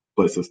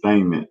 But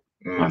sustainment,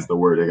 that's the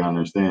word they got to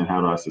understand. How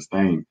do I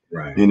sustain?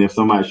 Right. And if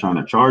somebody's trying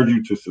to charge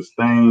you to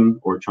sustain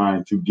or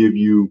trying to give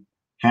you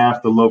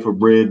half the loaf of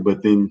bread,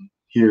 but then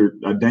here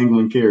a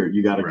dangling carrot,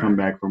 you got to come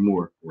back for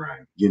more.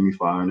 Right. Give me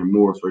 500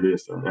 more for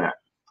this or that.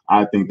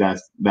 I think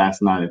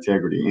that's not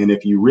integrity. And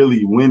if you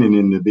really winning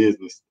in the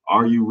business,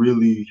 are you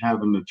really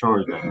having to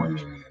charge that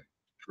much?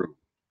 True.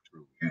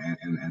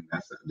 And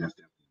that's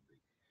definitely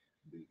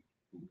big.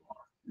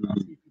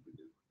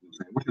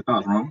 What's your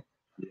thoughts, Ron?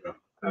 Yeah,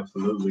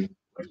 absolutely.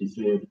 Like you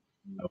said,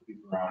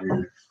 people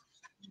are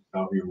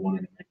out here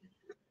wanting to make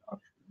it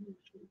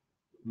entrepreneurship.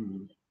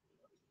 Mm-hmm.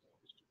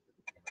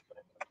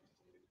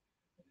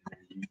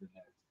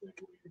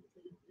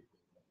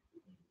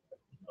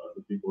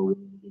 Other people are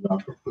willing to do that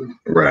for free.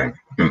 Right.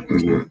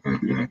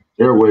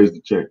 There are ways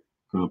to check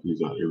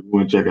companies out here. If you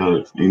want to check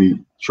out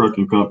any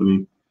trucking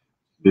company,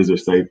 visit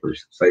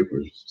Sapers.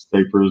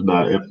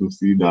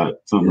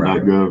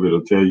 Sapers.fmc.something.gov.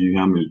 It'll tell you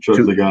how many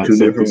trucks they got. Two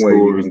different ways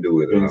you can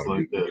do it. Things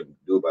like that. You can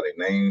do it by their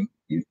name,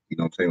 you know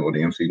what I'm saying, or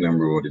the MC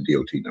number or the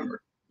DOT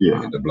number.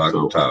 Yeah. And the block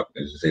on top.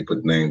 As they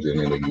put names in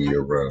and they give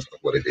you a run of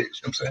what it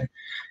is.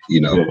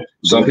 You know what I'm saying?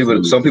 Some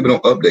people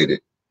don't update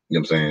it. You know what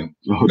I'm saying?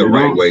 The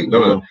right way.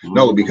 No,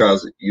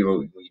 because when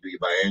you do your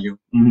biannual, you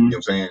know what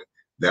I'm saying?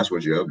 that's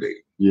what you're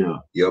updating. Yeah.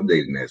 You're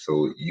updating that.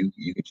 So you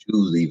can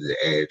choose either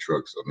to add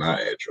trucks or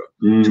not add trucks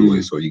to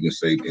it. So you can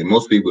say, and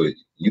most people,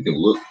 you can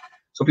look,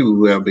 some people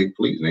who have big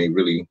fleets and they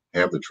really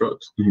have the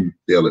trucks,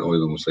 they'll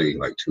only say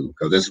like 2,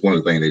 because that's one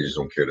of the things they just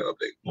don't care to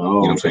update. You know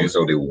what I'm saying?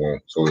 So they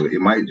won't. So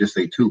it might just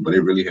say 2, but they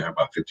really have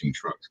about 15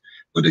 trucks.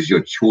 But it's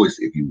your choice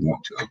if you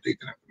want to update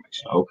that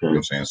information. Okay. You know what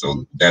I'm saying?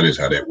 So that is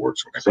how that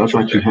works. So I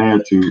thought you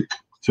had to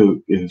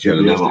if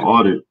you have an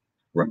audit.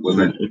 Right.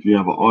 If you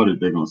have an audit,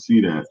 they're gonna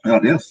see that.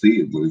 They'll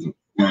see it,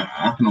 but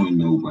I can only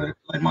know by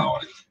like my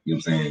audit. You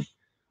know what I'm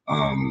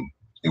saying?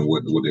 And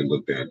what they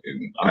looked at,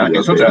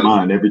 and sometimes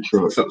mine every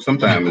truck.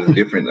 Sometimes it's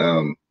different.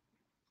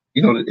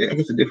 You know, I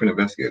guess it's different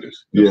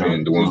investigators. You know what I'm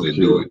saying? The ones that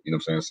do it. You know what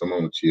I'm saying? Some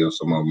of them chill.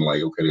 Some of them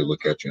like, okay, they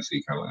look at you and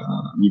see kind of like,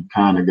 you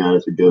kind of got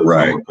it together.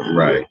 Right,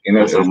 right. And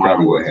that's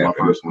probably what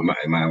happened.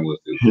 Mine was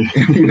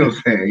too. You know what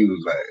I'm saying? He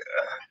was like.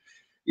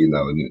 You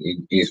know, and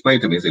he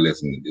explained to me, he said,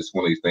 listen, it's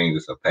one of these things,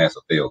 it's a pass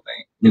or fail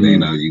thing.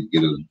 And then you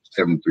get a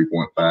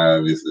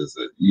 73.5, this is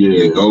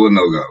a go or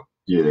no go.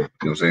 Yeah. You know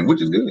what I'm saying?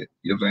 Which is good.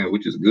 You know what I'm saying?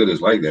 Which is good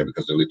is like that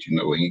because they'll let you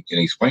know. And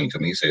he explained to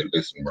me, he said,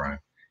 listen, Brian,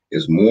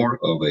 it's more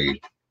of we're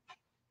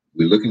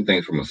looking at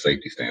things from a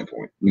safety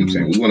standpoint. You know what I'm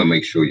saying? We want to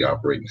make sure you're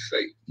operating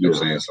safe. You know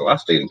what I'm saying? So I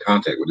stayed in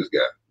contact with this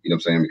guy, you know what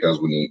I'm saying?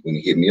 Because when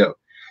he hit me up,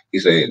 he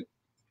said,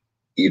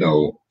 hey, you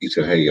know,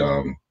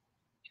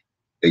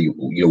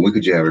 when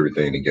could you have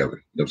everything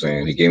together? You know what I'm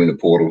saying? He gave me the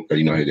portal, because,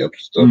 you know, he had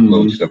to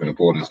upload stuff in the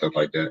portal and stuff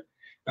like that.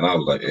 And I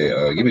was like,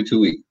 hey, give me 2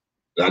 weeks.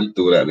 I just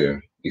threw it out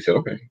there. He said,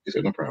 okay. He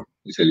said, no problem.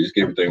 He said, just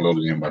get everything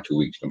loaded in by 2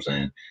 weeks. You know what I'm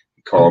saying?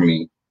 Call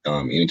me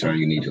anytime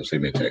you need to,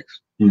 send me a text.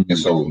 And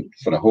so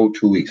for the whole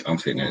 2 weeks, I'm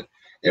sitting there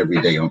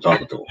every day. I'm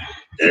talking to him.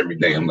 Every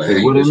day. I'm like,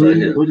 hey, what this is right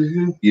here. What is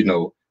this? You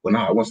know, well, no,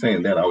 I wasn't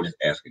saying that. I was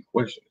just asking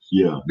questions.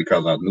 Yeah.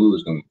 Because I knew it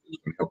was going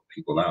to help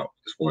people out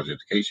as far as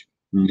education.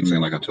 You know what I'm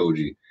saying? Like I told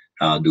you,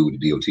 how I do with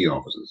the DOT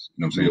officers.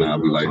 You know what I'm saying?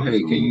 I'll be like,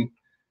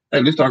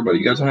 hey, let's talk about it.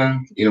 You got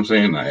time? You know what I'm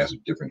saying? I ask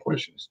different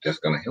questions. That's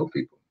going to help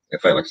people. In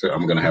fact, like I said,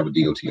 I'm going to have a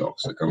DOT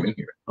officer come in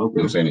here. Okay. You know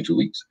what I'm saying? In 2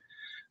 weeks.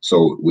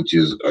 So, which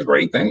is a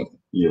great thing.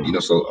 Yeah. You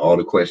know, so all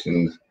the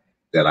questions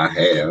that I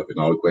have and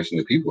all the questions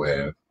that people have,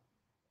 you know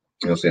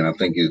what I'm saying? I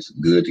think it's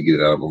good to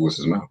get it out of a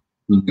horse's mouth.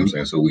 You know what I'm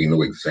saying? So we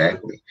know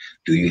exactly.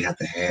 Do you have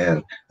to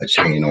have a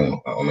chain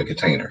on a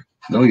container?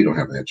 No, you don't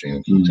have to have a chain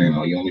on a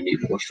container. You only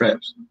need 4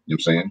 straps. You know what I'm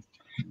saying?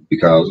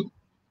 Because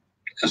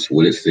that's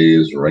what it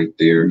says right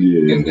there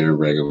in their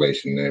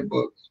regulation, in their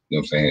books. You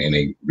know what I'm saying? And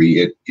they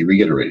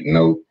reiterate,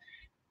 no,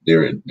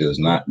 there does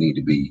not need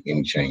to be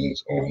any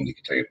chains on the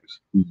containers.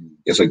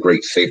 It's a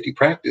great safety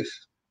practice,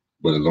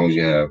 but as long as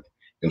you have, you know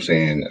what I'm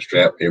saying, a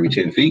strap every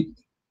 10 feet,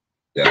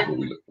 that's what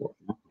we look for.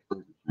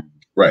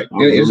 Right.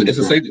 It's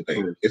a safety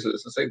thing. It's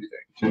a safety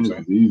thing. Change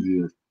is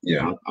easier.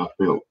 Yeah. I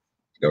felt.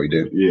 Oh, you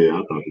did? Yeah, I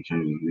thought the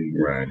change was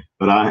easier. Right.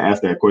 But I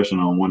asked that question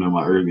on one of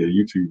my earlier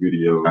YouTube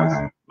videos.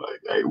 Like,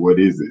 hey, what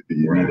is it? Do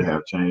you need to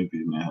have chains? Do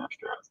you need to have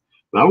straps?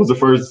 But I was the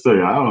first to say,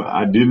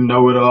 I didn't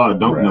know it all. I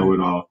don't know it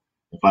all.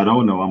 If I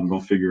don't know, I'm going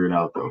to figure it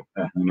out, though.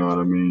 You know what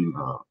I mean?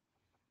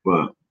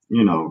 But,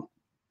 you know,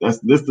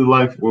 this the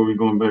life where we're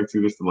going back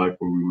to. This the life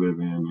where we live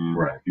in.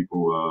 And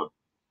people,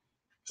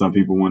 some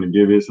people want to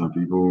give it. Some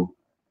people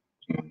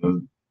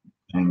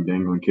ain't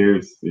dangling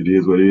cares. It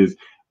is what it is.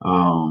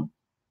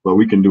 But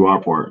we can do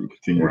our part and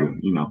continue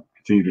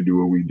to do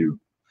what we do.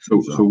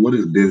 So what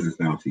is business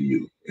now to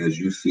you? As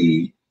you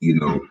see, you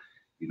know,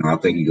 I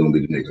think you're gonna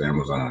be the next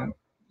Amazon.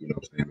 You know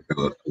what I'm saying?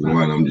 Because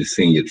one, I'm just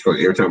seeing your truck.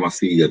 Every time I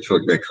see your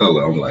truck that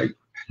color, I'm like,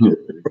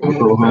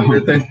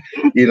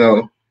 you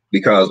know,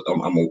 because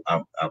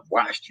I've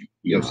watched you.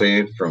 You know what I'm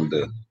saying? From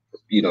the,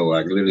 you know,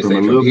 like literally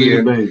say from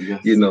here,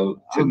 you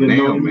know, to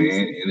now,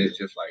 man, and it's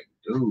just like,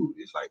 dude,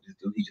 it's like this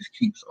dude, he just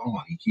keeps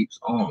on. He keeps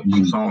on.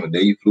 The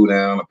day you flew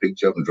down, I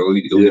picked you up and drove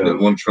you to go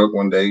get one truck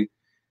one day.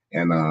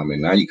 And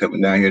now you're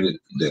coming down here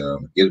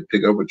to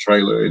pick up a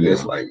trailer. And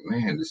it's like,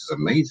 man, this is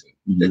amazing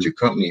that your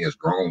company has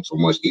grown so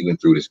much even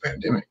through this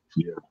pandemic.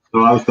 Yeah.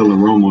 So I was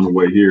telling Rome on the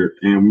way here,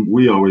 and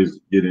we always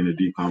get into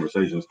deep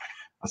conversations.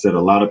 I said,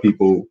 a lot of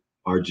people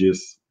are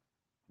just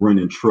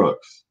running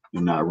trucks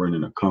and not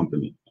running a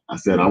company. I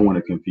said, I want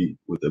to compete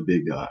with the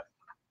big guy.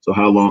 So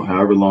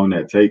however long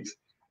that takes,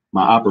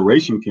 my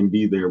operation can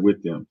be there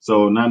with them.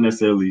 So not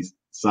necessarily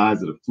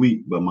size of the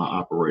fleet, but my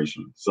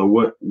operation. So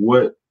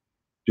what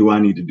do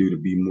I need to do to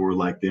be more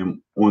like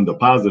them on the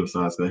positive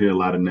side? So I hear a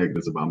lot of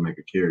negatives about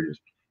mega carriers,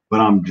 but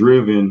I'm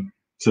driven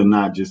to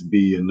not just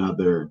be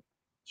another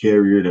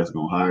carrier that's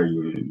going to hire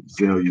you and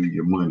sell you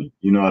your money.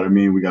 You know what I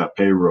mean? We got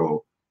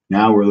payroll.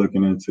 Now we're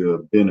looking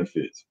into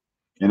benefits,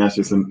 and that's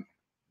just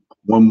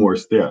one more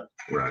step.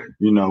 Right.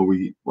 You know,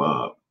 we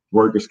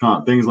workers'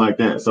 comp, things like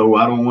that. So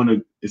I don't want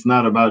to, it's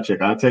not about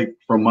check. I take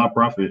from my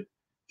profit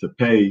to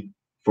pay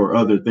for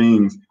other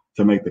things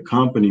to make the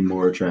company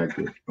more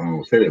attractive.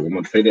 Oh, say that one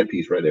more. Say that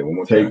piece right there. One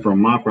more time. Take from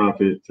my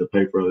profit to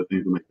pay for other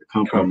things to make the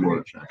company more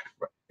attractive.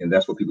 Right. And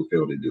that's what people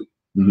fail to do.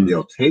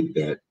 They'll take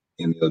that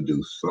and they'll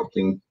do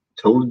something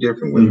totally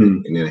different with it,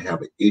 and then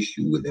have an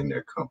issue within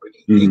their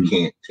company. They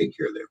can't take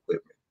care of their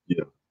equipment.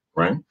 Yeah.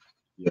 Right?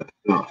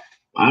 Yeah.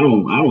 I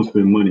don't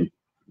spend money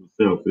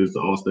myself. It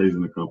all stays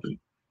in the company.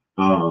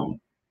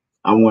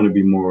 I want to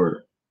be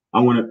more. I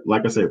want to,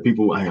 like I said,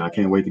 people. I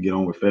can't wait to get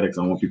on with FedEx.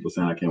 I want people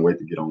saying I can't wait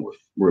to get on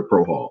with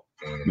Pro Haul.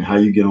 I mean, how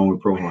you get on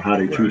with Pro Haul? How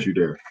they treat you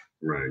there?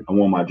 Right. I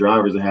want my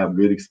drivers to have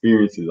good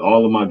experiences.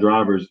 All of my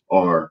drivers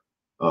are.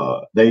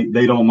 They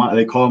don't mind.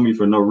 They call me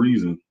for no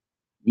reason.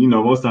 You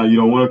know, most times you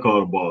don't want to call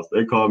the boss.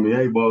 They call me,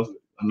 hey boss,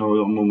 I know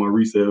I'm on my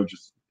resale,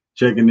 just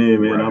checking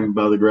in, man. Right. I'm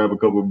about to grab a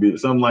couple of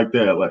beers, something like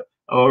that. Like,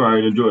 all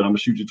right, enjoy it. I'm gonna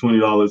shoot you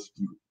 $20.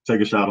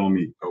 Take a shot on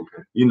me.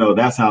 Okay. You know,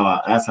 that's how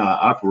I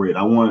operate.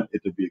 I want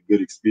it to be a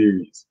good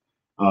experience.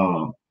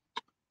 And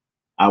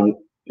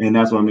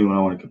that's what I mean when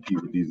I want to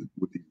compete with these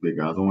big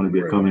guys. I want to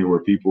be a company where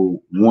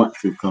people want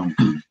to come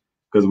to,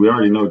 because we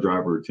already know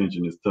driver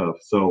retention is tough.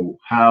 So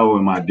how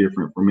am I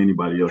different from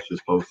anybody else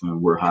just posting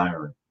we're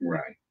hiring?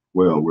 Right.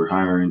 Well, we're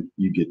hiring,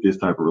 you get this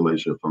type of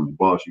relationship from the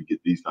boss, you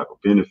get these type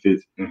of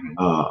benefits,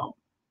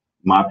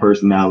 my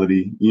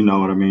personality, you know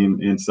what I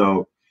mean? And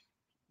so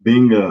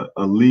being a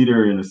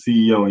leader and a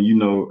CEO, and, you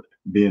know,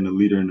 being a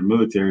leader in the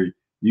military,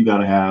 you got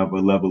to have a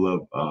level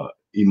of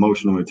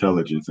emotional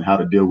intelligence and how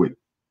to deal with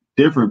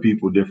different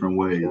people different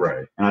ways.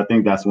 Right. And I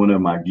think that's one of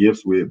my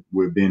gifts with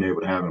being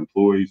able to have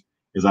employees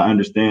is I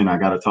understand I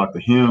got to talk to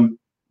him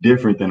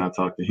different than I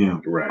talk to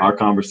him. Right. Our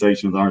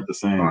conversations aren't the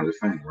same. Right.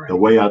 The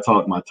way I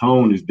talk, my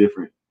tone is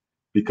different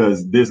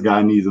because this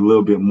guy needs a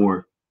little bit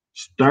more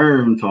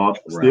stern talk,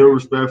 still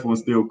respectful and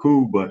still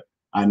cool, but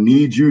I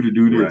need you to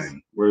do this.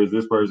 Right. Whereas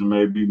this person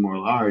may be more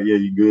like, all right, yeah,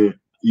 you good.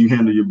 You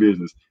handle your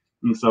business.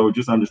 And so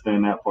just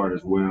understand that part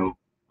as well,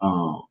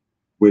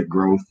 with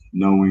growth,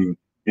 knowing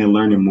and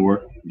learning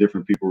more.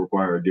 Different people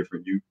require a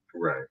different you.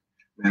 Right.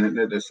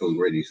 And that's so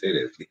great you say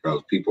that,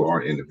 because people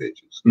are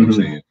individuals. You know what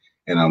I'm saying?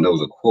 And there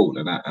was a quote,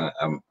 and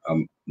I'm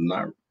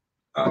not,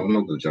 I don't know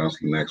if it was John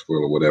C. Maxwell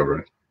or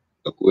whatever,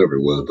 or whoever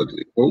it was, but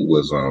the quote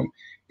was,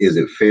 is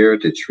it fair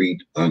to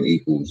treat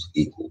unequals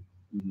equal?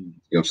 You know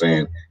what I'm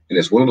saying? And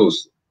it's one of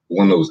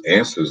those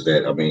answers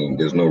that, I mean,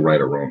 there's no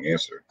right or wrong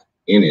answer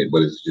in it,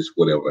 but it's just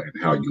whatever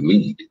and how you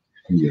lead.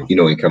 You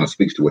know, it kind of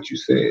speaks to what you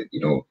said. You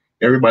know,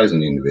 everybody's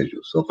an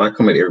individual. So if I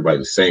come at everybody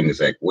the same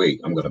exact way,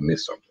 I'm going to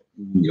miss something.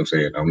 You know what I'm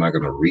saying? I'm not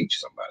going to reach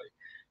somebody.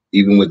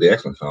 Even with the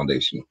Excellence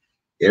Foundation,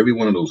 every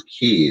one of those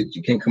kids,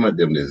 you can't come at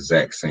them the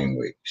exact same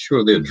way.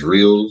 Sure, there are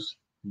drills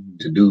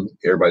to do,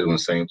 everybody doing the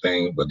same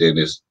thing, but then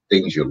there's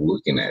things you're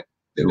looking at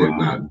that they're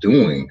not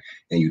doing,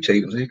 and you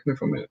take them, say, hey, come here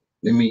for a minute.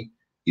 Let me,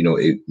 you know,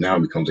 it now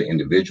becomes an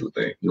individual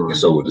thing. And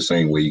so the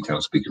same way you kind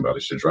of speaking about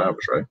it's your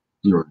drivers, right?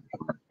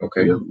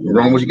 Okay.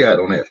 Ron, what you got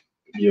on that?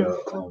 Yeah,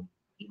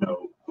 you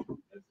know,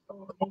 it's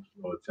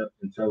emotional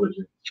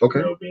intelligence. Okay.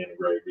 You know, being a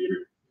great leader,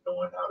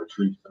 knowing how to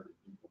treat certain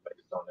people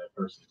based on that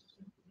person's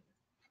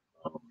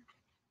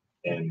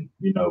and,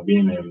 you know,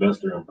 being an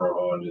investor in Pro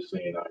Haul and just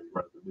seeing how he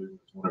runs the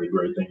business, one of the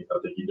great things I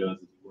think he does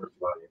is he works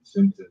a lot of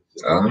incentives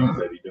and things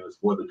that he does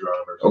for the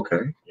drivers.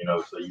 Okay. You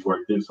know, so you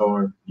work this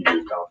hard, you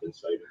get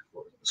compensated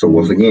for it. So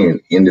once again,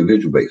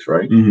 individual based,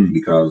 right?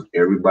 Because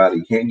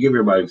everybody can't give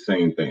everybody the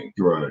same thing.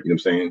 Right. You know what I'm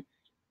saying?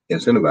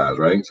 Incentivized,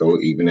 right? So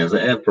even as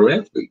an pro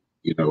athlete,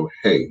 you know,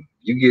 hey,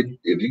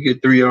 if you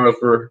get 3 yards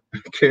per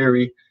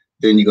carry,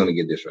 then you're gonna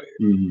get this right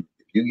here.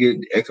 If you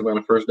get X amount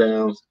of first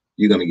downs,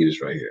 you're gonna get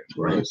this right here.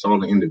 Right. It's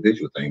all an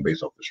individual thing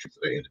based off the strength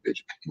of that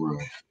individual.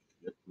 Right.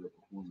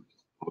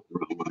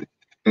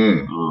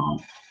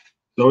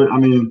 So I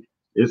mean,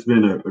 it's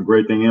been a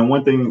great thing. And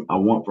one thing I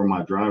want from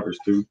my drivers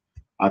too,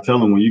 I tell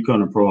them when you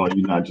come to Pro Haul,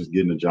 you're not just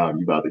getting a job,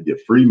 you're about to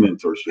get free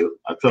mentorship.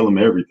 I tell them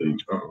everything.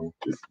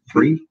 It's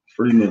free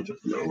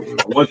mentorship.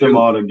 I want them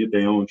all to get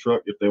their own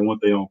truck. If they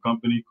want their own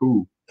company,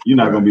 cool. You're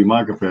not gonna be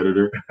my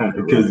competitor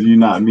because you're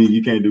not me.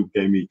 You can't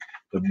duplicate me.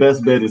 The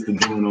best bet is to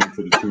join on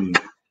to the team.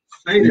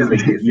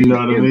 You know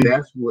what I mean?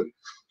 That's what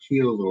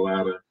kills a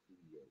lot of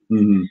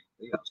people.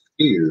 They are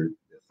scared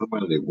that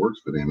somebody that works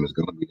for them is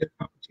going to be their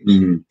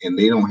competition, and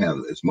they don't have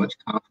as much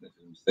confidence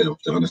in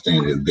themselves to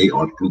understand that they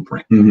are the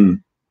blueprint. You know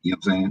what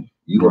I'm saying?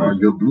 You are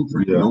your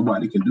blueprint.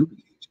 Nobody can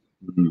duplicate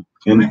you.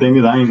 And the thing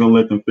is, I ain't gonna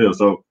let them fail.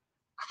 So,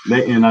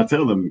 and I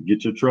tell them,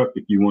 get your truck.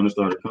 If you want to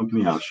start a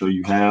company, I'll show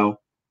you how.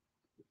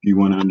 If you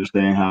want to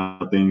understand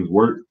how things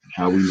work,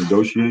 how we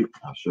negotiate,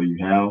 I'll show you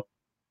how.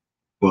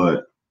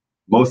 But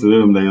most of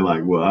them, they're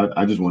like, well,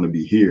 I just want to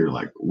be here.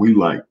 Like, we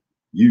like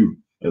you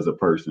as a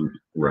person.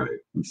 Right.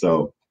 And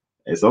so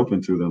it's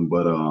open to them.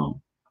 But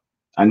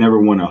I never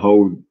want to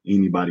hold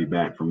anybody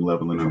back from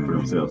leveling up for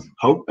themselves.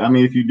 I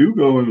mean, if you do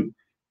go and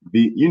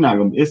you're not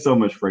going to, it's so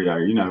much freight out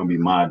here. You're not going to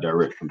be my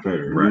direct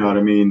competitor. Right. You know what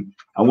I mean?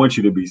 I want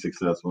you to be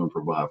successful and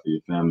provide for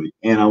your family.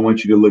 And I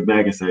want you to look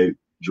back and say,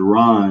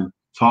 Je'Ron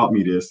taught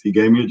me this. He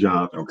gave me a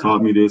job,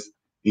 taught me this,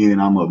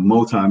 and I'm a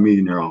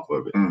multi-millionaire off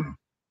of it.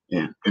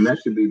 Yeah. And that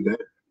should be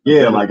better.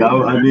 Yeah, like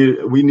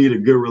we need a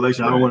good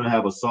relationship. I don't want to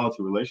have a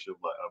salty relationship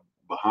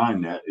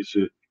behind that. It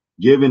should,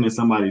 given that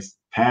somebody's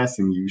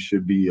passing you,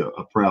 should be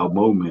a proud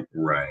moment.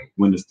 Right.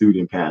 When the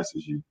student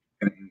passes you.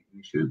 And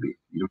it should be.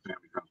 You know what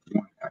I'm saying?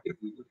 Because if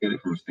we look at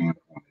it from a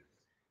standpoint,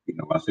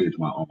 I say it to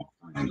my own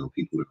friends or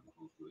people that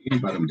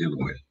anybody I'm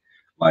dealing with,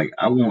 like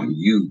I want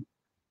you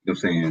what I'm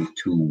saying,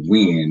 to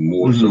win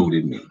more so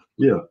than me.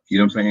 Yeah. You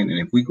know what I'm saying? And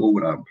if we go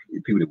with our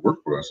people that work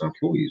for us, our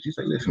employees, you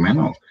say, listen, man,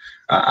 no,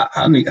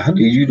 I need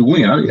you to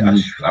win.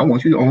 I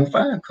want you to own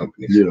 5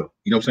 companies. Yeah. You know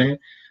what I'm saying?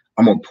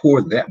 I'm going to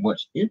pour that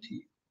much into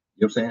you.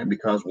 You know what I'm saying?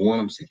 Because one,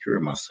 I'm secure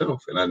in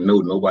myself, and I know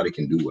nobody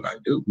can do what I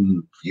do.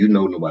 You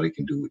know nobody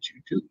can do what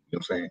you do. You know what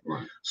I'm saying?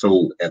 Right.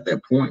 So at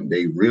that point,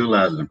 they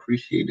realize and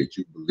appreciate that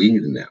you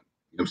believe in them.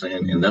 You know what I'm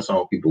saying? And that's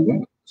all people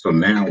want. So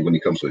now when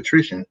it comes to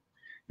attrition, you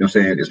know what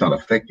I'm saying, it's not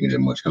affecting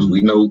them much because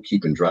we know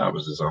keeping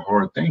drivers is a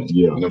hard thing.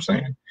 Yeah. You know what I'm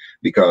saying?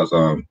 Because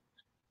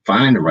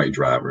finding the right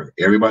driver,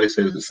 everybody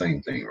says the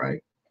same thing,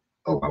 right?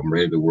 Oh, I'm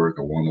ready to work.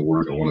 I want to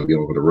work. I want to be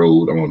over the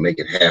road. I want to make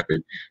it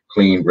happen.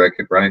 Clean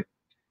record, right?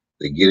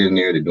 They get in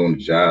there, they're doing the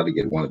job, they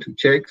get 1 or 2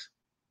 checks.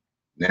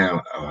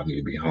 Now, I need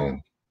to be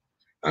home.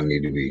 I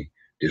need to be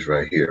just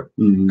right here.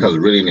 Because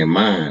really in their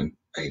mind,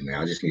 hey, man,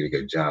 I just need to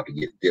get a job to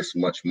get this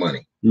much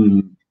money.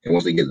 And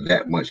once they get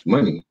that much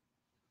money,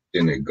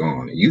 then they're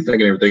gone. And you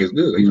thinking everything is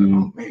good. You're like,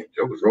 oh, man,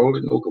 Joe was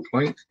rolling, no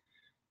complaints.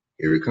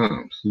 Here it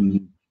comes.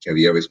 Have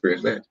you ever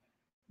experienced that?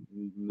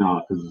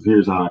 No, because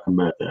here's how I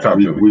combat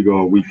that. We go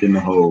a week in the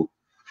hole.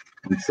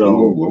 And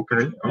so,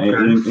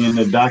 in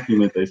the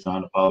document they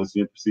signed, the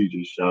policy and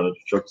procedures, shout out to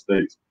Truck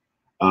States,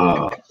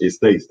 it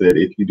states that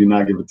if you do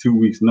not give a 2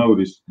 weeks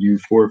notice, you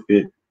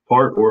forfeit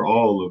part or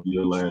all of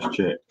your last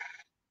check.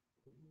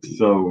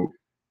 So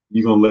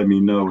you're gonna let me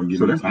know and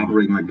give me. So that's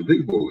operating like the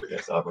big boys.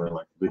 That's operating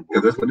like the big boys.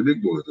 Because that's what the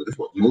big boys do. That's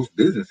what most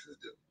businesses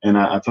do. And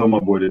I told my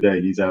boy today,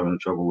 he's having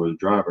trouble with his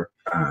driver.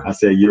 I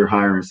said, you're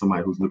hiring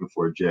somebody who's looking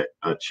for a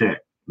check,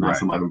 not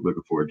somebody who's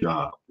looking for a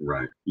job.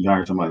 Right. You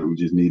hire somebody who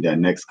just need that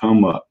next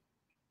come up.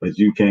 But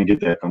you can't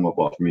get that come up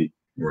off me.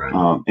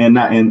 Right. And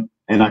I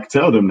can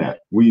tell them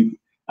that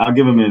I'll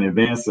give them in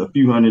advance a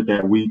few hundred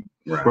that week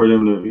for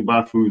them to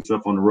buy food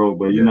stuff on the road,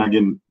 but you're not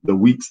getting the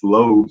week's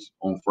loads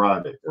on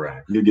Friday.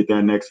 Right. You'll get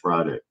that next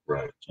Friday.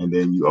 Right. And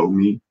then you owe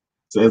me.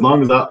 So as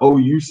long as I owe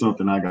you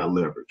something, I got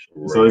leverage.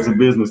 Right. So it's a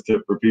business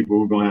tip for people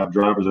who are gonna have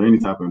drivers or any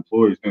type of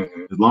employees.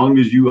 As long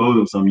as you owe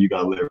them something, you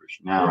got leverage.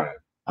 Now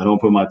I don't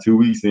put my 2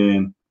 weeks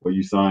in where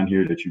you sign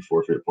here that you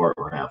forfeit part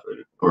or half of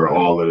it or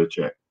all of the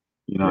check.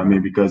 You know what I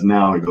mean? Because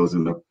now it goes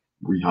into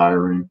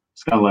rehiring.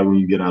 It's kind of like when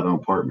you get out of an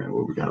apartment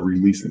where we got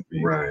releasing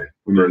things. Right.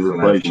 We need to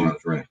replace you.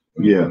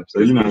 Yeah.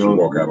 So you're not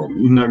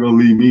gonna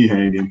leave me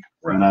hanging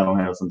when I don't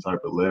have some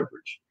type of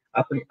leverage.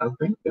 I think that might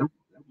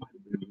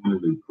have been one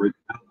of the great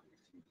highlights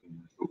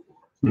so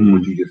far.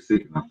 What you just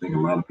said, and I think a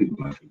lot of people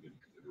like to get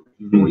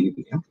consideration or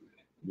even implement.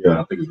 Yeah.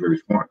 I think it's very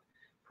smart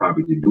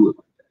probably to do it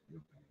like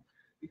that.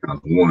 Because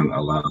one,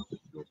 a lot of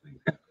those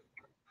things happen.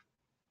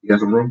 You got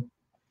some room?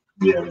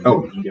 Yeah, you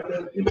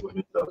gotta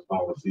implement those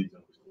policies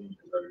and procedures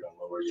that are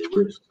gonna lower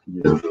your risk.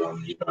 You know,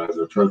 as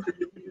a trucker,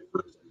 your biggest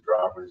risk is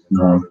drivers and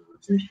driver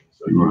retention.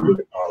 So you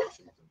put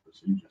policies and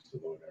procedures to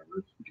lower that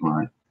risk.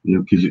 Right. Yeah,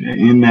 because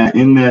in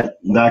that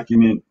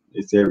document,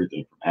 it's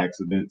everything from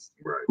accidents,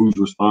 who's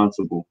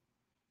responsible.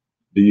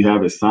 Do you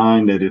have a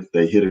sign that if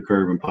they hit a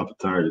curb and pop a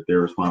tire that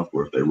they're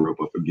responsible, if they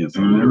rub up against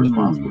something, they're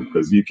responsible?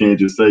 Because you can't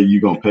just say you're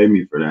gonna pay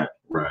me for that.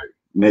 Right.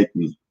 Make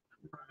me.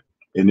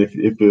 And if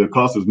the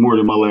cost is more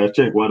than my last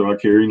check, why do I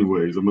care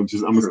anyways? I'm gonna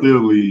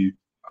still leave.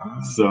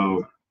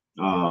 So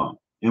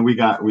and we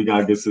got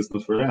good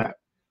systems for that.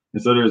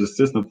 And so there's a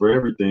system for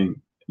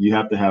everything. You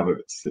have to have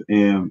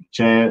and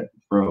Chad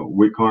from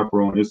Wick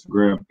Harper on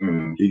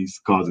Instagram, he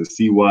calls it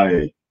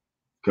CYA.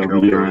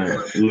 Cover your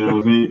ass. You know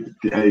what I mean?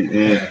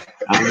 Hey, and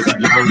I let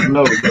you guys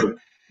know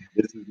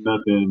this is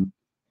nothing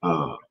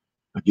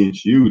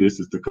against you. This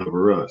is to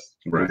cover us.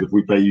 Because if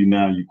we pay you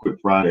now, you quit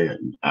Friday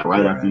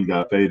right after you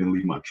got paid and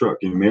leave my truck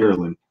in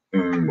Maryland.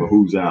 Well,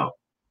 who's out?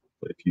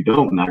 But if you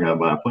don't, and I gotta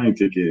buy a plane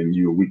ticket and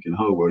you a week in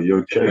Ho, well,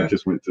 your check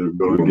just went to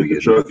go and get the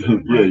truck.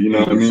 You know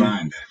what I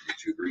mean?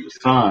 It's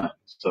time.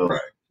 So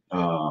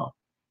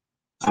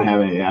I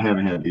haven't had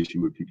an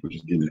issue with people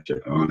just getting a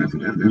check. That's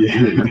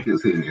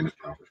just hitting in the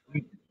conference.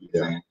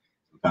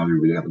 Sometimes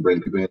you really have to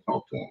bring people in and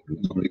talk to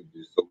them. Some people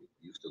just so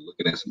used to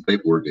looking at some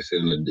paperwork, they sit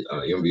in the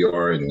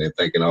MVR and they're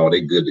thinking, oh,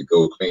 they good to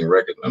go, clean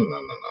record.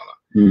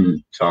 No.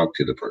 Talk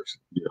to the person.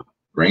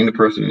 Bring the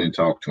person in and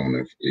talk to them.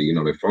 If you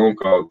know the phone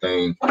call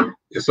thing,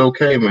 it's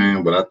okay,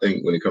 man. But I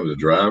think when it comes to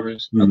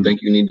drivers, I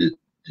think you need to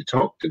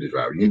talk to the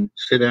driver. You need to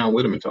sit down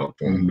with them and talk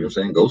to them. You know what I'm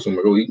saying? Go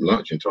somewhere, go eat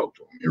lunch and talk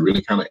to them, and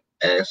really kind of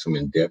ask some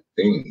in-depth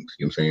things. You know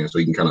what I'm saying? So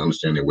you can kind of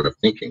understand their way of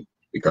thinking,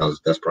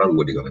 because that's probably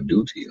what they're gonna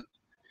do to you.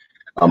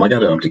 I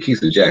got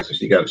Takisa Jackson.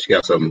 She got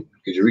something.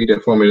 Could you read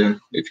that for me there?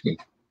 If you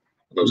can.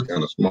 I know it's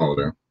kind of small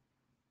there.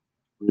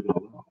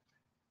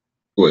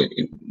 Wait.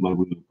 Like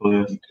with the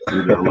class?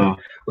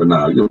 But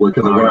nah,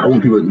 because I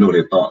want people to know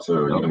their thoughts.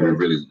 So we're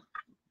really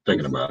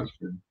thinking about it.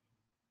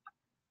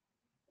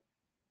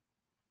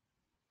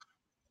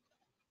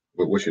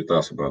 What's your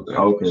thoughts about that?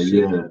 Okay,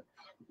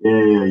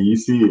 yeah, you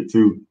see it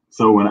too.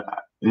 So and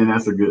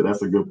that's a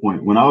good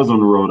point. When I was on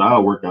the road, I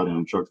work out in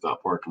a truck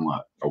stop parking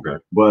lot. Okay.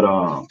 But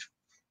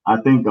I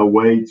think a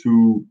way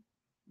to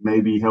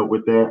maybe help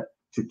with that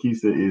to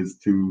Kisa is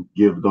to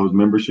give those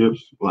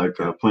memberships, like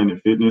Planet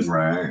Fitness.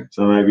 Right.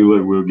 So maybe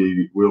look,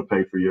 we'll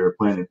pay for your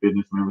Planet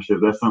Fitness membership.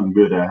 That's something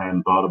good that I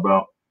hadn't thought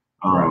about.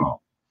 Right.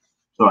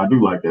 So I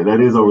do like that. That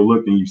is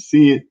overlooked, and you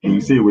see it,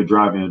 with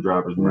drive-in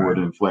drivers more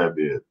than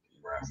flatbed.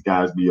 Right. These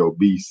guys be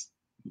obese.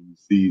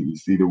 You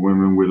see the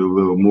women with a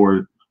little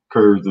more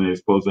curves than they're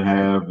supposed to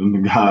have, and the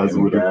guys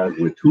with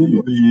too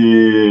much.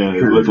 Yeah,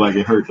 it looks like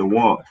it hurt to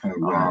walk.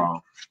 Right.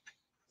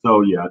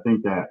 So yeah, I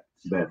think that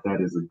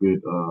is a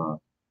good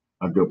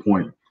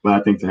point. But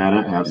I think to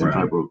have some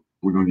type of,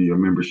 we're gonna give you a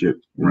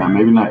membership. Right.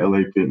 Maybe not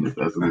LA Fitness,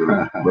 that's a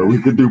little, but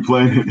we could do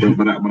Planet.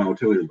 But I'll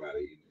tell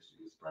everybody,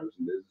 it's probably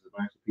some business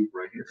advice for people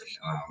right here.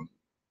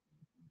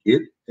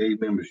 Get a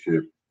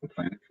membership for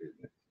Planet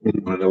Fitness,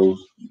 one of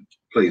those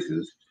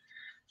places,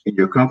 in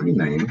your company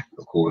name,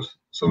 of course.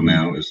 So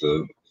now it's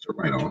a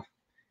write-off.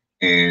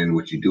 And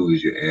what you do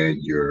is you add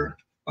your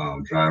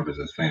drivers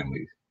as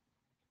family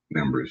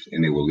members,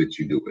 and they will let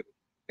you do it.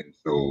 And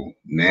so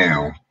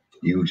now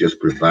you just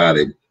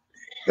provided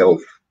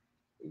health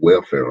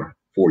welfare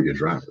for your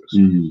drivers.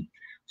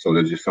 So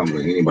that's just something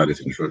anybody that's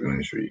in the construction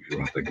industry, if you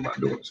want to think about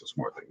doing, it's a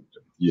smart thing to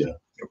do. Yeah.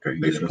 Okay.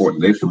 They support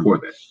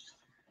that.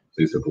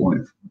 They support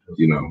it.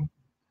 You know.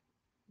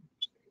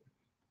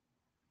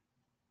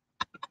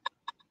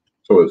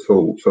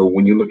 So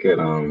when you look at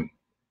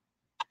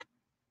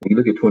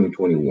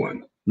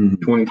 2021,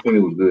 2020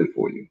 was good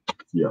for you.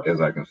 Yeah. As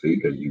I can see,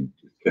 because you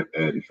just kept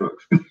adding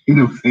trucks. You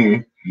know what I'm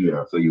saying?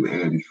 Yeah. So you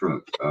added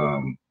trucks.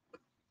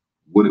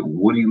 What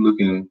are you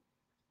looking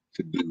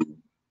to do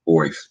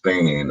or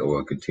expand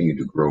or continue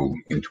to grow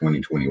in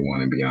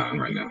 2021 and beyond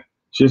right now?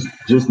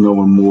 Just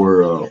knowing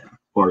more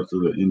parts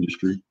of the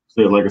industry.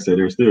 So like I said,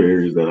 there's still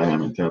areas that I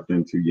haven't tapped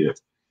into yet.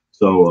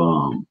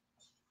 So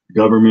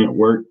government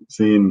work,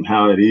 seeing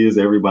how it is.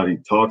 Everybody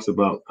talks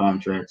about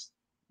contracts,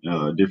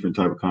 different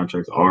type of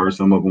contracts. Are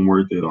some of them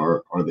worth it?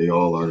 Are they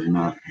all? Are they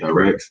not?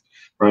 Directs,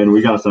 right? And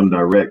we got some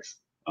directs,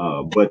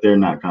 but they're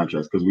not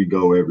contracts because we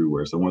go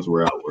everywhere. So once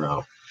we're out, we're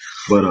out.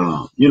 But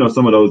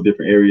some of those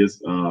different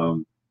areas,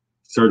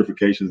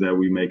 certifications that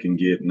we may can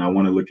get, and I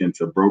want to look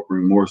into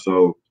brokering more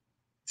so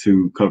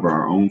to cover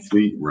our own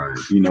fleet. Right.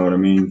 You know what I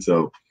mean?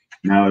 So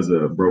now as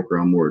a broker,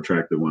 I'm more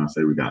attractive when I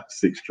say we got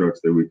 6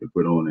 trucks that we could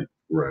put on it.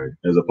 Right.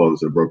 As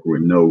opposed to a broker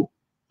with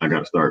I got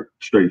to start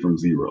straight from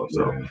zero.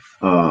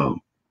 So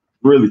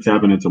really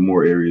tapping into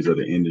more areas of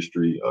the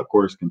industry, of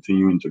course,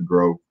 continuing to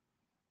grow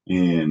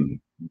and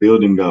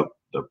building up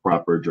the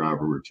proper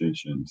driver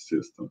retention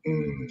system.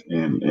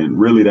 And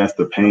really that's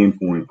the pain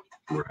point.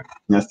 Right.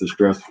 That's the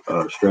stress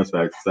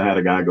factor. So I had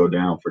a guy go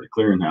down for the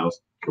clearinghouse.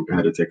 I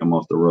had to take him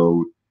off the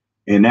road.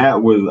 And I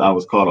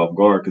was caught off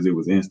guard because it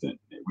was instant.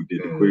 We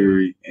did the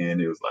query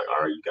and it was like,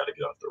 all right, you got to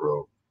get off the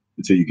road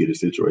until you get it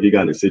situated. He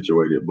got it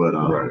situated, but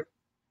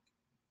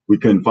we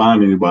couldn't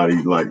find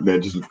anybody like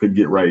that just could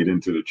get right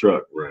into the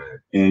truck. Right.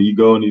 And you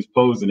go in these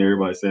posts and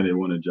everybody saying they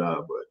want a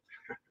job,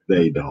 but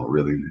they don't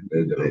really.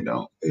 They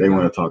don't. They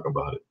want to talk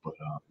about it, but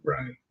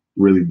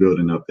really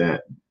building up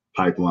that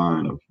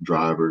pipeline of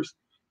drivers.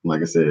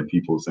 Like I said,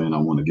 people saying I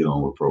want to get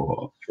on with Pro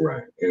Haul.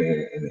 Right.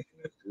 And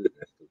that's good.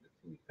 That's good.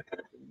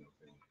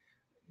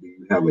 Do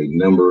you have a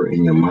number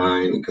in your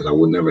mind? Because I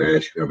would never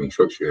ask you how many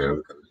trucks you have,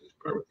 because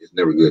it's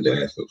never good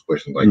to ask those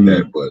questions like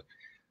that. But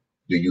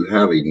do you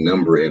have a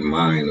number in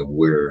mind of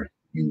where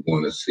you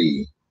want to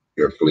see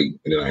your fleet?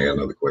 And then I had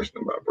another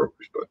question about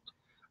brokers, but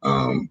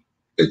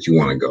that you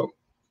want to go.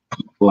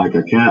 Like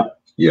a cap?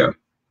 Yeah.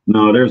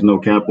 No, there's no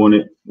cap on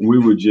it. We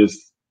would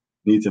just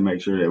need to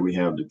make sure that we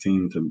have the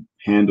team to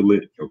handle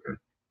it. Okay.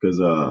 Because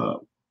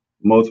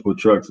multiple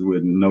trucks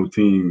with no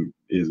team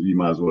is, you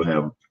might as well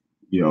have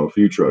a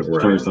few trucks,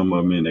 turn some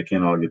of them in, they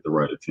can't all get the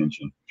right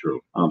attention. True.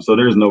 So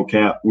there's no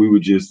cap. We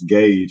would just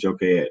gauge,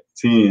 okay, at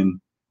 10,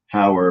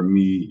 how are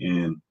me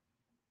and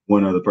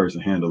one other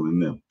person handling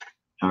them?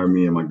 How are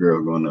me and my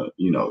girl going to,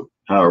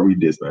 how are we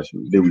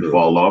dispatching? Did we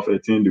fall off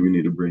at 10? Do we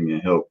need to bring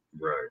in help?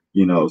 Right.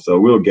 So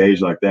we'll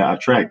gauge like that. I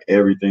track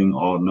everything,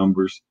 all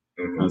numbers.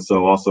 And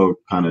so also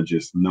kind of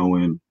just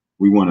knowing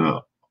we want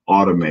to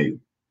automate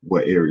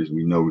what areas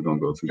we know we're going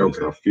to go to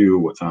based off fuel,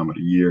 what time of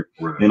the year.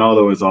 Right. And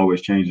although it's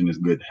always changing, it's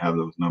good to have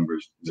those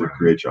numbers to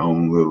create your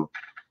own little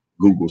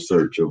Google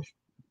search of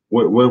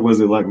what was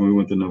it like when we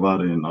went to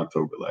Nevada in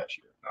October last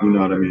year. You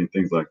know what I mean?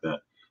 Things like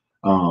that.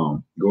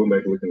 Going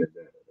back and looking at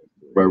that.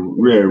 But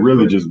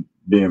really just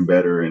being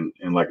better and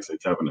like I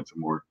said, tapping into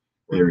more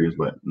areas,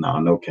 but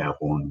no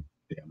cap on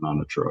the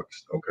amount of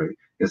trucks. Okay.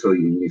 And so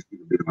you need to be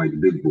like the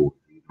big boys.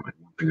 Like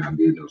one thing I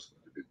did notice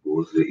with the big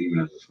boys, that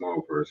even as a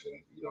small person,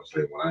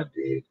 say what I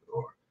did,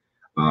 or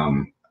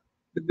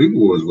the big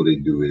boys, what they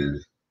do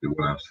is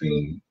what I've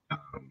seen.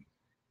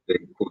 They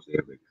of course they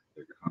have their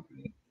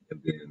company, and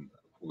then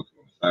of course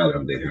on the side of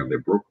them they have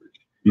their brokerage.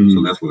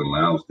 So that's what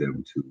allows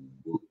them to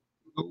book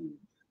loads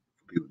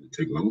for people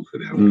to take loads for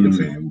them. You know what I'm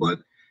saying? But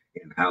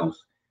in house,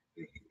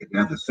 they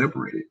have to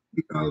separate it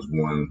because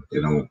one, they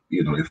don't,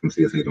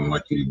 FMCSA don't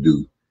like you to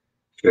do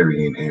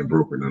carrying and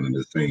brokering under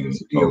the same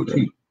DOT.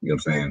 You know what I'm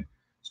saying?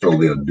 So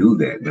they'll do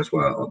that. That's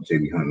why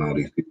JB Hunt and all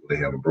these people, they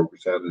have a broker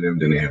side of them,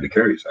 then they have the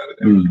carrier side of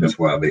them. That's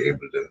why they're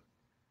able to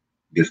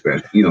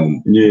dispatch, broker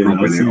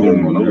their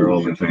own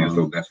loads.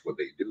 So that's what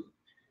they do.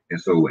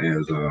 And so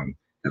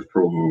as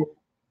Provo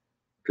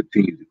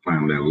continues to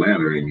climb that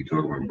ladder, and you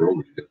talk about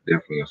brokers, that's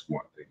definitely a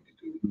smart thing to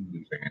do.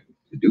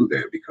 To do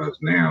that, because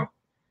now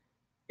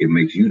it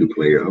makes you the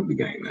player of the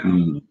game now.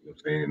 You know what I'm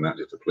saying? Not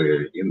just a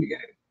player in the game.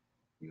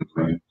 You know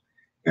what I'm saying?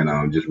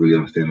 And just really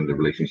understanding the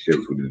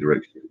relationships with the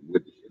direction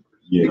with the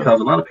shippers. Because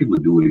a lot of people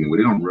do it anyway.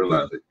 They don't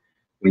realize it.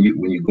 When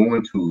you go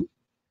into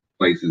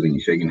places and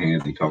you're shaking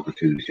hands and talking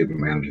to the shipping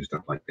manager and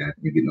stuff like that,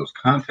 you get those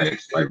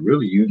contacts, like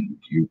really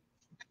you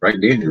right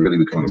then you really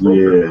become a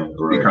broker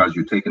because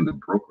you're taking the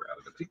broker out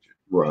of the picture.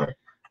 Right.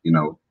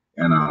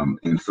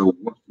 And so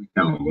once we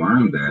kind of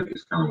learn that,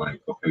 it's kind of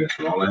like, okay,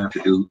 so all I have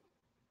to do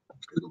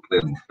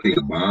is pay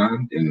a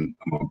bond and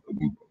I'm a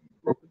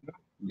broker.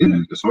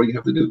 That's all you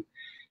have to do.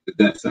 It's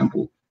that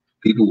simple.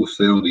 People will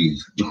sell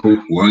these.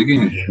 Well,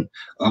 again,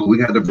 we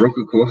got the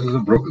broker courses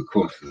of broker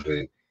courses,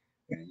 and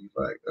you're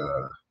like,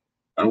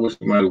 I wish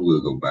somebody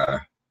would go buy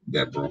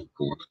that broker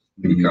course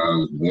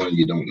because one,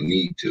 you don't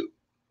need to.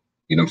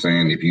 You know what I'm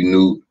saying? If you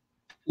knew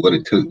what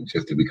it took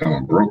just to become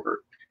a broker,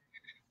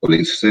 well,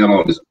 they sell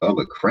all this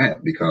other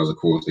crap because, of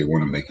course, they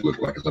want to make it look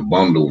like it's a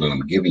bundle and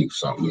I'm giving you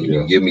something.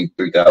 You give me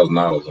 $3,000,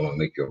 I'm gonna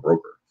make you a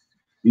broker.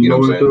 You know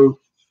what I'm saying?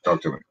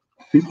 Talk to me.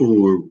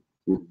 People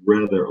would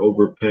rather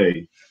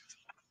overpay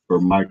for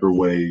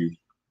microwave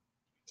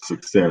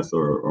success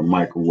or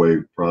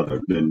microwave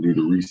product than do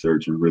the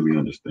research and really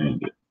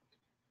understand it.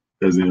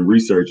 Because in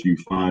research, you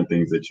find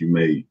things that you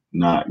may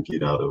not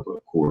get out of a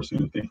course or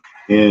anything.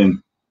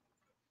 And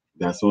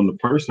that's on the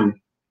person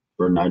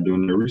for not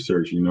doing the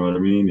research. You know what I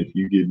mean? If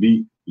you get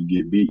beat, you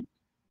get beat.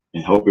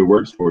 And hope it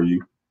works for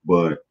you.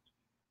 But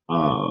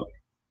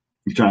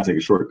you're trying to take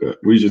a shortcut.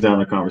 We were just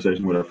having a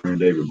conversation with our friend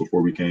David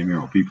before we came here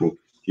on people.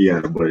 He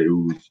had a buddy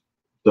who was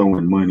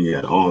throwing money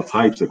at all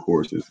types of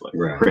courses like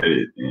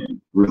credit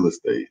and real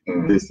estate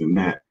and this and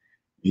that.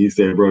 He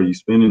said, bro, you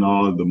spending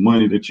all the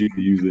money that you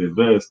could use to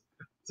invest.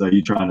 So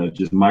you're trying to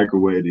just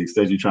microwave it.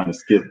 Instead, you're trying to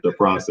skip the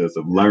process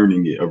of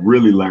learning it, of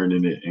really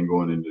learning it and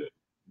going into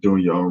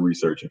doing your own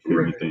research and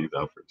figuring things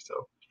out for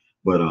yourself.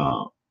 But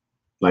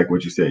like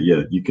what you said,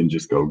 you can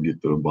just go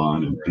get the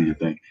bond and do your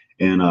thing.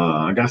 And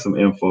I got some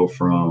info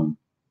from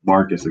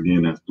Marcus,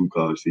 again, that's Blue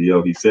Collar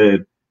CEO. He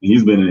said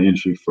he's been in the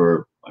industry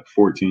for like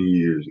 14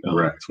 years,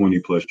 20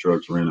 plus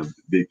trucks, ran a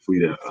big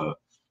fleet at a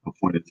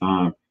point in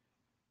time.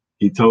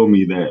 He told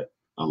me that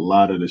a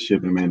lot of the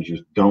shipping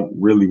managers don't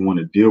really want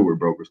to deal with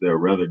brokers. They'd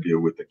rather deal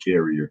with the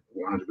carrier.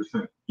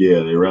 100%. Yeah,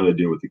 they'd rather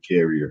deal with the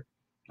carrier.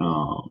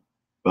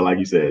 But like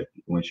you said,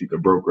 once you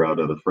could broker out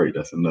other freight,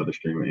 that's another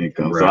stream of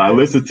income. So I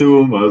listened to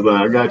him. I was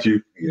like, I got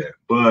you. Yeah.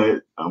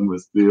 But I'm going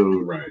to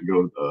still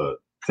go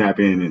tap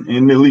in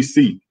and at least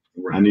see.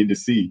 I need to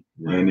see.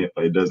 And if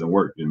it doesn't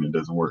work, then it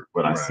doesn't work.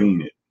 But I've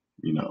seen it,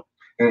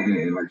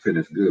 And like I said,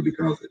 it's good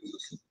because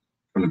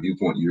from the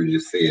viewpoint you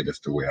just said, that's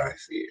the way I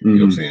see it. You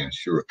know what I'm saying?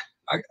 Sure,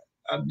 I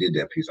did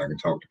that piece. I can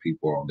talk to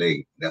people all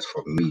day. That's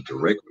for me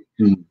directly.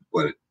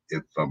 But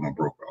if I'm a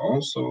broker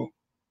also,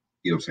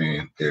 you know what I'm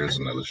saying, there's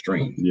another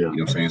stream. You know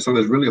what I'm saying? So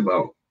it's really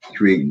about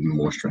creating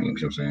more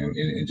streams, you know what I'm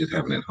saying, and just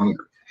having that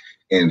hunger.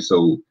 And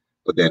so,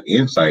 but that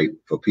insight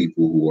for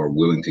people who are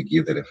willing to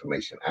give that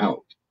information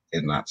out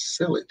and not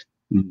sell it.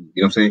 You know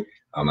what I'm saying?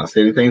 I'm not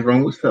saying anything's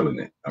wrong with selling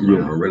it. I'm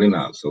really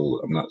not. So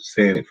I'm not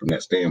saying it from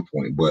that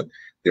standpoint. But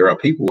there are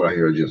people out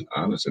here just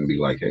honest and be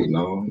like, hey,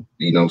 no,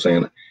 you know what I'm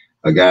saying?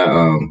 A guy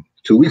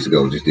 2 weeks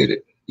ago just did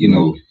it.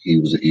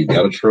 He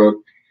got a truck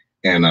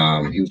and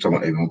he was talking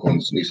about, hey, I'm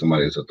going to need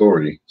somebody's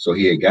authority. So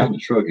he had gotten the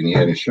truck and he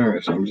had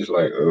insurance. I'm just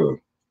like,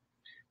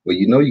 well,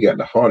 you got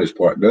the hardest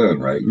part done,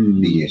 right?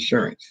 The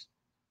insurance.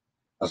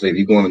 I say, if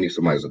you're going to need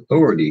somebody's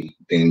authority,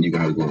 then you're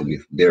going to go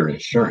with their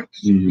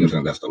insurance. You know what I'm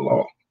saying? That's the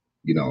law,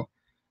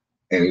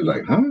 And he was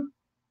like, huh?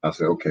 I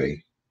said,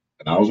 okay.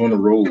 And I was on the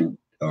road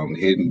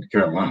heading to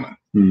Carolina.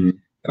 And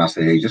I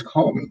said, hey, just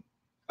call me.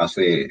 I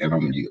said, and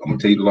I'm going to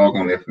tell you to log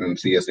on the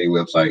FMCSA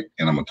website,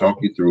 and I'm going to talk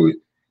you through it.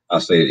 I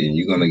said, and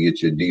you're going to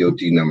get your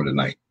DOT number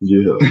tonight.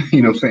 You know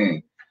what I'm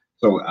saying?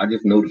 So I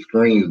just know the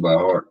screens by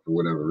heart for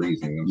whatever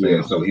reason. You know what I'm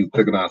saying? So he was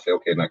clicking on, I said,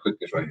 okay, now click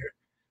this right here.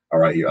 All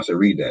right, here. I said,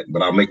 read that.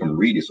 But I'll make him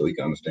read it so he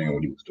can understand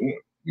what he was doing.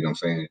 You know what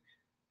I'm saying?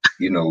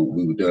 We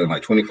were done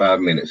like 25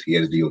 minutes. He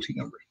had his DOT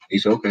number. He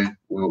said, okay,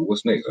 well,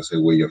 what's next? I said,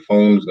 well, your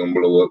phone's going to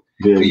blow up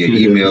and your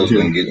email's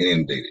going to get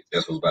inundated.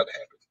 That's what's about to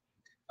happen.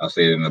 I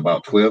said, in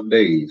about 12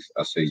 days,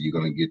 I said, you're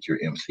going to get your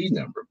MC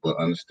number. But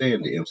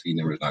understand the MC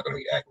number is not going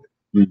to be active.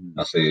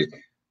 I said,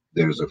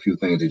 there's a few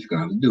things that you're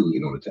going to have to do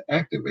in order to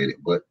activate it.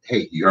 But,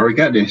 hey, you already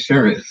got the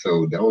insurance.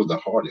 So that was the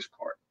hardest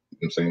part. You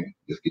know what I'm saying?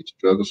 Just get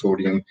your drug consortium,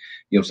 you know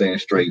what I'm saying,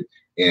 straight.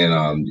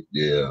 And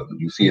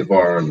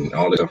UCFR and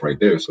all that stuff right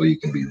there so you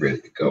can be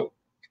ready to go.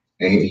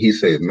 And he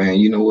said, man,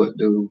 you know what,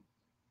 dude?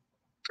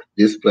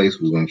 This place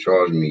was going to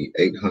charge me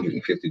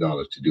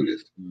 $850 to do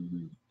this.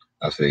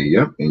 I said,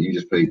 yep, and you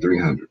just paid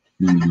 $300.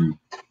 End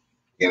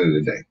of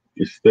the day.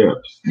 It's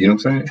steps. You know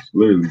what I'm saying? It's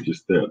literally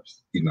just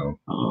steps. You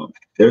know,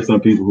 there's some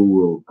people who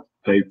will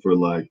pay for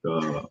like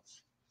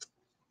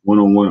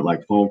one-on-one,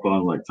 like phone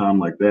calls, like time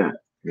like that.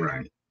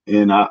 Right.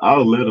 And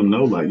I'll let them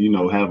know, like,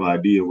 have an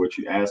idea of what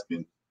you're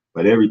asking,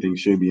 but everything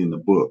should be in the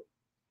book.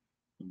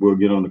 We'll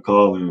get on the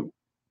call and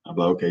I'm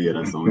like, okay, yeah,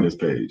 that's on this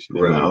page.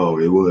 They're Right. like, oh,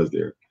 it was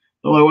there.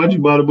 I'm like, why'd you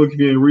buy the book if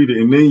you didn't read it?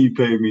 And then you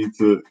pay me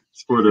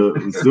for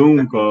the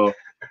Zoom call.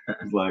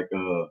 It's like,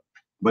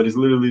 but it's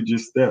literally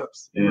just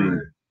steps and,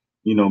 right.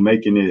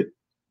 Making it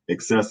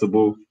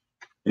accessible.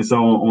 And so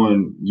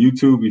on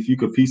YouTube, if you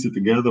could piece it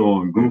together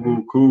on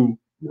Google, cool.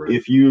 Right.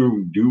 If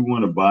you do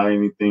want to buy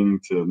anything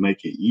to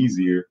make it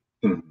easier,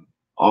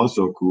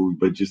 also cool,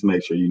 but just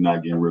make sure you're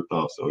not getting ripped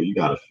off. So you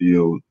got to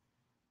feel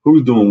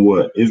who's doing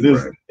what. Is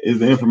the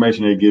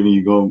information they're giving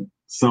you going to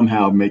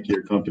somehow make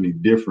your company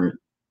different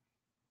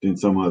than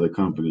some other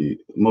company?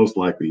 Most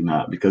likely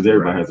not, because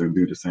everybody has to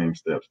do the same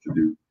steps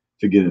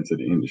to get into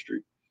the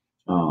industry.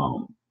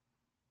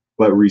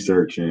 But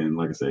research and,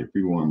 like I say,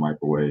 people want to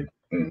microwave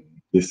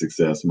this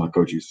success. My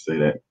coach used to say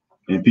that.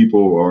 And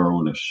people are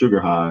on a sugar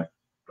high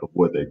of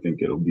what they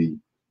think it'll be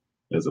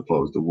as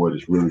opposed to what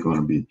it's really going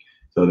to be.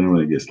 So then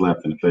when they get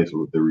slapped in the face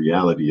with the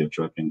reality of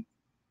trucking,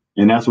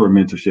 and that's where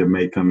mentorship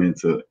may come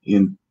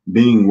in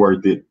being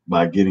worth it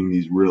by getting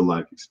these real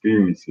life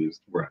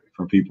experiences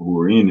from people who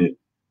are in it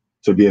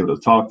to be able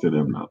to talk to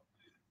them now.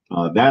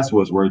 That's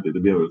what's worth it,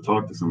 to be able to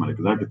talk to somebody,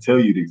 because I could tell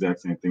you the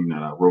exact same thing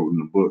that I wrote in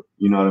the book.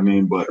 You know what I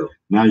mean? But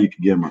now you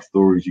can get my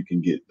stories, you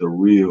can get the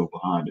real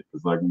behind it.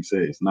 Because like we say,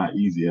 it's not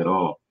easy at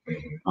all.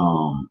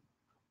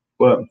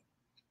 But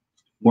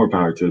more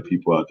power to the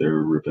people out there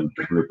ripping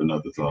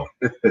others off.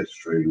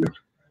 Straight up.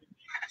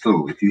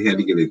 So if you had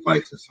to give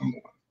advice to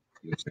someone,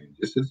 you know what I'm saying?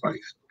 Just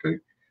advice, okay?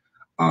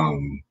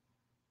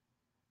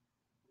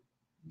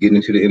 Getting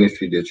into the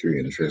industry that you're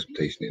in, the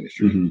transportation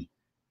industry,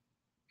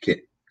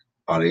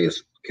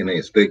 can they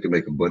expect to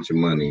make a bunch of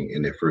money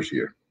in their first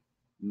year?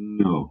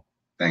 No.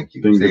 Thank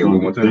you. Say it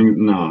one more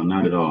time. No,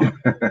 not at all.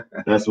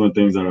 That's when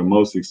things are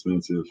most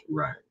expensive.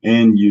 Right.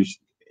 And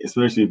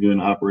especially if you're in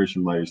an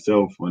operation by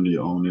yourself under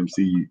your own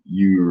MC,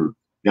 you're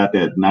got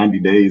that 90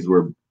 days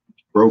where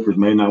brokers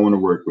may not want to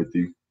work with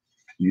you.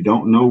 You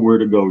don't know where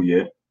to go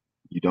yet.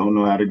 You don't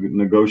know how to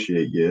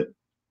negotiate yet.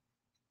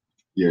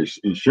 Your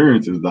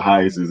insurance is the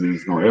highest as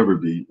it's going to ever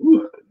be.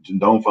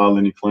 Don't file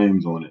any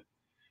claims on it.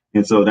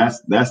 And so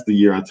that's the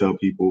year I tell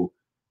people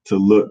to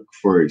look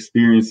for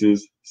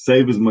experiences,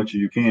 save as much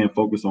as you can,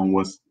 focus on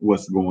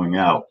what's going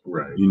out.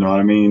 Right. You know what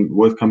I mean?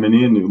 What's coming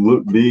in, it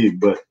look big,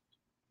 but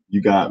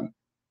you got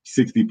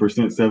 60%,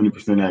 70%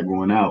 of that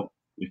going out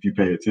if you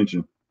pay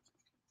attention.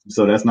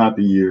 So that's not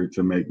the year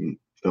to make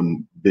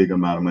the big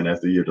amount of money.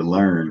 That's the year to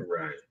learn.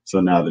 Right.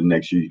 So now the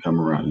next year you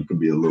come around, you can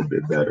be a little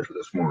bit better.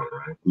 That's more,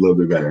 right? A little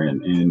bit better.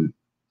 And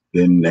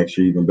then next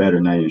year even better.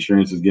 Now your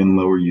insurance is getting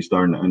lower. You're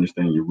starting to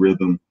understand your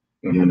rhythm.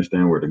 You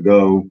understand where to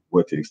go,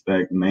 what to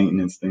expect,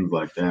 maintenance, things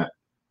like that.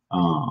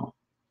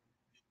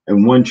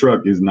 And one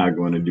truck is not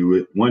going to do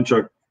it. One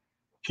truck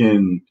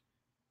can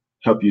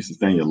help you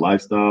sustain your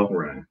lifestyle,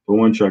 but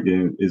one truck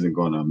isn't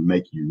going to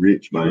make you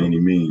rich by any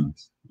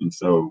means. And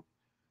so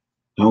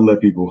don't let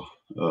people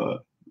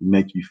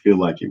make you feel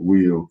like it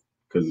will,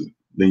 because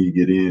then you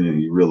get in and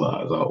you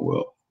realize, oh,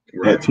 well,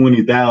 that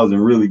 20,000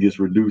 really gets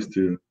reduced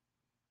to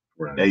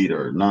 8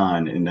 or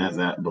 9, and that's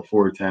that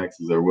before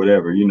taxes or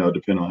whatever,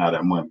 depending on how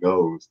that month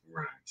goes.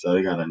 So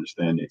they got to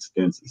understand the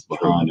expenses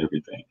behind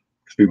everything.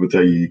 Because people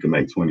tell you can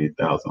make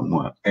 20,000 a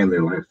month. And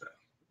their lifestyle.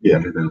 Yeah.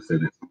 They're going to say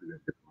that's something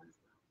that's different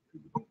lifestyle.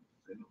 People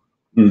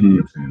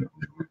don't say no.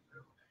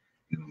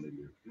 You know what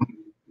I'm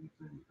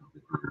saying?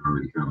 They're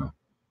already kind of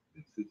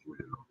been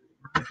situated already,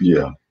 right?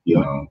 Yeah.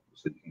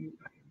 So you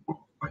can't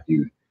like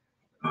you,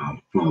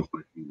 floss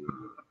like you,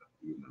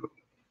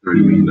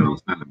 $30 million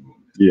signing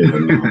bonus.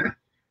 Yeah.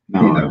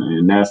 No,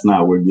 and that's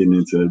not what getting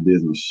into a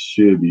business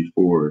should be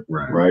for,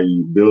 right?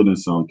 You're building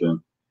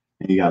something,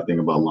 and you got to think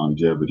about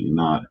longevity,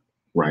 not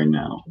right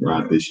now,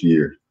 not this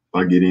year. If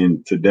I get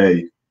in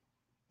today,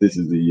 this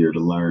is the year to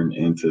learn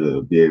and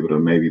to be able to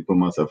maybe put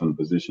myself in a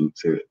position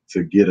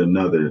to get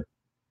another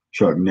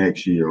truck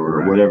next year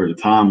or whatever the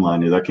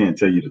timeline is. I can't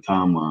tell you the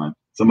timeline.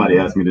 Somebody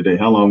asked me today,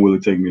 how long will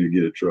it take me to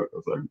get a truck? I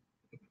was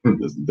like,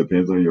 this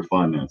depends on your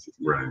finances.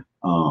 Right.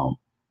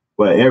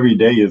 But every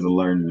day is a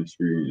learning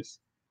experience.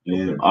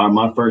 And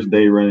my first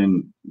day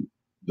running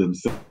the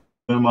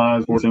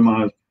semis, 4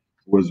 semis,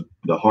 was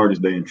the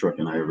hardest day in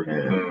trucking I ever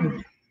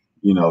had.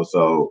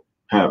 So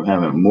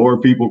having more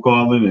people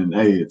calling and,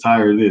 hey,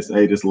 tired of this,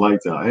 hey, this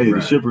light's out, hey,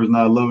 the shipper's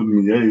not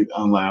loading me, hey,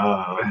 I'm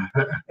like,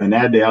 And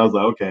that day I was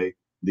like, okay,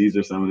 these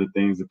are some of the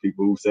things that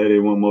people who say they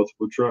want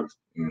multiple trucks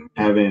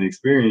haven't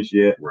experienced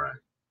yet.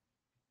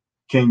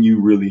 Can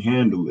you really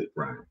handle it?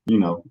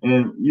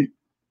 And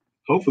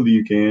hopefully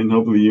you can.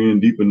 Hopefully you're in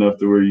deep enough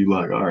to where you're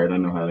like, all right, I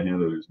know how to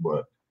handle this.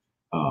 But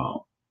a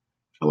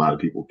lot of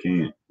people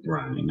can't.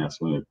 And that's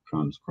when it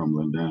comes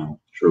crumbling down.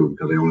 True,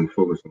 because they only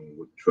focus on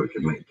what the truck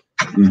can make.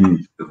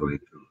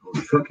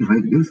 The truck can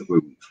make this.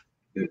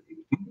 Yeah.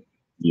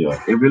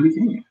 Yeah. It really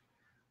can.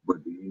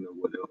 But do you know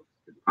what else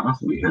is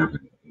constantly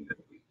happening.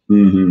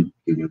 Mm-hmm.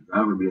 If your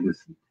driver be able to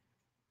see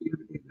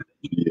everything,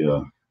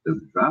 Yeah. does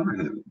the driver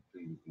have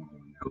things going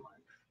on in their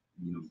life?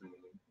 You know what I'm saying?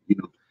 You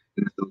know,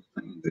 and it's those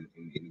things that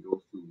and it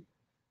goes to.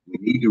 We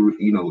need to,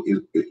 you know,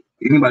 if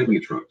anybody can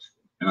get trucks,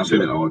 and I say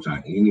that all the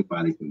time.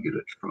 Anybody can get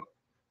a truck,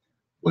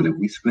 but if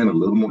we spend a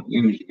little more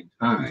energy and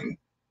time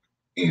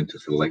into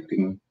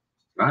selecting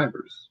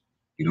drivers,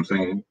 you know what I'm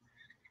saying,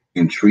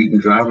 and treating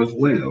drivers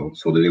well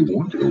so that they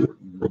want to go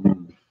work,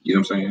 you know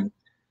what I'm saying,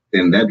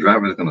 then that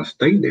driver is going to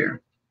stay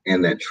there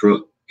and that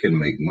truck can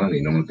make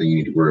money. The only thing you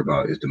need to worry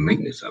about is the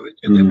maintenance of it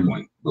at that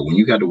point. But when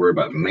you got to worry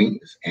about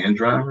maintenance and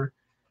driver,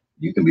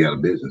 you can be out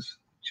of business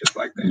just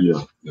like that. Yeah. You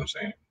know what I'm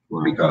saying?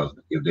 Right. Because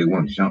if they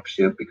want to jump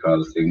ship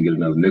because they can get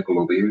another nickel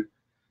over here,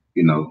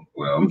 you know,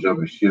 well, I'm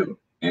jumping ship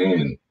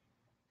and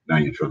now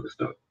your truck is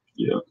stuck.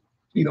 Yeah.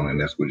 You know,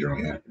 and that's what you're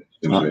happening.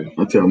 You know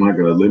I tell my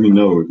guy, let me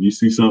know if you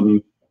see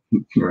something,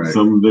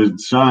 something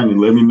that's shining.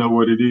 Let me know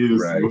what it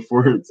is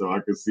before, so I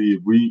can see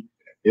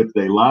if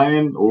they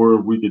lying or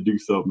if we could do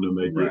something to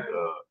make it,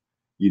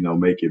 you know,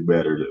 make it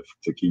better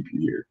to keep you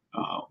here.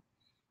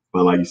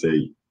 But like you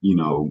say, you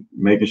know,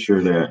 making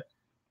sure that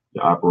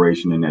the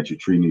operation and that you're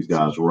treating these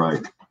guys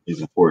right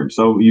is important.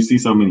 So you see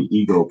so many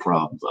ego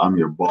problems. I'm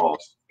your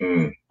boss.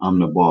 I'm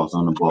the boss.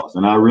 I'm the boss.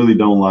 And I really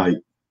don't like.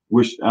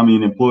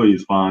 Employee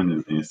is fine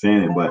and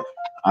saying it, but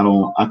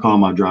I call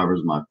my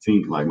drivers my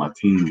team, like my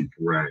team.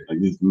 Right. Like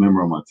this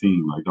member of my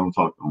team. Like, don't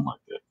talk to them like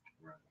that.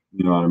 Right.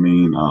 You know what I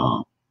mean?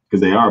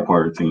 Because they are a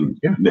part of the team.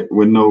 Yeah.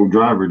 With no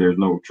driver, there's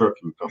no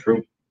trucking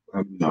company.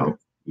 You know,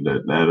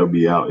 that'll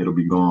be out. It'll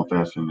be gone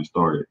faster than it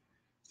started.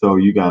 So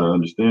you got to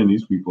understand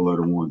these people are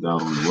the ones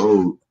out on the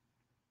road.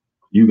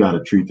 You got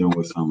to treat them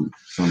with some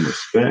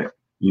respect.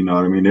 You know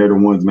what I mean? They're the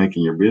ones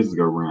making your business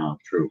go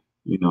round. True.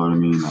 You know what I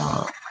mean?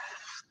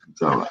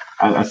 So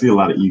I see a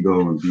lot of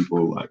ego in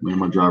people. Like, man,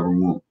 my driver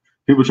won't.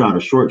 People try to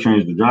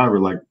shortchange the driver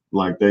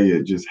like they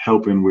are just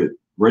helping with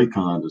rate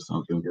cons or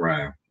something.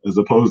 Right. As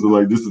opposed to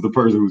like, this is the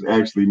person who's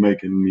actually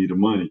making me the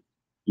money.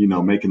 You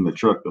know, making the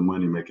truck the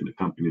money, making the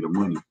company the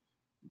money.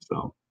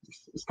 So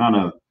it's kind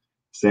of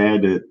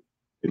sad that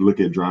they look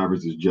at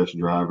drivers as just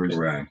drivers.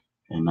 Right.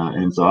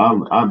 And so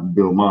I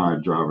build my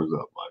drivers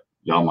up like,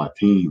 y'all my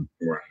team.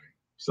 Right.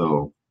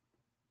 So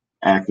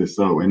act as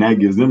so, and that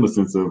gives them a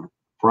sense of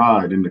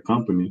pride in the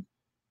company.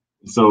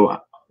 So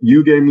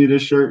you gave me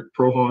this shirt,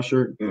 Pro Haul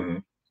shirt. Mm-hmm.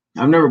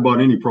 I've never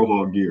bought any Pro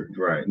Haul gear.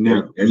 Right.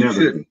 Never. And never. You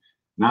shouldn't.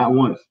 Not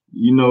once.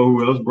 You know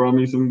who else brought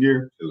me some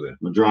gear?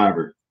 My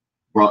driver.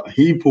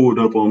 He pulled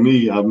up on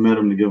me. I met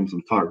him to give him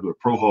some tarps with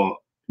Pro Haul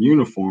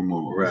uniform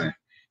on.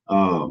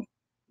 Right.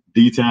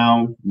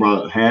 D-Town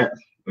brought hat,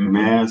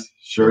 mask,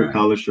 shirt,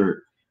 collar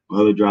shirt.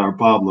 My other driver,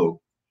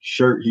 Pablo,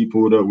 shirt, he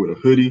pulled up with a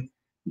hoodie.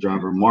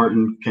 Driver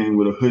Martin came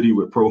with a hoodie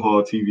with Pro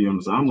Haul TV on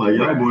the side. I'm like,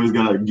 y'all boys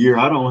got gear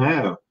I don't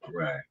have.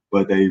 Right.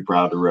 But they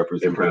proud to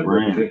represent the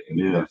brand.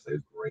 Yeah. That's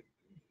great.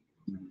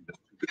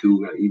 People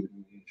do even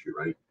in the industry,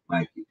 right?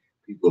 Like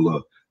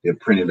people they're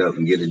printed up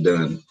and get it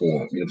done for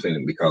them. You know what I'm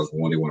saying? Because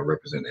one, they want to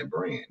represent their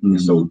brand. Mm-hmm.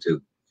 And so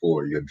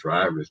for your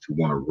drivers to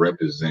want to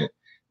represent, you know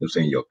what I'm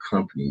saying, your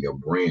company, your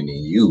brand,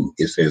 and you,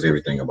 it says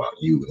everything about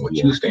you and what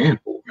you stand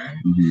for, man.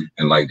 Mm-hmm.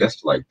 And like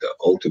that's like the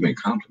ultimate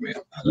compliment.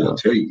 I'll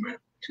tell you, man.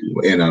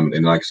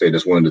 And like I say,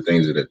 that's one of the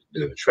things that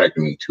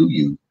attracted me to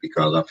you,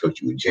 because I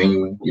felt you were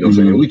genuine. You know what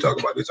I'm saying? We talk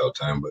about this all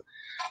the time, but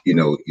you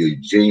know, you're a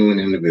genuine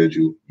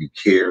individual. You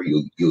care.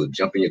 You'll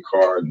jump in your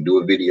car and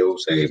do a video.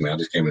 Say, hey, man, I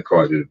just came in the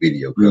car to do the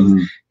video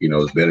because you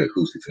know it's better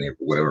acoustics in here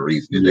for whatever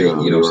reason today.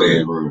 You know what I'm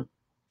saying? Right.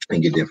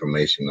 And get the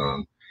information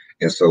on.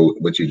 And so,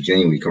 but you're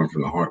genuinely coming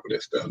from the heart with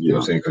that stuff. You know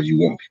what I'm saying? Because you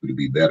want people to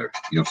be better.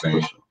 You know what I'm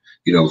saying? Sure.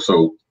 You know,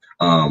 so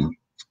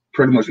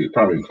pretty much we're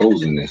probably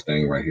closing this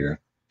thing right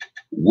here.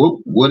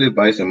 What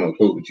advice, I'm gonna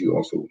close with you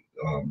also,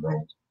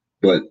 bro,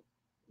 but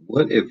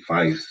what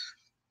advice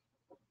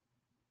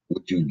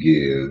would you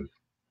give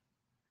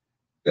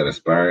that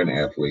aspiring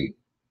athlete,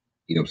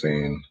 you know what I'm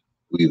saying,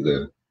 who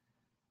either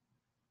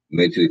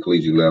made to the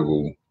collegiate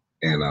level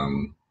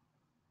and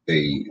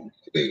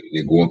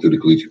they're going through the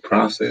collegiate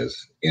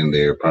process and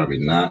they're probably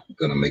not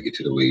gonna make it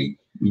to the league,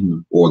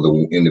 or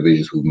the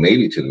individuals who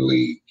made it to the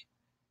league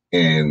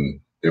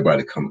and they're about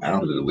to come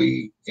out of the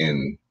league,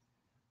 and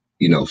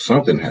you know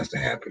something has to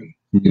happen.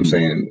 You know what I'm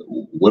saying?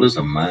 What is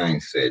a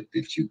mindset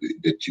that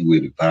you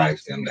would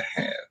advise them to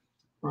have?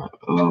 Right.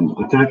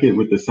 Attack it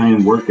with the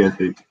same work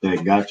ethic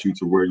that got you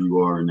to where you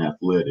are in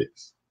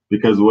athletics.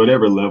 Because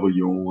whatever level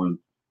you're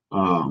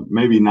on,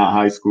 maybe not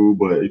high school,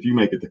 but if you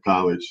make it to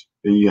college,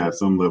 then you have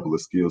some level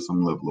of skill,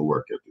 some level of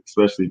work ethic,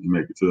 especially if you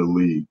make it to the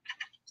league.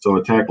 So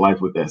attack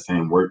life with that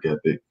same work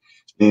ethic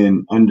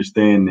and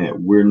understand that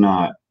we're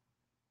not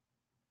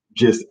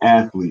just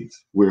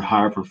athletes. We're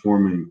high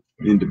performing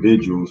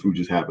individuals who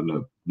just happen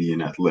to be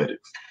in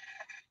athletics.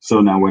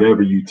 So now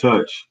whatever you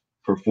touch,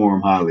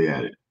 perform highly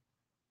at it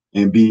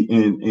and be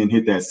and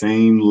hit that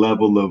same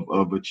level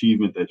of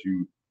achievement that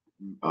you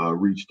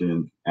reached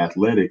in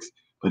athletics,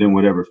 but in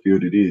whatever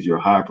field it is, you're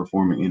a high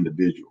performing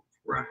individual,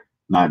 right?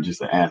 Not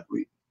just an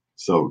athlete.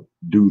 So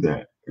do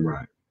that.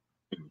 Right.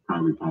 And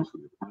probably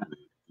possibly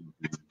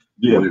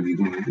Yeah. Whatever you're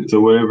going to do. So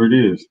whatever it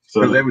is.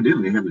 So because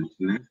evidently they have a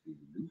tenacity to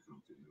do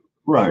something.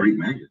 Right. Great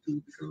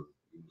magnitude because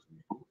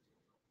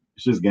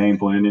it's just game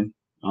planning.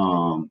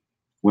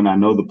 When I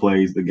know the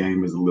plays, the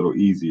game is a little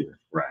easier.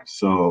 Right.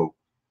 So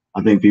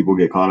I think people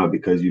get caught up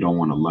because you don't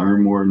want to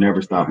learn more,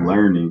 never stop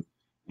learning,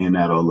 and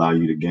that'll allow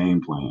you to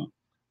game plan.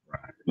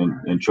 Right.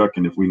 And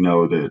trucking, if we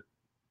know that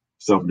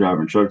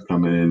self-driving trucks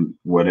coming in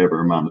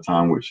whatever amount of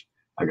time, which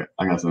I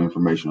got some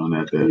information on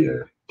that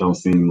don't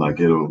seem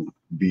like it'll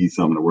be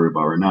something to worry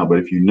about right now. But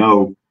if you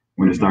know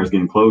when it starts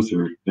getting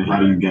closer, then how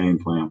do you game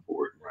plan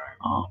for it?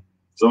 Right.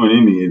 So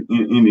in the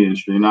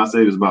industry, and I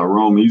say this about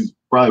Rome, he's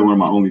probably one of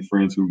my only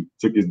friends who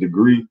took his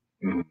degree,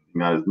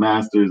 got his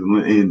master's,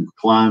 and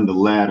climbed the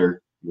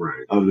ladder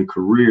of the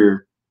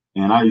career.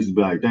 And I used to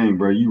be like, dang,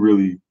 bro, you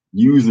really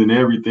using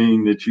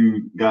everything that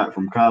you got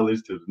from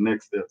college to the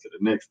next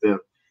step,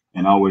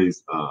 and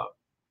always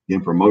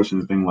getting promotions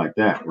and things like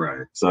that.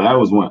 Right. So that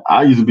was one.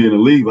 I used to be in the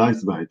league, but I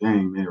used to be like,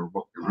 dang, man,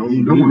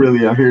 you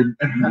really out here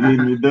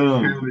getting it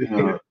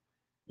done.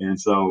 And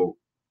so,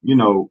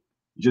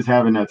 just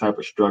having that type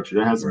of structure,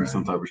 there has to be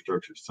some type of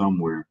structure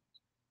somewhere,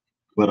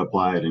 but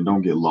apply it and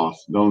don't get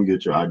lost. Don't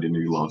get your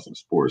identity lost in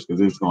sports because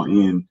it's going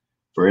to end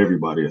for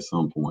everybody at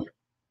some point.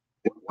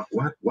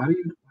 Why do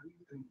you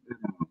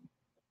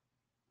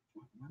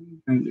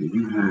think that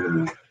you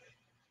have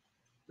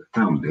the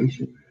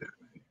foundation?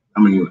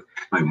 I mean,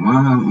 like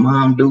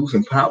mom, Dukes,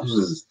 and pops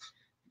is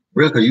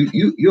real because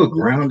you're a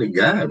grounded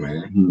guy,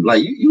 man. Mm-hmm.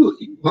 Like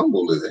you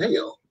humble as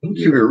hell.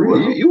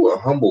 You a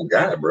humble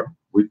guy, bro.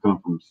 We come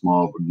from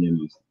small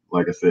beginnings.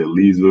 Like I said,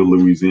 Leesville,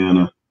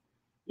 Louisiana.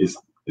 It's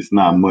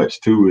not much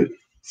to it.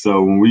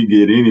 So when we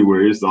get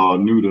anywhere, it's all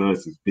new to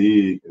us. It's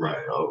big.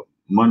 Right.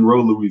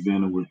 Monroe,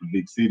 Louisiana was a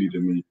big city to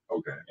me.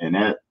 Okay. And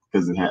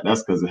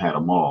that's because it had a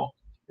mall.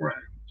 Right.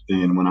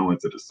 Then when I went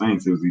to the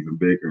Saints, it was even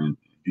bigger in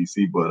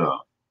DC. But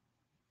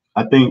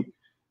I think,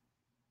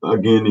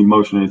 again,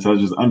 emotional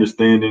intelligence,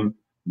 understanding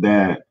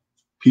that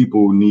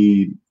people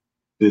need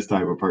this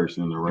type of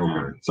person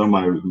around,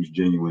 somebody who's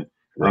genuine.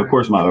 Of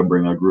course, my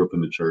upbringing, I grew up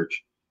in the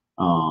church.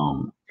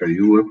 So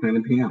you were playing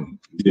the piano?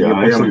 Yeah,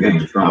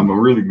 I'm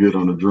really good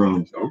on the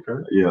drums. Okay.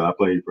 Yeah, I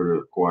played for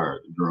the choir,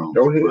 the drums.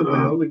 Go ahead,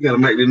 man. We got to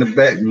make it in the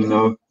back,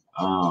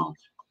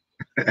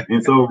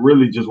 And so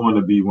really just want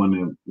to be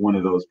one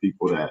of those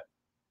people that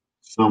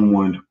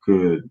someone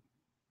could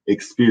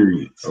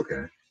experience.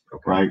 Okay.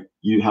 Right?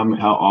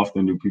 How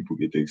often do people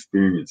get to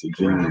experience a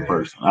genuine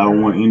person? I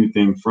don't want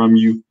anything from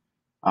you.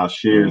 I'll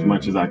share as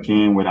much as I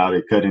can without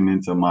it cutting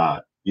into my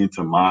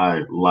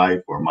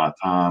life or my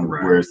time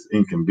where it's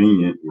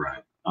inconvenient.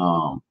 Right.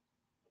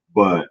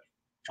 But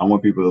I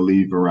want people to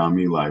leave around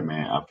me like,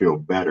 man, I feel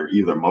better,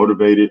 either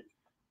motivated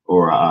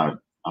or I'm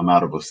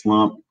out of a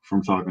slump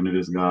from talking to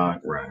this guy.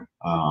 Right.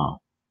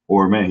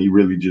 Or man, he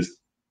really just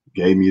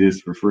gave me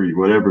this for free.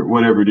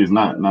 Whatever it is,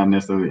 not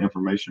necessarily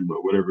information,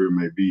 but whatever it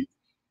may be.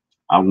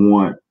 I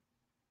want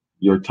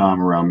your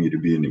time around me to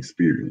be an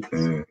experience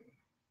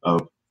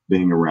of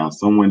being around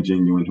someone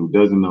genuine who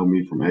doesn't know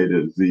me from A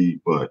to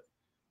Z, but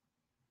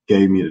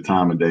gave me the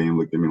time of day and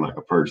looked at me like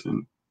a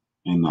person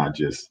and not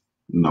just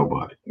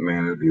nobody.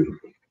 Man, that's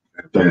beautiful.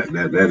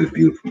 That is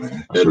beautiful,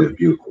 man. That is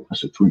beautiful. I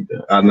should tweet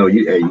that. I know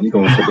you. Hey, you're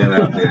gonna put that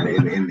out there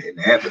in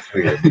the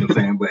atmosphere. You know what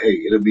I'm saying? But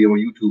hey, it'll be on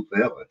YouTube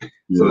forever.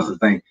 Yeah. So that's the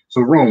thing.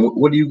 So, Ron,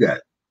 what do you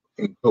got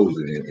in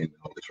closing in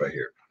all this right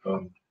here?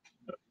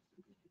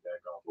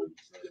 Back off what you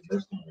said,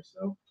 invest in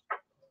yourself. As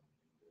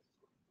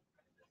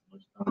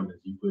much time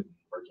as you put in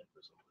working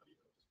for somebody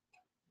else.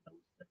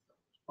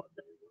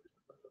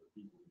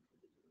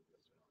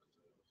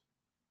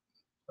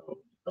 So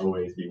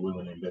always be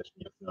willing to invest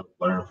in yourself,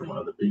 learn from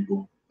other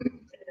people,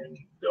 and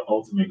the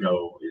ultimate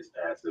goal is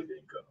passive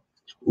income.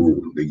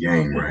 Ooh, the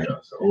game, right?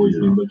 So always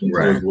be looking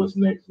towards what's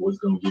next, what's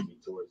going to get me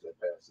towards that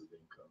passive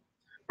income.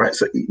 Right.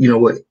 So you know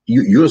what?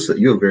 You're a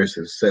very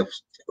successful.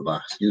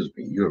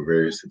 You're a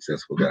very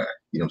successful guy.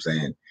 You know what I'm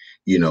saying?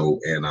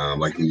 And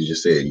like you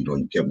just said,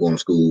 you kept going to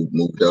school,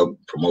 moved up,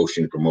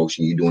 promotion.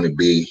 You're doing it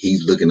big.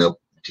 He's looking up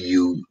to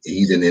you.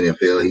 He's in the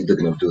NFL. He's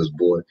looking up to his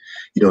boy.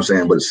 You know what I'm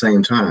saying? But at the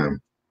same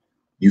time,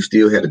 you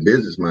still had a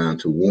business mind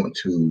to want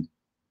to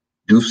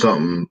do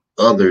something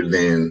other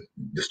than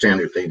the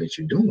standard thing that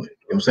you're doing. You know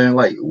what I'm saying?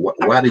 Like,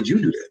 why did you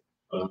do that?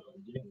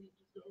 Again, it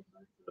goes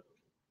back to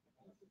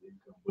passive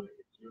income, but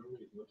you're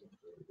always looking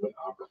for what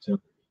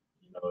opportunity.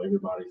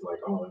 Everybody's like,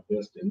 oh,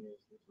 invest in this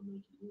will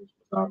make you rich.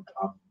 But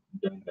I've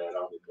done that.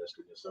 I've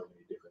invested in so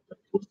many different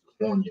things. What's the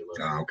formula?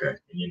 Okay.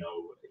 And,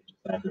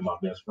 after my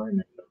best friend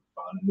ended up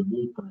finding the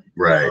blueprint.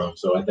 Right.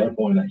 So at that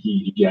point,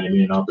 he gave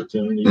me an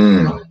opportunity. But, I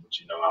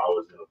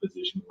was in a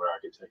position where I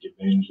could take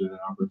advantage of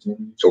that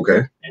opportunity.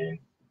 Okay. And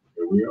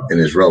here we are. And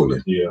it's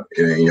rolling. Yeah.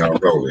 And y'all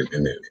rolling.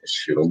 And then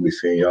shit, I'll be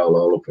seeing y'all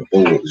all up in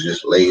Forbes,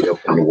 just laid up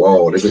on the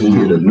wall. They're going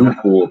to get a new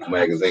Forbes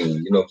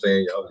magazine. You know what I'm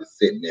saying? Y'all just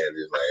sitting there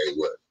just like, hey,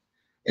 what?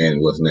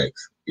 And what's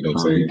next? You know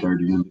what I'm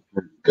saying?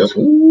 That's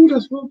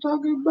what I'm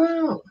talking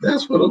about.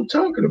 That's what I'm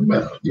talking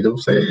about. You know what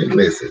I'm saying?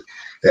 Listen,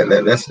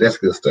 that's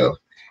good stuff.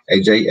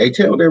 Hey, Jay,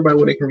 tell everybody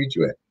where they can reach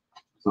you at.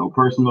 So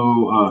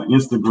personal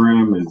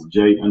Instagram is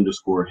J_Hamm,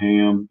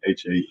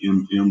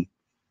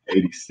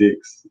 HAMM86,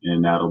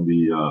 and that'll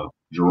be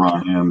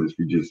Je'Ron Hamm. If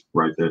you just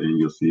write that in,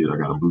 you'll see it. I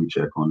got a blue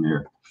check on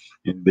there.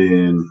 And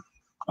then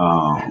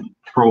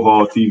Pro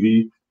Hall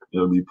TV,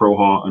 it'll be Pro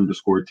Hall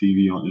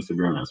 _TV on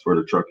Instagram. That's for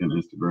the trucking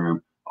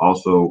Instagram.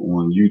 Also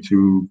on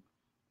YouTube,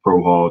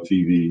 Pro Hall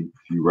TV.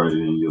 If you write it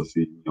in, you'll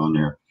see me on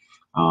there.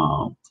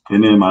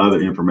 And then my other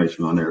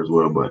information on there as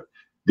well. But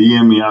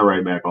DM me, I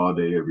write back all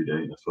day, every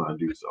day. That's what I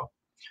do. So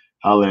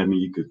holler at me.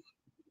 You could,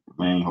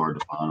 man, hard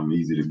to find them,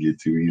 easy to get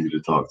to, easy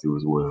to talk to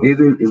as well.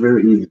 It's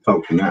very easy to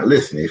talk to. Now,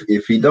 listen,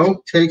 if he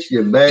don't text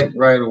you back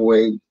right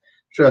away,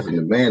 trust me,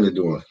 the man is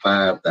doing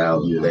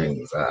 5,000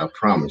 things. I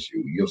promise you.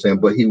 You know what I'm saying?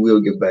 But he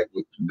will get back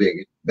to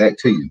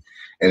you.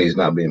 And he's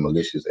not being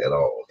malicious at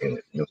all. And, you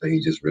know what I'm saying?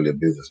 He's just really a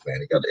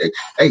businessman. He got the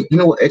hey, you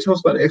know what? Tell us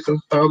about the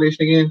Excellence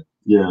Foundation again.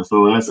 Yeah,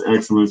 so that's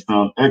Excellence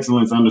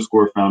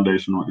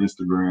 _Foundation on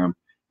Instagram.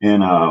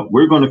 And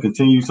we're going to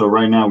continue. So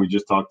right now we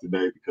just talked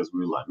today because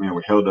we were like, man,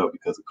 we're held up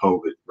because of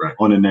COVID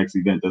on the next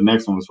event. The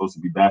next one was supposed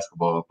to be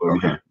basketball,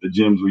 but the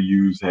gyms we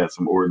use had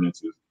some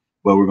ordinances.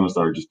 But we're going to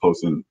start just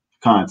posting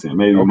content,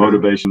 maybe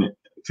motivation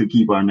to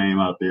keep our name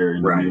out there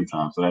in the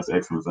meantime. So that's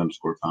Excellence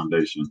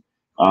 _Foundation.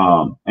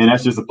 And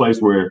that's just a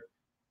place where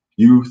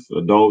youth,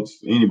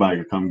 adults, anybody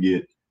can come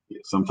get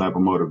some type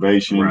of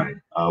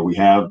motivation. We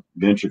have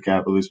venture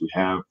capitalists, we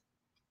have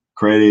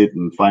credit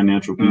and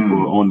financial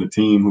people on the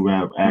team who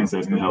have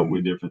access to help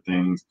with different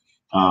things,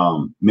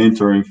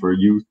 mentoring for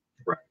youth,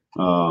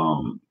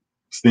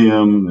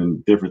 STEM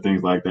and different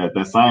things like that.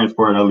 That science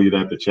part, I leave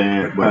that to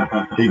Chad, but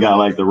he got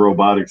like the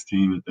robotics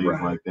team and things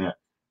like that.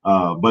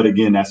 But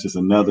again, that's just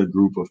another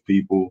group of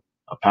people,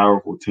 a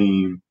powerful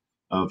team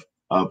of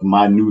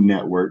my new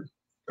network,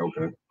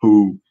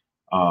 who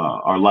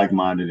are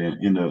like-minded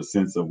in a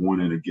sense of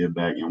wanting to give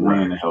back and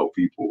wanting to help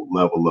people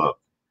level up.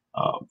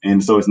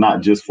 And so it's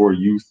not just for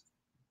youth.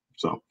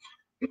 So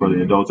for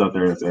the adults out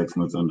there, it's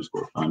Excellence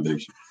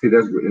 _Foundation. See,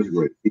 that's great. That's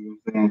great. You know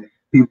what I'm saying?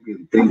 People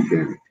can think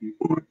that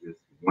people are just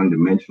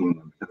one-dimensional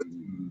until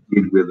you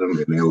get with them,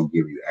 and they'll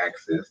give you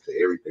access to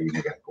everything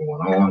they got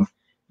going on.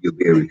 You'll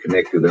be able to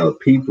connect with other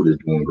people that's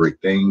doing great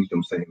things. You know what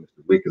I'm saying?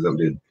 Mr. Wick is up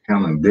there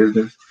handling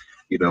business.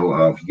 You know,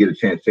 if you get a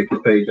chance, check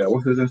his page out.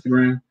 What's his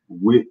Instagram?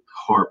 Wick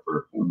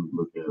Harper. Let me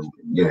look at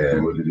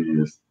what it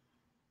is.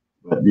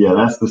 But yeah,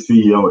 that's the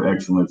CEO of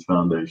Excellence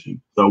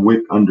Foundation. So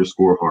Wick _Harper,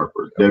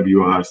 WICK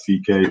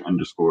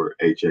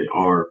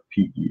 _HARPER.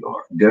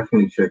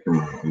 Definitely check him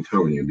out. I'm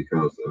telling you,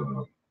 because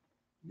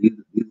these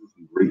are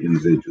some great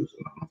individuals.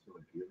 And I'm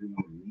telling you, every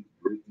one of these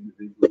great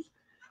individuals,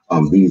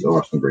 these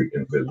are some great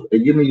individuals.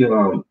 Hey, give me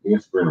your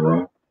Instagram,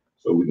 Ron,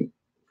 so we can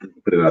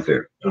put it out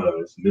there.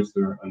 It's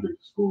Mr_X_.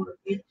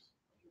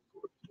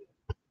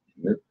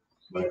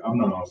 Like, I'm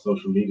not on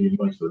social media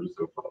much, so just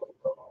go follow.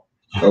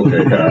 Okay,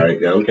 all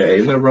right, okay.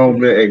 Ain't nothing wrong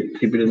with that. Hey,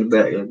 keep it in the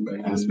back.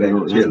 That's their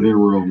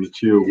room to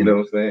chill. You know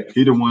what I'm saying?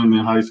 He the one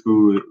in high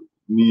school.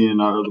 Me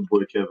and our other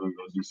boy Kevin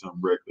go do something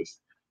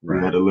reckless. We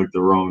had to look the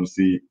road and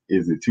see,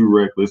 is it too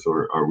reckless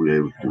or are we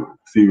able to do it?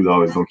 See who's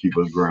always gonna keep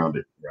us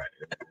grounded.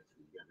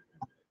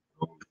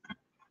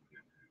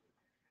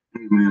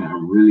 Hey man, I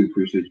really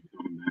appreciate you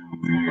coming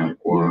down, man. You know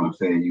what I'm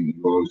saying? You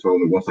always told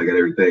me once I got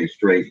everything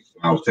straight,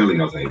 I was telling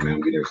you, I was like, hey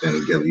man, get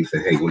everything together. You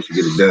said, hey, once you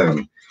get it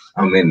done,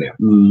 I'm in there.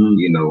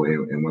 You know,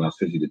 and when I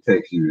sent you the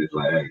text, you was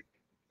like, hey,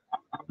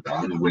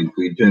 I'm just waiting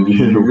for you to tell me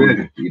you're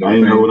ready. You know, I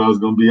didn't know what I was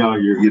gonna be out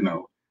here. You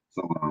know,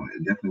 so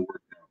it definitely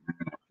worked out, man.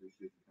 I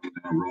appreciate you coming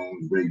down,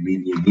 Ron. Great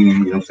meeting you again. You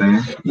know what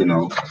I'm saying? You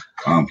know,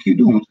 keep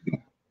doing what you're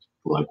doing.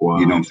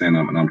 Likewise. You know what I'm saying?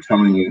 And I'm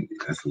telling you,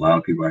 there's a lot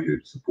of people out here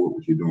to support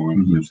what you're doing.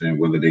 You know what I'm saying?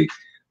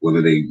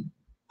 Whether they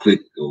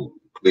click or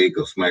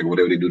smack or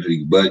whatever they do to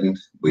these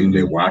buttons, but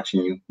they're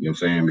watching you. You know what I'm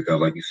saying? Because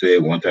like you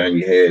said, one time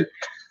you had,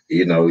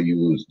 you know, you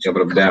was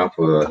jumping up and down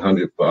for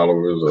 100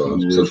 followers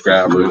or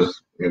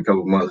subscribers in a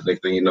couple of months.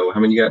 Next thing you know, how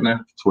many you got now?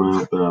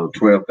 12,000.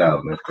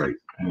 12,000. That's crazy.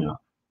 Yeah.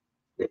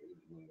 That's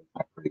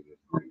great.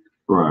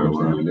 Right. You know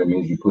what I'm saying? That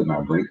means you're putting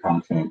out great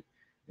content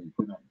and you're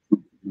putting out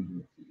truth.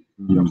 You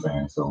know what I'm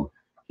saying? So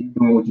keep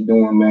doing what you're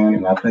doing, man.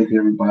 And I thank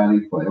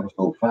everybody for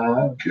episode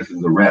 5. This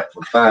is a wrap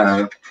for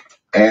 5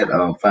 at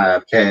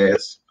 5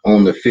 CAST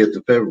on the 5th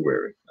of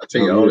February. I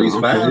tell you, all these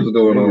 5s are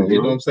going on.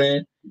 You know what I'm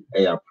saying?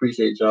 Hey, I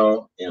appreciate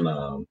y'all. And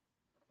I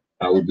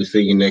will be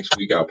seeing you next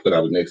week. I'll put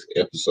out the next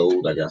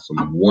episode. I got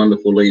some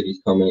wonderful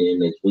ladies coming in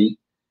next week.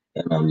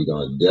 And you're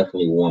going to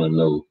definitely want to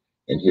know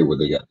and hear what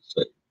they got to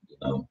say. You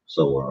know?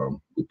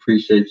 So we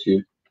appreciate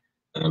you.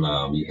 And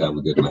you have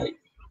a good night.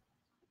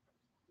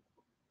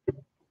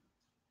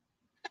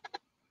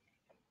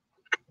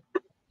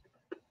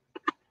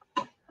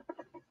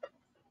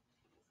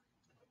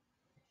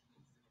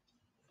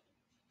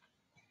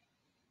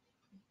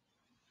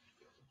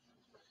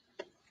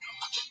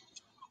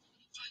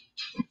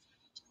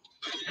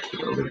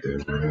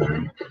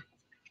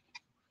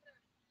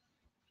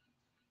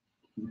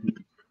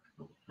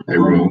 Hey,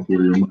 Ron,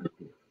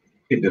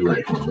 hit the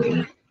light for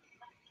me.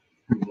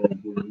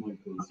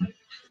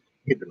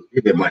 Hit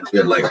that mic,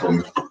 that light for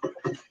me.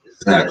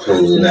 How to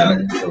close it out.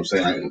 You know what I'm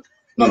saying?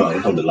 Like, no,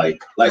 it's on the light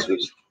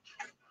switch.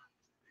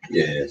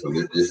 Yeah, so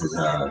this is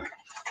how,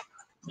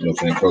 you know what I'm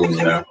saying, close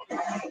it out.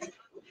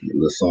 Get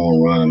the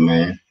song run,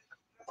 man.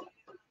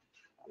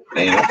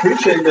 Man, I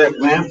appreciate that,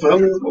 man.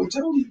 Fellas, don't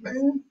tell me,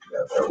 man.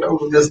 That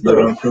was good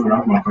stuff. That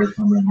was my first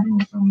time ever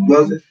doing something.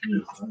 Was it?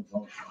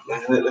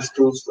 Man, that's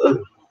cool stuff.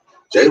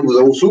 Jay was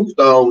old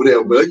superstar over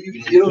there, but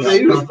you know what I'm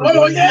saying? He was,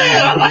 oh,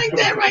 yeah, I like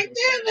that right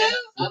there, man.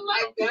 I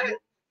like that.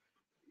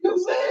 You know what I'm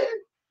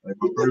saying? Like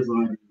my first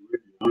line,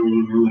 I don't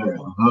even know that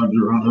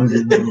 100.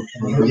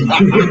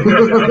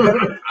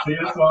 See,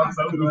 that's why I'm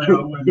so glad I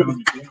went on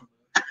the camera.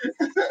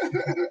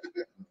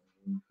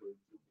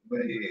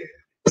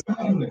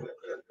 Man,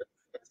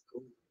 that's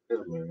cool.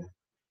 Yeah, man.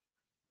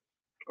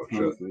 Oh,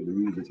 sure. The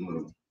music's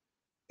low.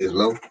 It's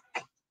low?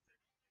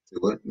 Say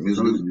what?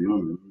 Music is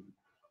low?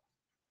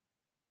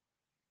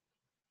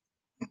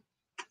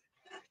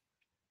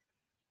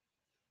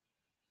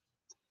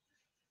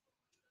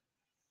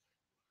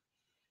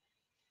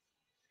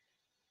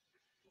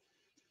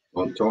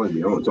 Tony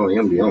be on. Tony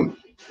M be on.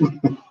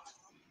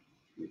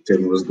 Tell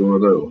me what's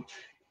going on.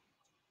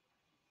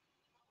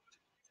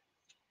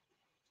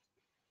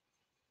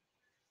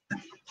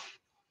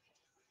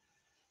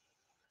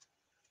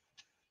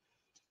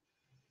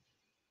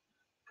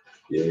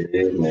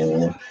 Yeah,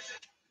 man.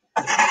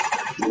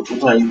 What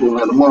time you doing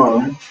that tomorrow?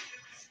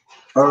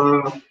 I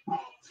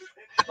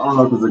don't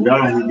know, because the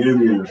guy he gave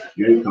me a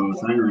gate code,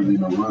 so I ain't really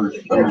no rush.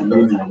 I got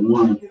meeting at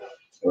 1.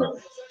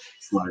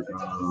 It's like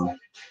some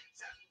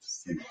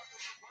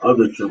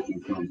other trips or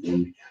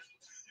something.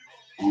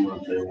 I don't know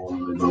if they want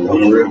to go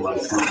in,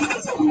 like something, I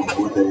don't know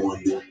what they want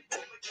to do.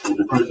 But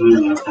the person in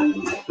that phone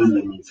was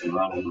offending me, so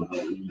I don't know how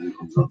to use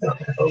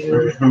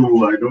it. I'm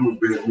like, don't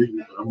bet me,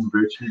 I'm going to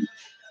bet you.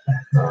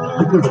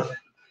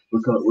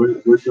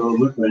 What y'all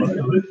look like?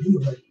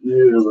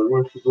 Yeah, like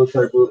what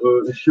type of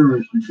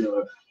insurance you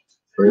got?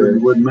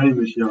 What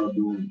maintenance y'all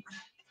doing?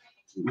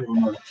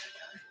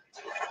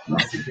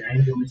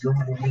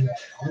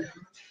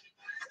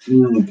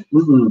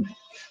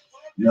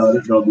 No,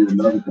 this gonna be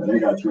another thing. They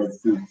got trucks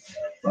too.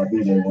 So I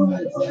think they want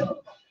to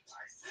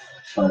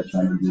start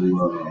trying to do.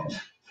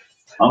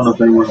 I don't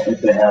know if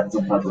they have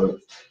some type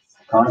of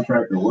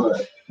contract or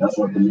what. That's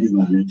what the meeting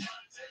will be.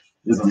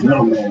 There's a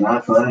middleman. I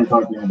ain't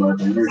talking to him about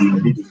the interview.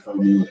 He just told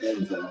me what they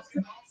was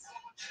asking.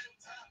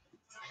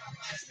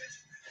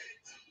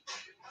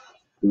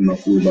 We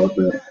must see about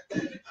that.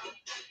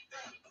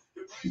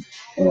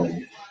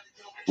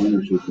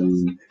 Ownership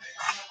thing.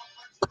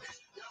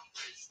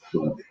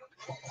 But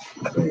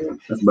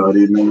that's about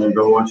it, man.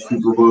 Go watch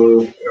Super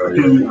Bowl.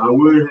 I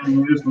would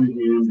hang this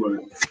weekend, but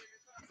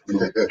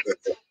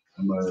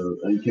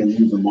you can't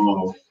use them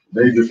all.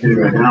 They just came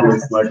in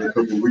Dallas like a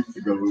couple weeks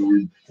ago when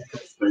we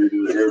stayed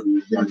in the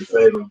area. Trying to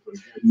save them for the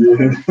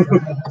yeah.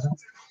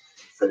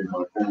 Save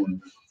my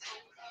phone.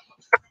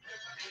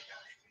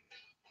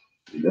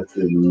 That's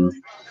it, man.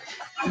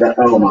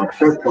 My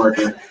truck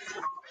parking.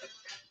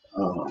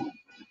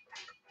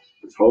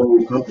 This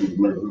whole company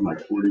was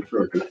like 40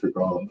 trucks. It took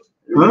off.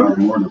 It was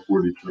more than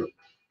 40 trucks.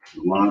 A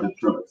lot of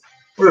trucks.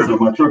 So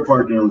my truck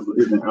parking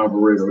is an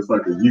Alvarado. It's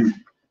like a U.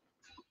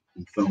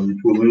 And so when you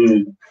pull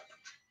in,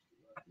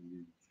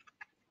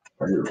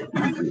 right here,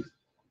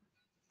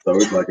 so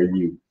it's like a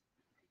U.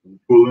 When you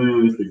pull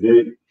in, it's the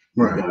gate.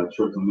 Right. You got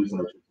trucks on this side,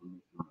 trucks on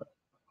this side.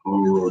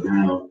 Whole road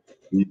down.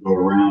 You go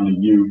around the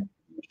U,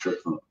 there's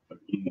trucks on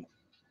again.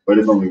 But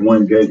it's only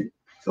one gate.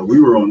 So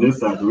we were on this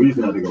side, so we used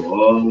to have to go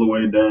all the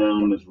way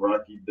down this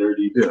rocky,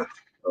 dirty,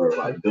 or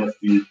like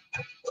dusty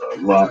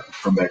lot,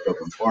 come back up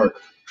and park.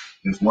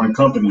 There's one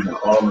company that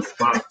all the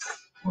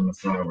spots on the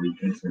side where you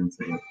enter into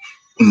the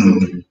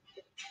facility.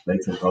 They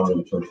took all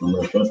the trucks and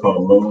left. That's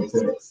called low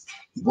tax.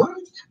 What?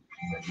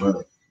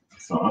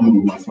 So I'm gonna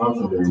move my spots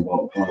over there and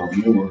bought 5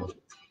 more.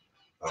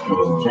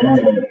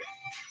 Chad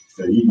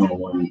said he's gonna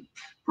want to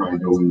probably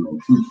go in on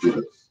 2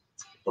 trips.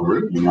 Oh,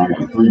 really? And I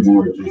got 3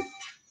 more just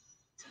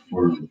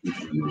for the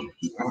future.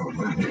 Oh,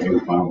 man.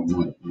 5 a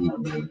month.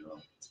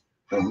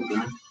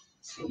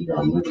 So we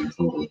got 11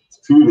 total.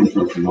 2 of the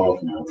trucks are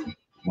off now.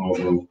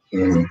 Volvo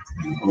and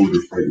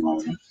older freight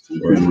liners. So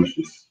pretty much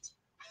just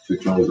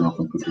took those off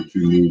and put the 2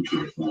 new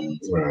trucks on.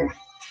 Right.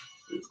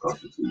 It's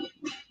costing too much.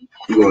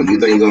 Do you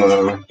think you're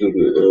gonna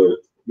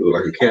do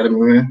like academy,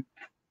 man?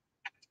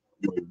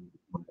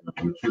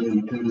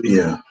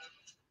 Yeah.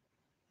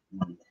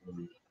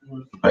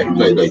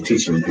 Like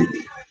teaching people.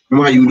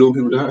 Remember how you doing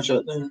people the hot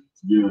shot thing?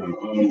 Yeah.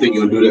 You think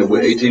you're gonna do that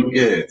with AT?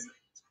 Yeah.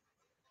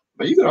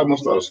 Man, you could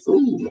almost start a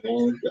school,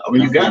 man. I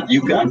mean, you got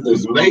the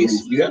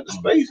space. You got the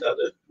space out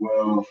there.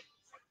 Well,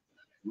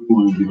 we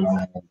want to do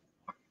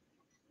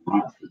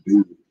lots to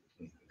do.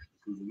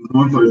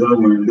 One place I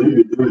went, they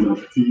did it at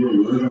TA.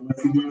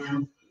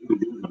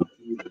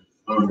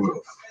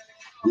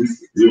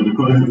 Yeah, the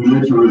class in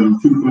Metro in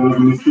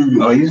 2000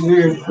 students. Oh, you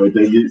serious? But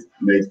they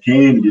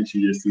can get you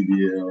your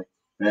CDL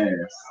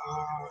fast.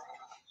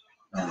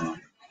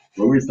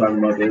 But we was talking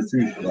about that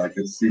too, like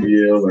a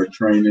CDL or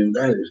training.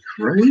 That is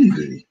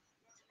crazy.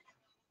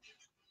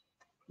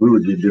 We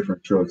would get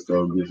different trucks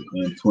though,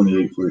 and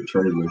 28-foot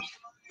trailers.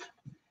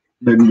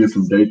 Maybe get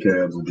some day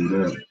cabs and do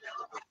that.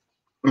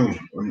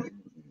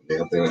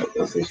 Yeah, I think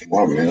that's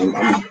smart, man.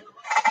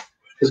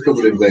 There's a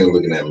couple of things I'm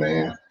looking at,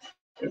 man.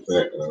 In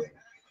fact,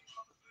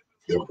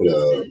 they'll put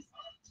a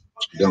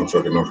dump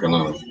truck in North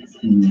Carolina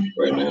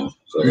right now,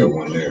 so I got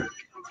one there.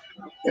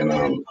 And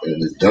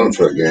this dump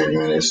truck game,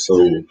 man, it's so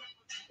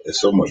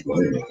much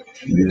money, man.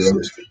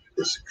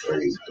 It's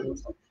crazy, dude.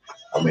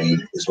 I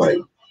mean, it's like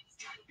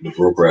the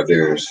broker out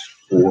there is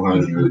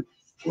 400.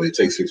 Well, it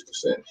takes 6%.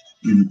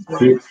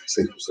 Right? 6%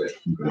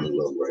 on the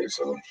load, right?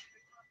 So,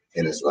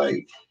 and it's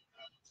like,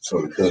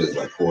 so the cut is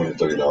like $430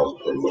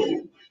 per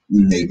load,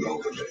 8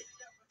 loads a day.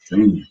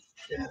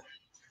 Yeah,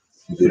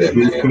 you do that,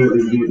 man.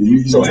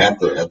 So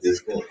after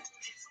this cut,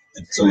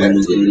 so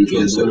after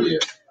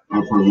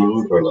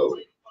per load,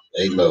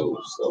 8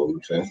 loads. So you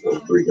transfer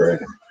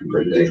 $3,000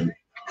 per day.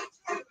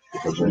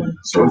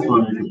 So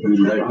funny because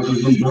I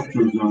just think dump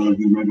trucks are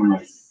making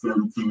like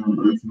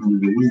 1,700,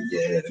 1,800 a week.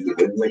 Yeah, they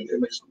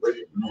make some bread.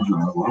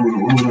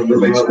 They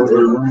make some bread.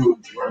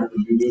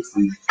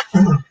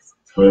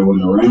 But when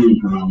the rain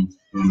comes,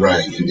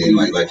 right, and then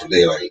like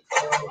today,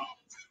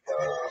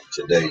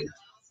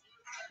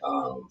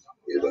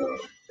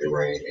 it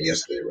rained, and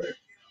yesterday it rained.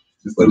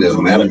 But it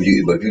doesn't matter if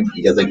you got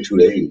to take 2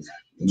 days. You know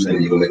what I'm saying?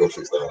 You're gonna make up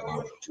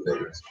 $6,000 in 2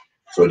 days,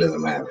 so it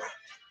doesn't matter.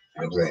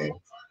 You know what I'm saying?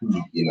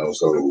 You know,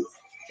 so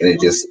and it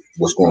just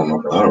what's going on in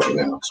North Carolina right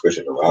now,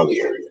 especially in the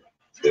Raleigh area.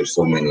 There's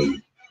so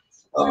many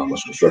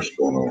much construction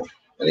going on,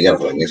 and they got it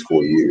for like the next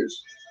 4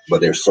 years. But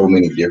there's so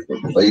many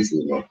different places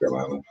in North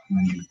Carolina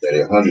that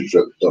are 100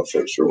 dump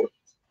trucks short.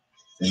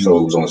 So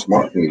it was only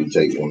smart for me to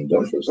take one of the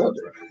dump trucks out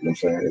there. You know what I'm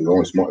saying? It was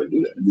only smart to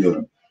do that.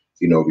 Yeah.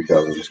 You know,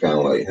 because it was kind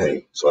of like,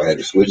 hey, so I had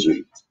to switch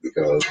it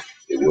because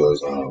it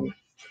was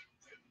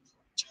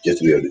just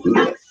to be able to do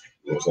that.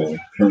 You know what I'm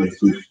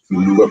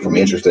saying? But from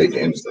interstate to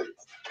interstate.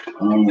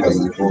 Because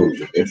it's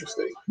approved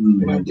interstate.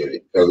 And I get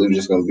it. Because it was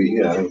just going to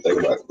be, I didn't think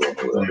about it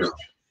going nowhere else.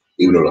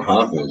 Even though the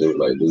Hoffmans, they were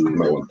like, dude, you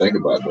might want to think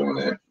about doing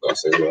that. But I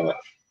said, well,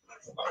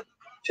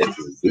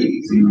 Texas is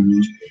big. You know what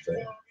I'm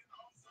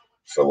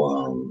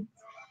saying?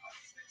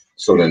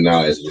 So then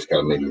now it's just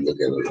kind of made me look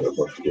at a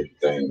bunch of different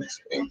things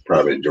and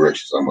probably the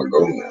directions I'm going to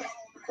go now.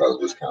 Because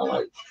it's kind of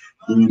like,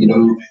 you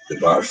know, the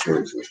box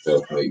shirts and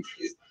stuff make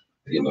it,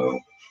 you know,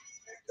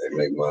 they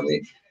make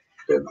money.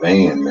 The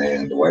van,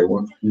 man, the white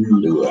one,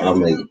 dude, I'll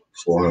make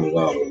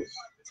 $400,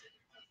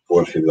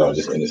 $450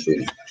 just in the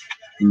city.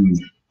 You know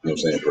what I'm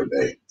saying, per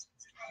day.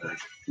 You know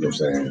what I'm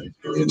saying?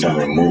 Every time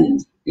I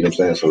move, you know what I'm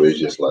saying? So it's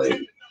just like,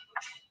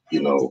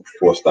 you know,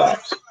 4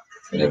 stops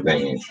in that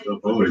van for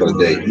the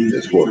day.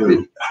 It's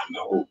 $450. I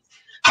know.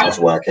 That's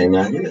why I came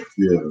out here.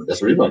 Yeah. That's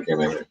the reason I came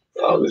out here.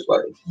 I was just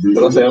like,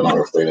 but I said, I'm not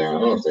going to stay down.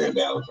 I'm going to stay in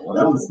Dallas. You know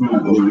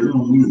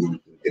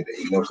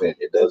what I'm saying?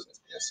 It doesn't.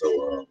 And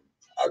so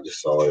I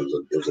just saw it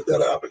was a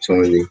better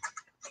opportunity.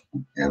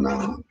 And